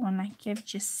short one like you've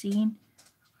just seen,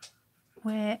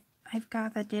 where I've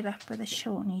gathered it up with a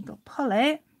short needle. Pull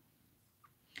it.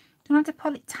 Don't have to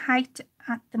pull it tight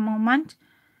at the moment,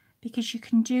 because you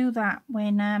can do that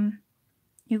when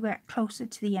you get closer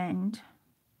to the end.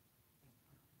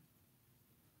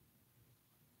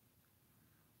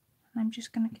 And I'm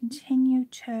just going to continue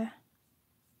to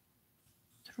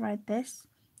thread this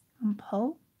and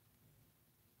pull.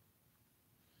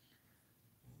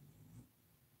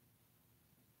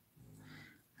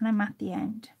 And I'm at the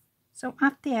end. So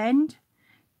at the end,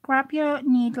 grab your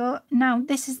needle. Now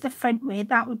this is the front way,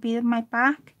 that would be my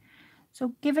back.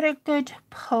 So give it a good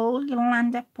pull, you'll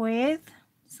end up with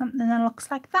something that looks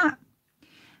like that.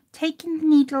 Taking the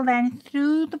needle then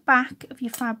through the back of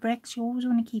your fabrics, you always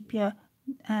want to keep your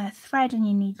thread and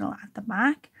your needle at the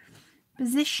back.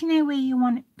 Position it where you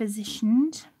want it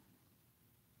positioned.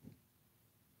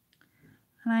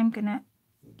 And I'm going to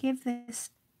give this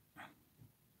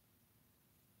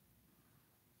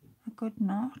a good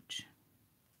knot.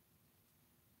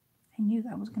 I knew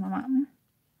that was going to happen.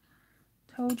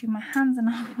 Told you my hands are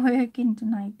not working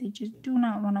tonight. They just do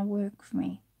not want to work for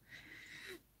me.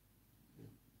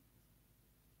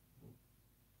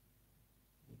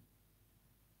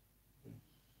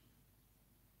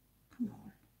 Come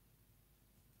on.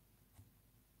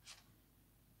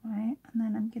 Right, and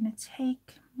then I'm going to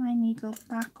take my needle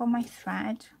back on my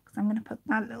thread, because I'm going to put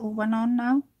that little one on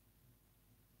now.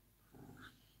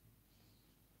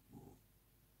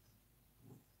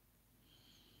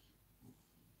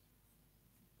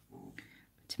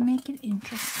 To make it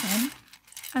interesting,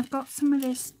 I've got some of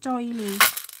this doily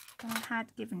that I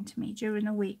had given to me during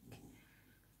the week.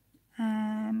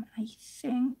 I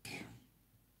think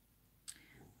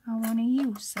I want to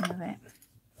use some of it,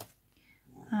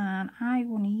 and I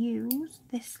want to use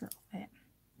this little bit.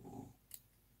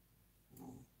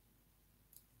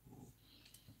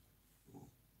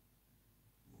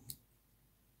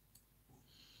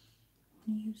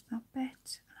 I'm going to use that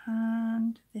bit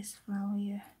and this flower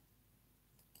here.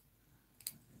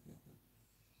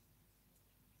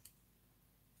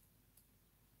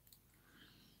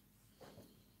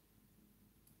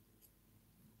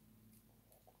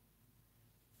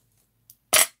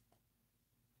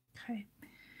 Okay,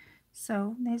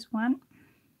 so there's one.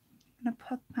 I'm going to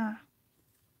put that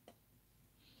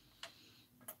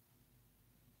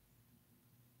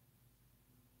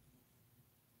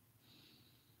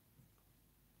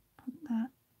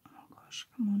oh gosh,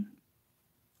 come on.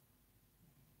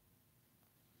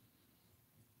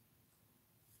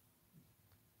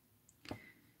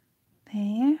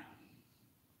 There.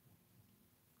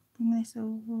 Bring this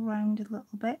over around a little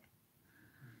bit.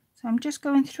 So I'm just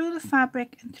going through the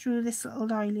fabric and through this little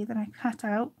doily that I cut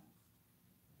out.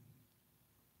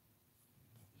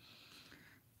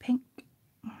 Pink.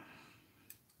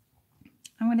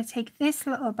 I'm going to take this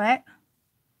little bit.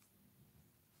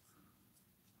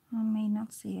 I may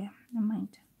not see it. Never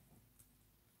mind.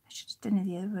 I should have done it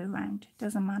the other way around. It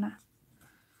doesn't matter.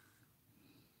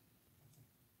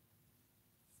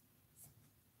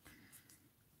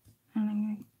 And I'm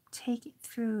going to take it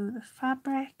through the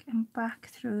fabric and back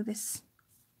through this.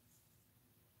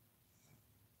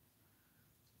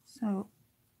 So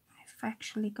I've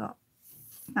actually got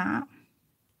that.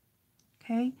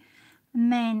 Okay.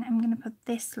 And then I'm going to put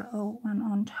this little one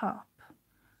on top.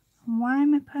 And why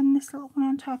am I putting this little one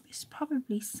on top? It's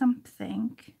probably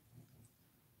something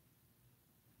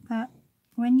that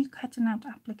when you're cutting out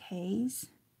appliques,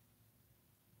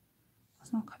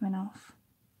 it's not coming off.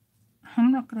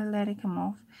 I'm not going to let it come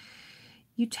off.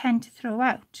 You tend to throw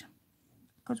out,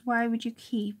 because why would you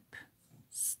keep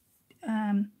such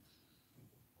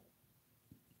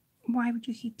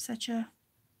a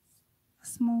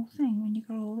small thing when you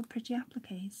got all the pretty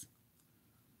appliques?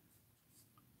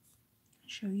 I'll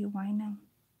show you why now.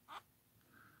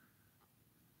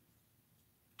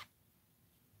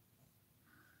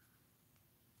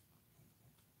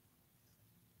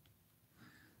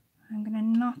 I'm going to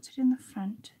knot it in the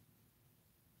front,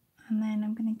 and then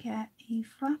I'm going to get a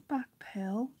flat back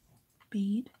pearl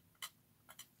bead,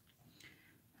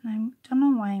 I don't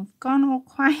know why I've gone all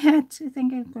quiet. I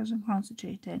think I wasn't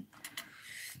concentrating.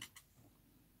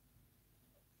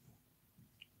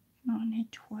 Knotting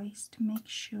it twice to make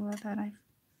sure that I've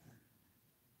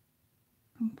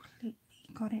completely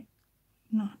got it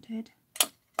knotted.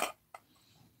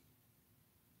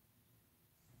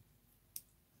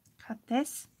 Cut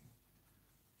this.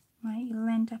 Right, you'll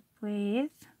end up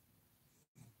with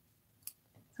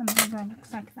something that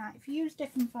looks like that. If you use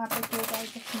different fabric, you'll get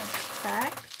a different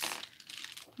effect.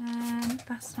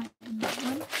 That's not in that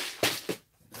one.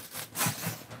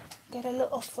 Get a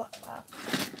little foot up.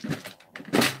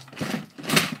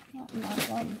 Not in that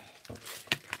one.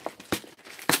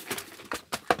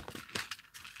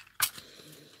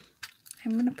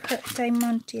 I'm going to put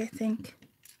Diamante, I think.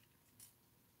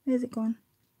 Where's it gone?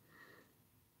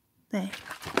 There.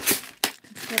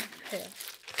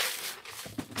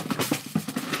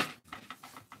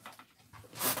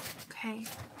 Okay,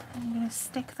 I'm going to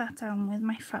stick that down with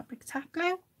my fabric tack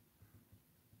glue.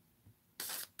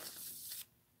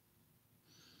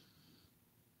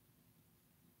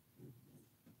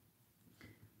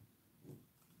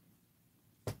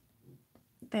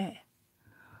 There.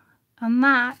 And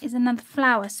that is another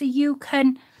flower. So you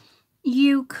could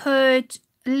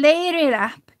layer it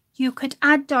up. You could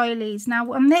add doilies.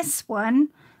 Now on this one,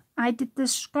 I did the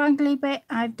scraggly bit.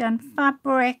 I've done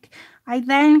fabric. I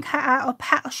then cut out a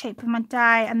petal shape with my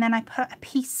die, and then I put a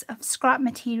piece of scrap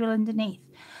material underneath.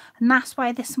 And that's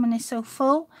why this one is so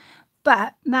full.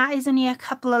 But that is only a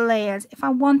couple of layers. If I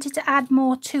wanted to add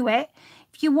more to it,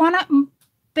 if you want a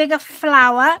bigger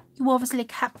flower, you obviously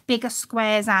cut bigger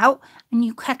squares out and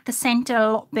you cut the center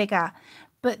a lot bigger.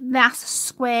 But that's a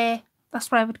square.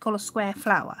 That's what I would call a square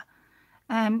flower.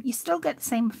 You still get the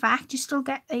same effect. You still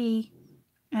get the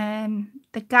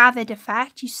gathered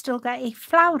effect. You still get a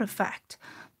flower effect,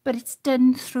 but it's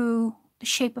done through the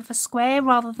shape of a square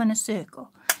rather than a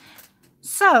circle.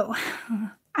 So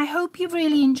I hope you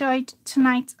really enjoyed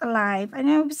tonight's live. I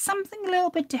know it was something a little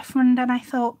bit different, and I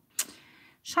thought,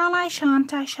 shall I,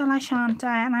 shan't I, shall I, shan't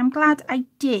I? And I'm glad I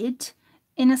did,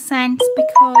 in a sense,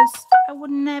 because I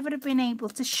would never have been able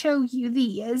to show you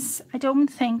these, I don't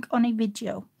think, on a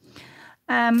video.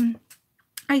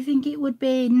 I think it would have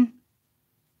been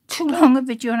too long a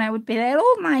video, and I would be there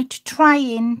all night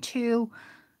trying to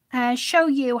show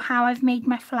you how I've made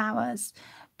my flowers.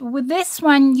 But with this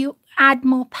one, you add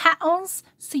more petals,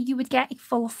 so you would get a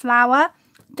full flower.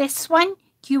 This one,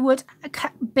 you would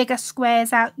cut bigger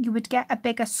squares out, you would get a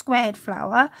bigger squared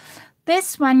flower.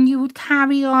 This one, you would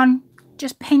carry on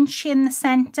just pinching the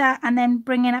center and then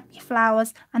bringing up your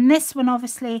flowers. And this one,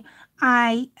 obviously,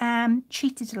 I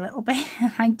cheated a little bit.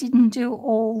 I didn't do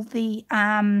all the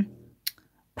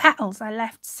petals. I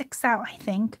left 6 out, I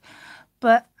think.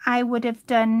 But I would have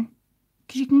done,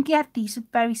 because you can get these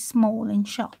very small in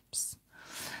shops.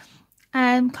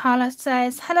 Carla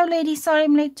says, hello ladies, sorry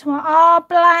I'm late to. Oh,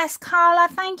 bless Carla,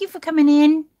 thank you for coming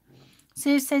in.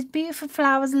 Sue says, beautiful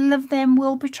flowers, love them,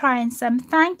 we'll be trying some.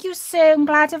 Thank you, Sue, I'm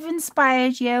glad I've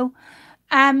inspired you.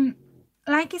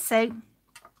 Like I say,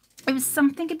 it was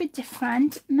something a bit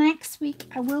different. Next week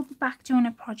I will be back doing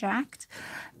a project.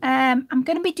 I'm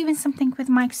going to be doing something with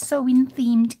my sewing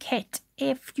themed kit.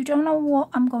 If you don't know what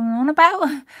I'm going on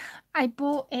about, I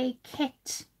bought a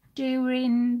kit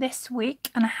during this week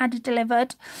and I had it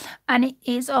delivered, and it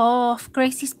is off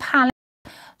Gracie's palette,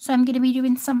 so I'm going to be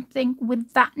doing something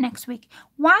with that next week.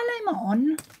 While I'm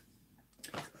on,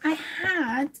 I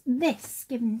had this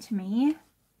given to me.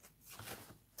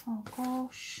 Oh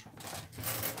gosh,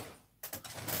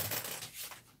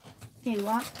 there you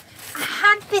are. I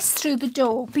had this through the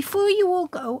door before you all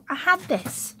go. I had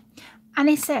this, and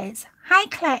it says, hi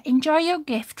Claire, enjoy your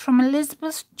gift from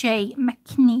Elizabeth J.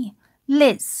 McKinney.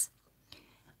 Liz,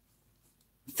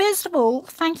 first of all,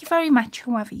 thank you very much,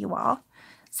 whoever you are.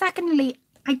 Secondly,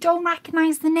 I don't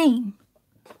recognise the name.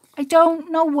 I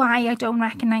don't know why I don't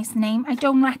recognise the name. I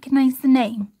don't recognise the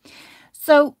name.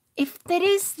 So if there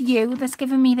is you that's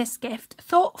given me this gift,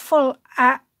 thoughtful,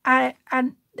 and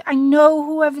I know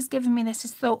whoever's given me this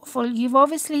is thoughtful. You've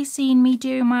obviously seen me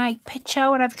do my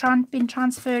picture where I've been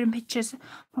transferring pictures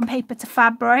from paper to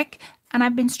fabric, and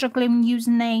I've been struggling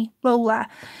using the roller.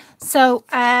 So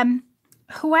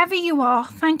whoever you are,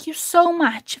 thank you so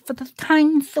much for the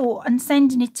kind thought and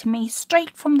sending it to me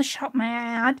straight from the shop, may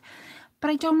I add. But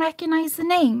I don't recognise the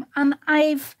name, and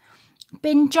I've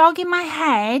been jogging my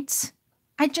head.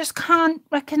 I just can't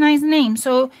recognise the name.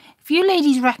 So if you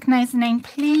ladies recognise the name,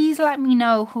 please let me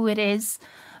know who it is,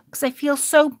 because I feel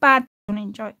so bad. I don't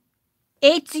enjoy it.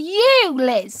 It's you,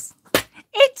 Liz.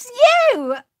 It's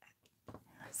you.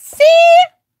 See?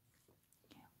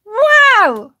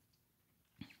 Wow.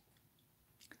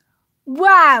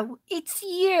 Wow, it's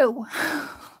you.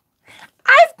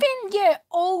 I've been here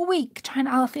all week trying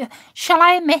to help you. Shall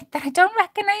I admit that I don't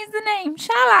recognise the name?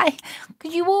 Shall I?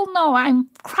 Because you all know I'm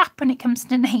crap when it comes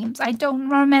to names. I don't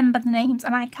remember the names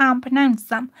and I can't pronounce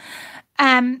them.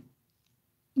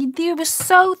 You were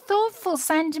so thoughtful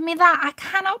sending me that. I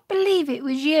cannot believe it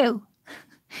was you.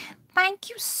 Thank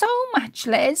you so much,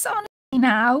 Liz. Honestly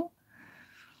now.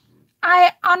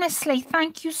 I honestly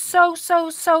thank you so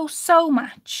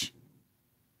much.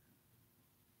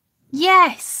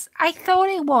 Yes, I thought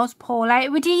it was, Paula.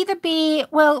 It would either be,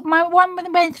 well, my one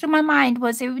that went through my mind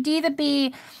was it would either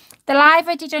be the live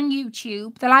I did on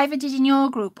YouTube, the live I did in your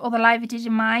group, or the live I did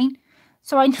in mine.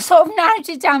 So I sort of narrowed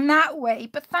it down that way.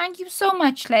 But thank you so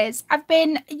much, Liz. I've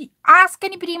been, ask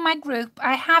anybody in my group,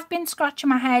 I have been scratching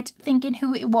my head thinking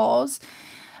who it was.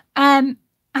 And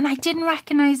I didn't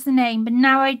recognise the name, but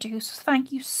now I do. So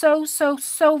thank you so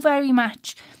very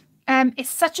much. It's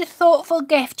such a thoughtful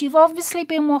gift. You've obviously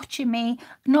been watching me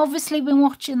and obviously been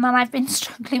watching that I've been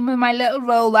struggling with my little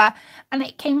roller, and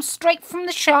it came straight from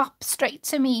the shop, straight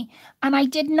to me. And I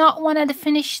did not want to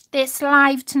finish this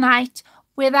live tonight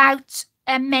without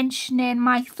mentioning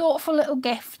my thoughtful little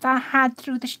gift that I had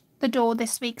through the door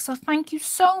this week. So thank you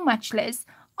so much, Liz.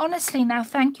 Honestly now,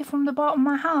 thank you from the bottom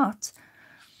of my heart.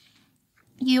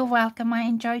 You're welcome. I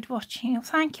enjoyed watching you.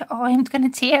 Thank you. Oh, I'm going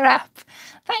to tear up.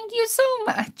 Thank you so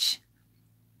much.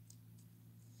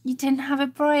 You didn't have a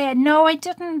prayer? No, I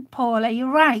didn't, Paula.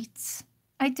 You're right.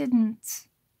 I didn't.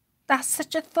 That's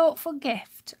such a thoughtful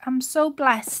gift. I'm so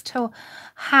blessed to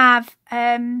have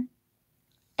A,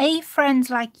 friends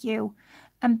like you,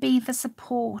 and B, the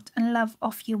support and love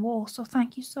of you all. So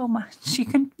thank you so much. You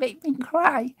can make me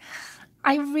cry.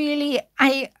 I really,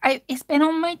 it's been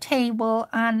on my table,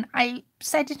 and I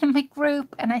said it in my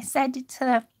group, and I said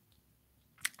to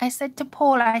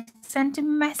Paula, I sent him a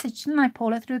message, didn't I,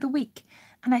 Paula, through the week,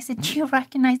 and I said, do you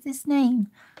recognise this name?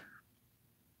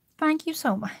 Thank you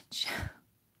so much.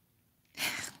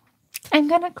 I'm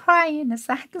going to cry in a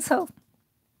sec, so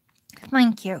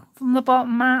thank you from the bottom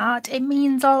of my heart. It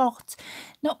means a lot.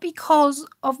 Not because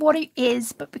of what it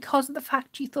is, but because of the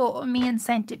fact you thought of me and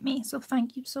sent it me. So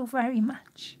thank you so very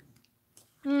much.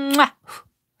 Mwah.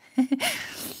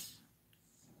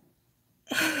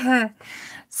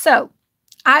 So,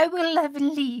 I will love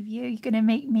and leave you. You're going to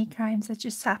make me cry. I'm such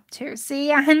a sap too.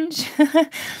 See, Ange?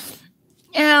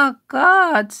 Oh,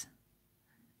 God.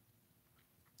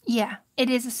 Yeah, it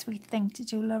is a sweet thing to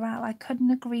do, Laurel. I couldn't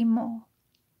agree more.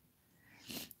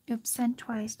 Oops, sent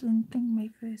twice. Didn't think my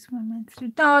first one went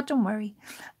through. Oh, don't worry.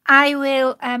 I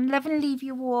will love and leave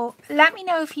you all. Let me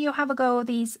know if you have a go of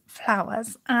these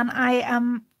flowers. And I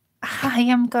am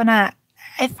gonna,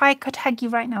 if I could hug you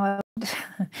right now, I would.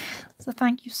 So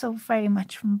thank you so very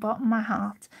much from the bottom of my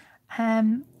heart.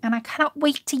 And I cannot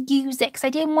wait to use it, because I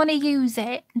didn't want to use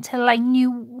it until I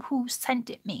knew who sent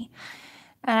it me.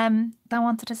 I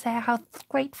wanted to say how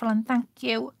grateful and thank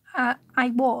you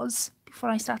I was before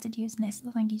I started using this.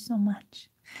 So thank you so much.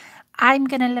 I'm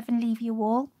going to love and leave you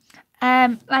all.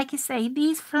 Like I say,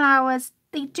 these flowers,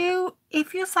 they do,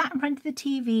 if you're sat in front of the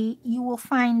TV, you will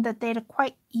find that they're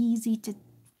quite easy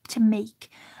to make.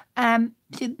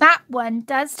 So that one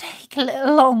does take a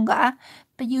little longer,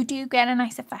 but you do get a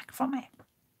nice effect from it.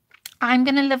 I'm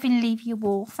going to love and leave you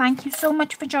all. Thank you so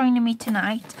much for joining me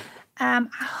tonight. I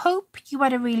hope you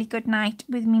had a really good night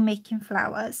with me making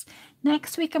flowers.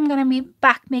 Next week, I'm going to be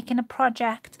back making a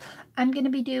project. I'm going to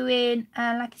be doing,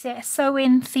 like I say, a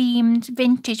sewing themed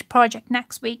vintage project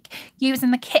next week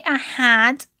using the kit I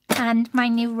had and my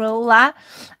new roller.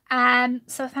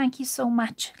 So thank you so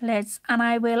much, Liz. And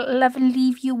I will love and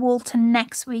leave you all to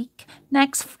next week.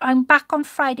 I'm back on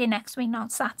Friday next week,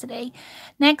 not Saturday.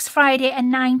 Next Friday at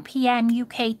 9 PM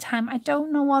UK time. I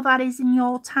don't know what that is in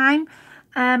your time.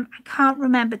 I can't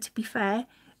remember, to be fair.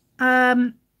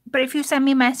 But if you send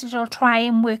me a message, I'll try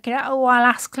and work it out. Oh, I'll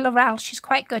ask Laurel. She's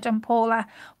quite good on Paula,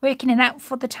 working it out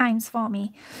for the times for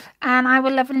me. And I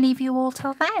will love and leave you all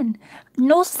till then.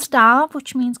 Nos Star,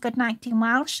 which means good night in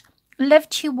Welsh. Love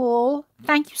to you all.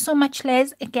 Thank you so much,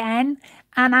 Liz, again.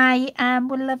 And I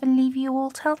will love and leave you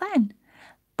all till then.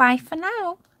 Bye for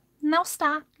now. Nos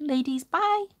Star, ladies.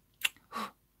 Bye.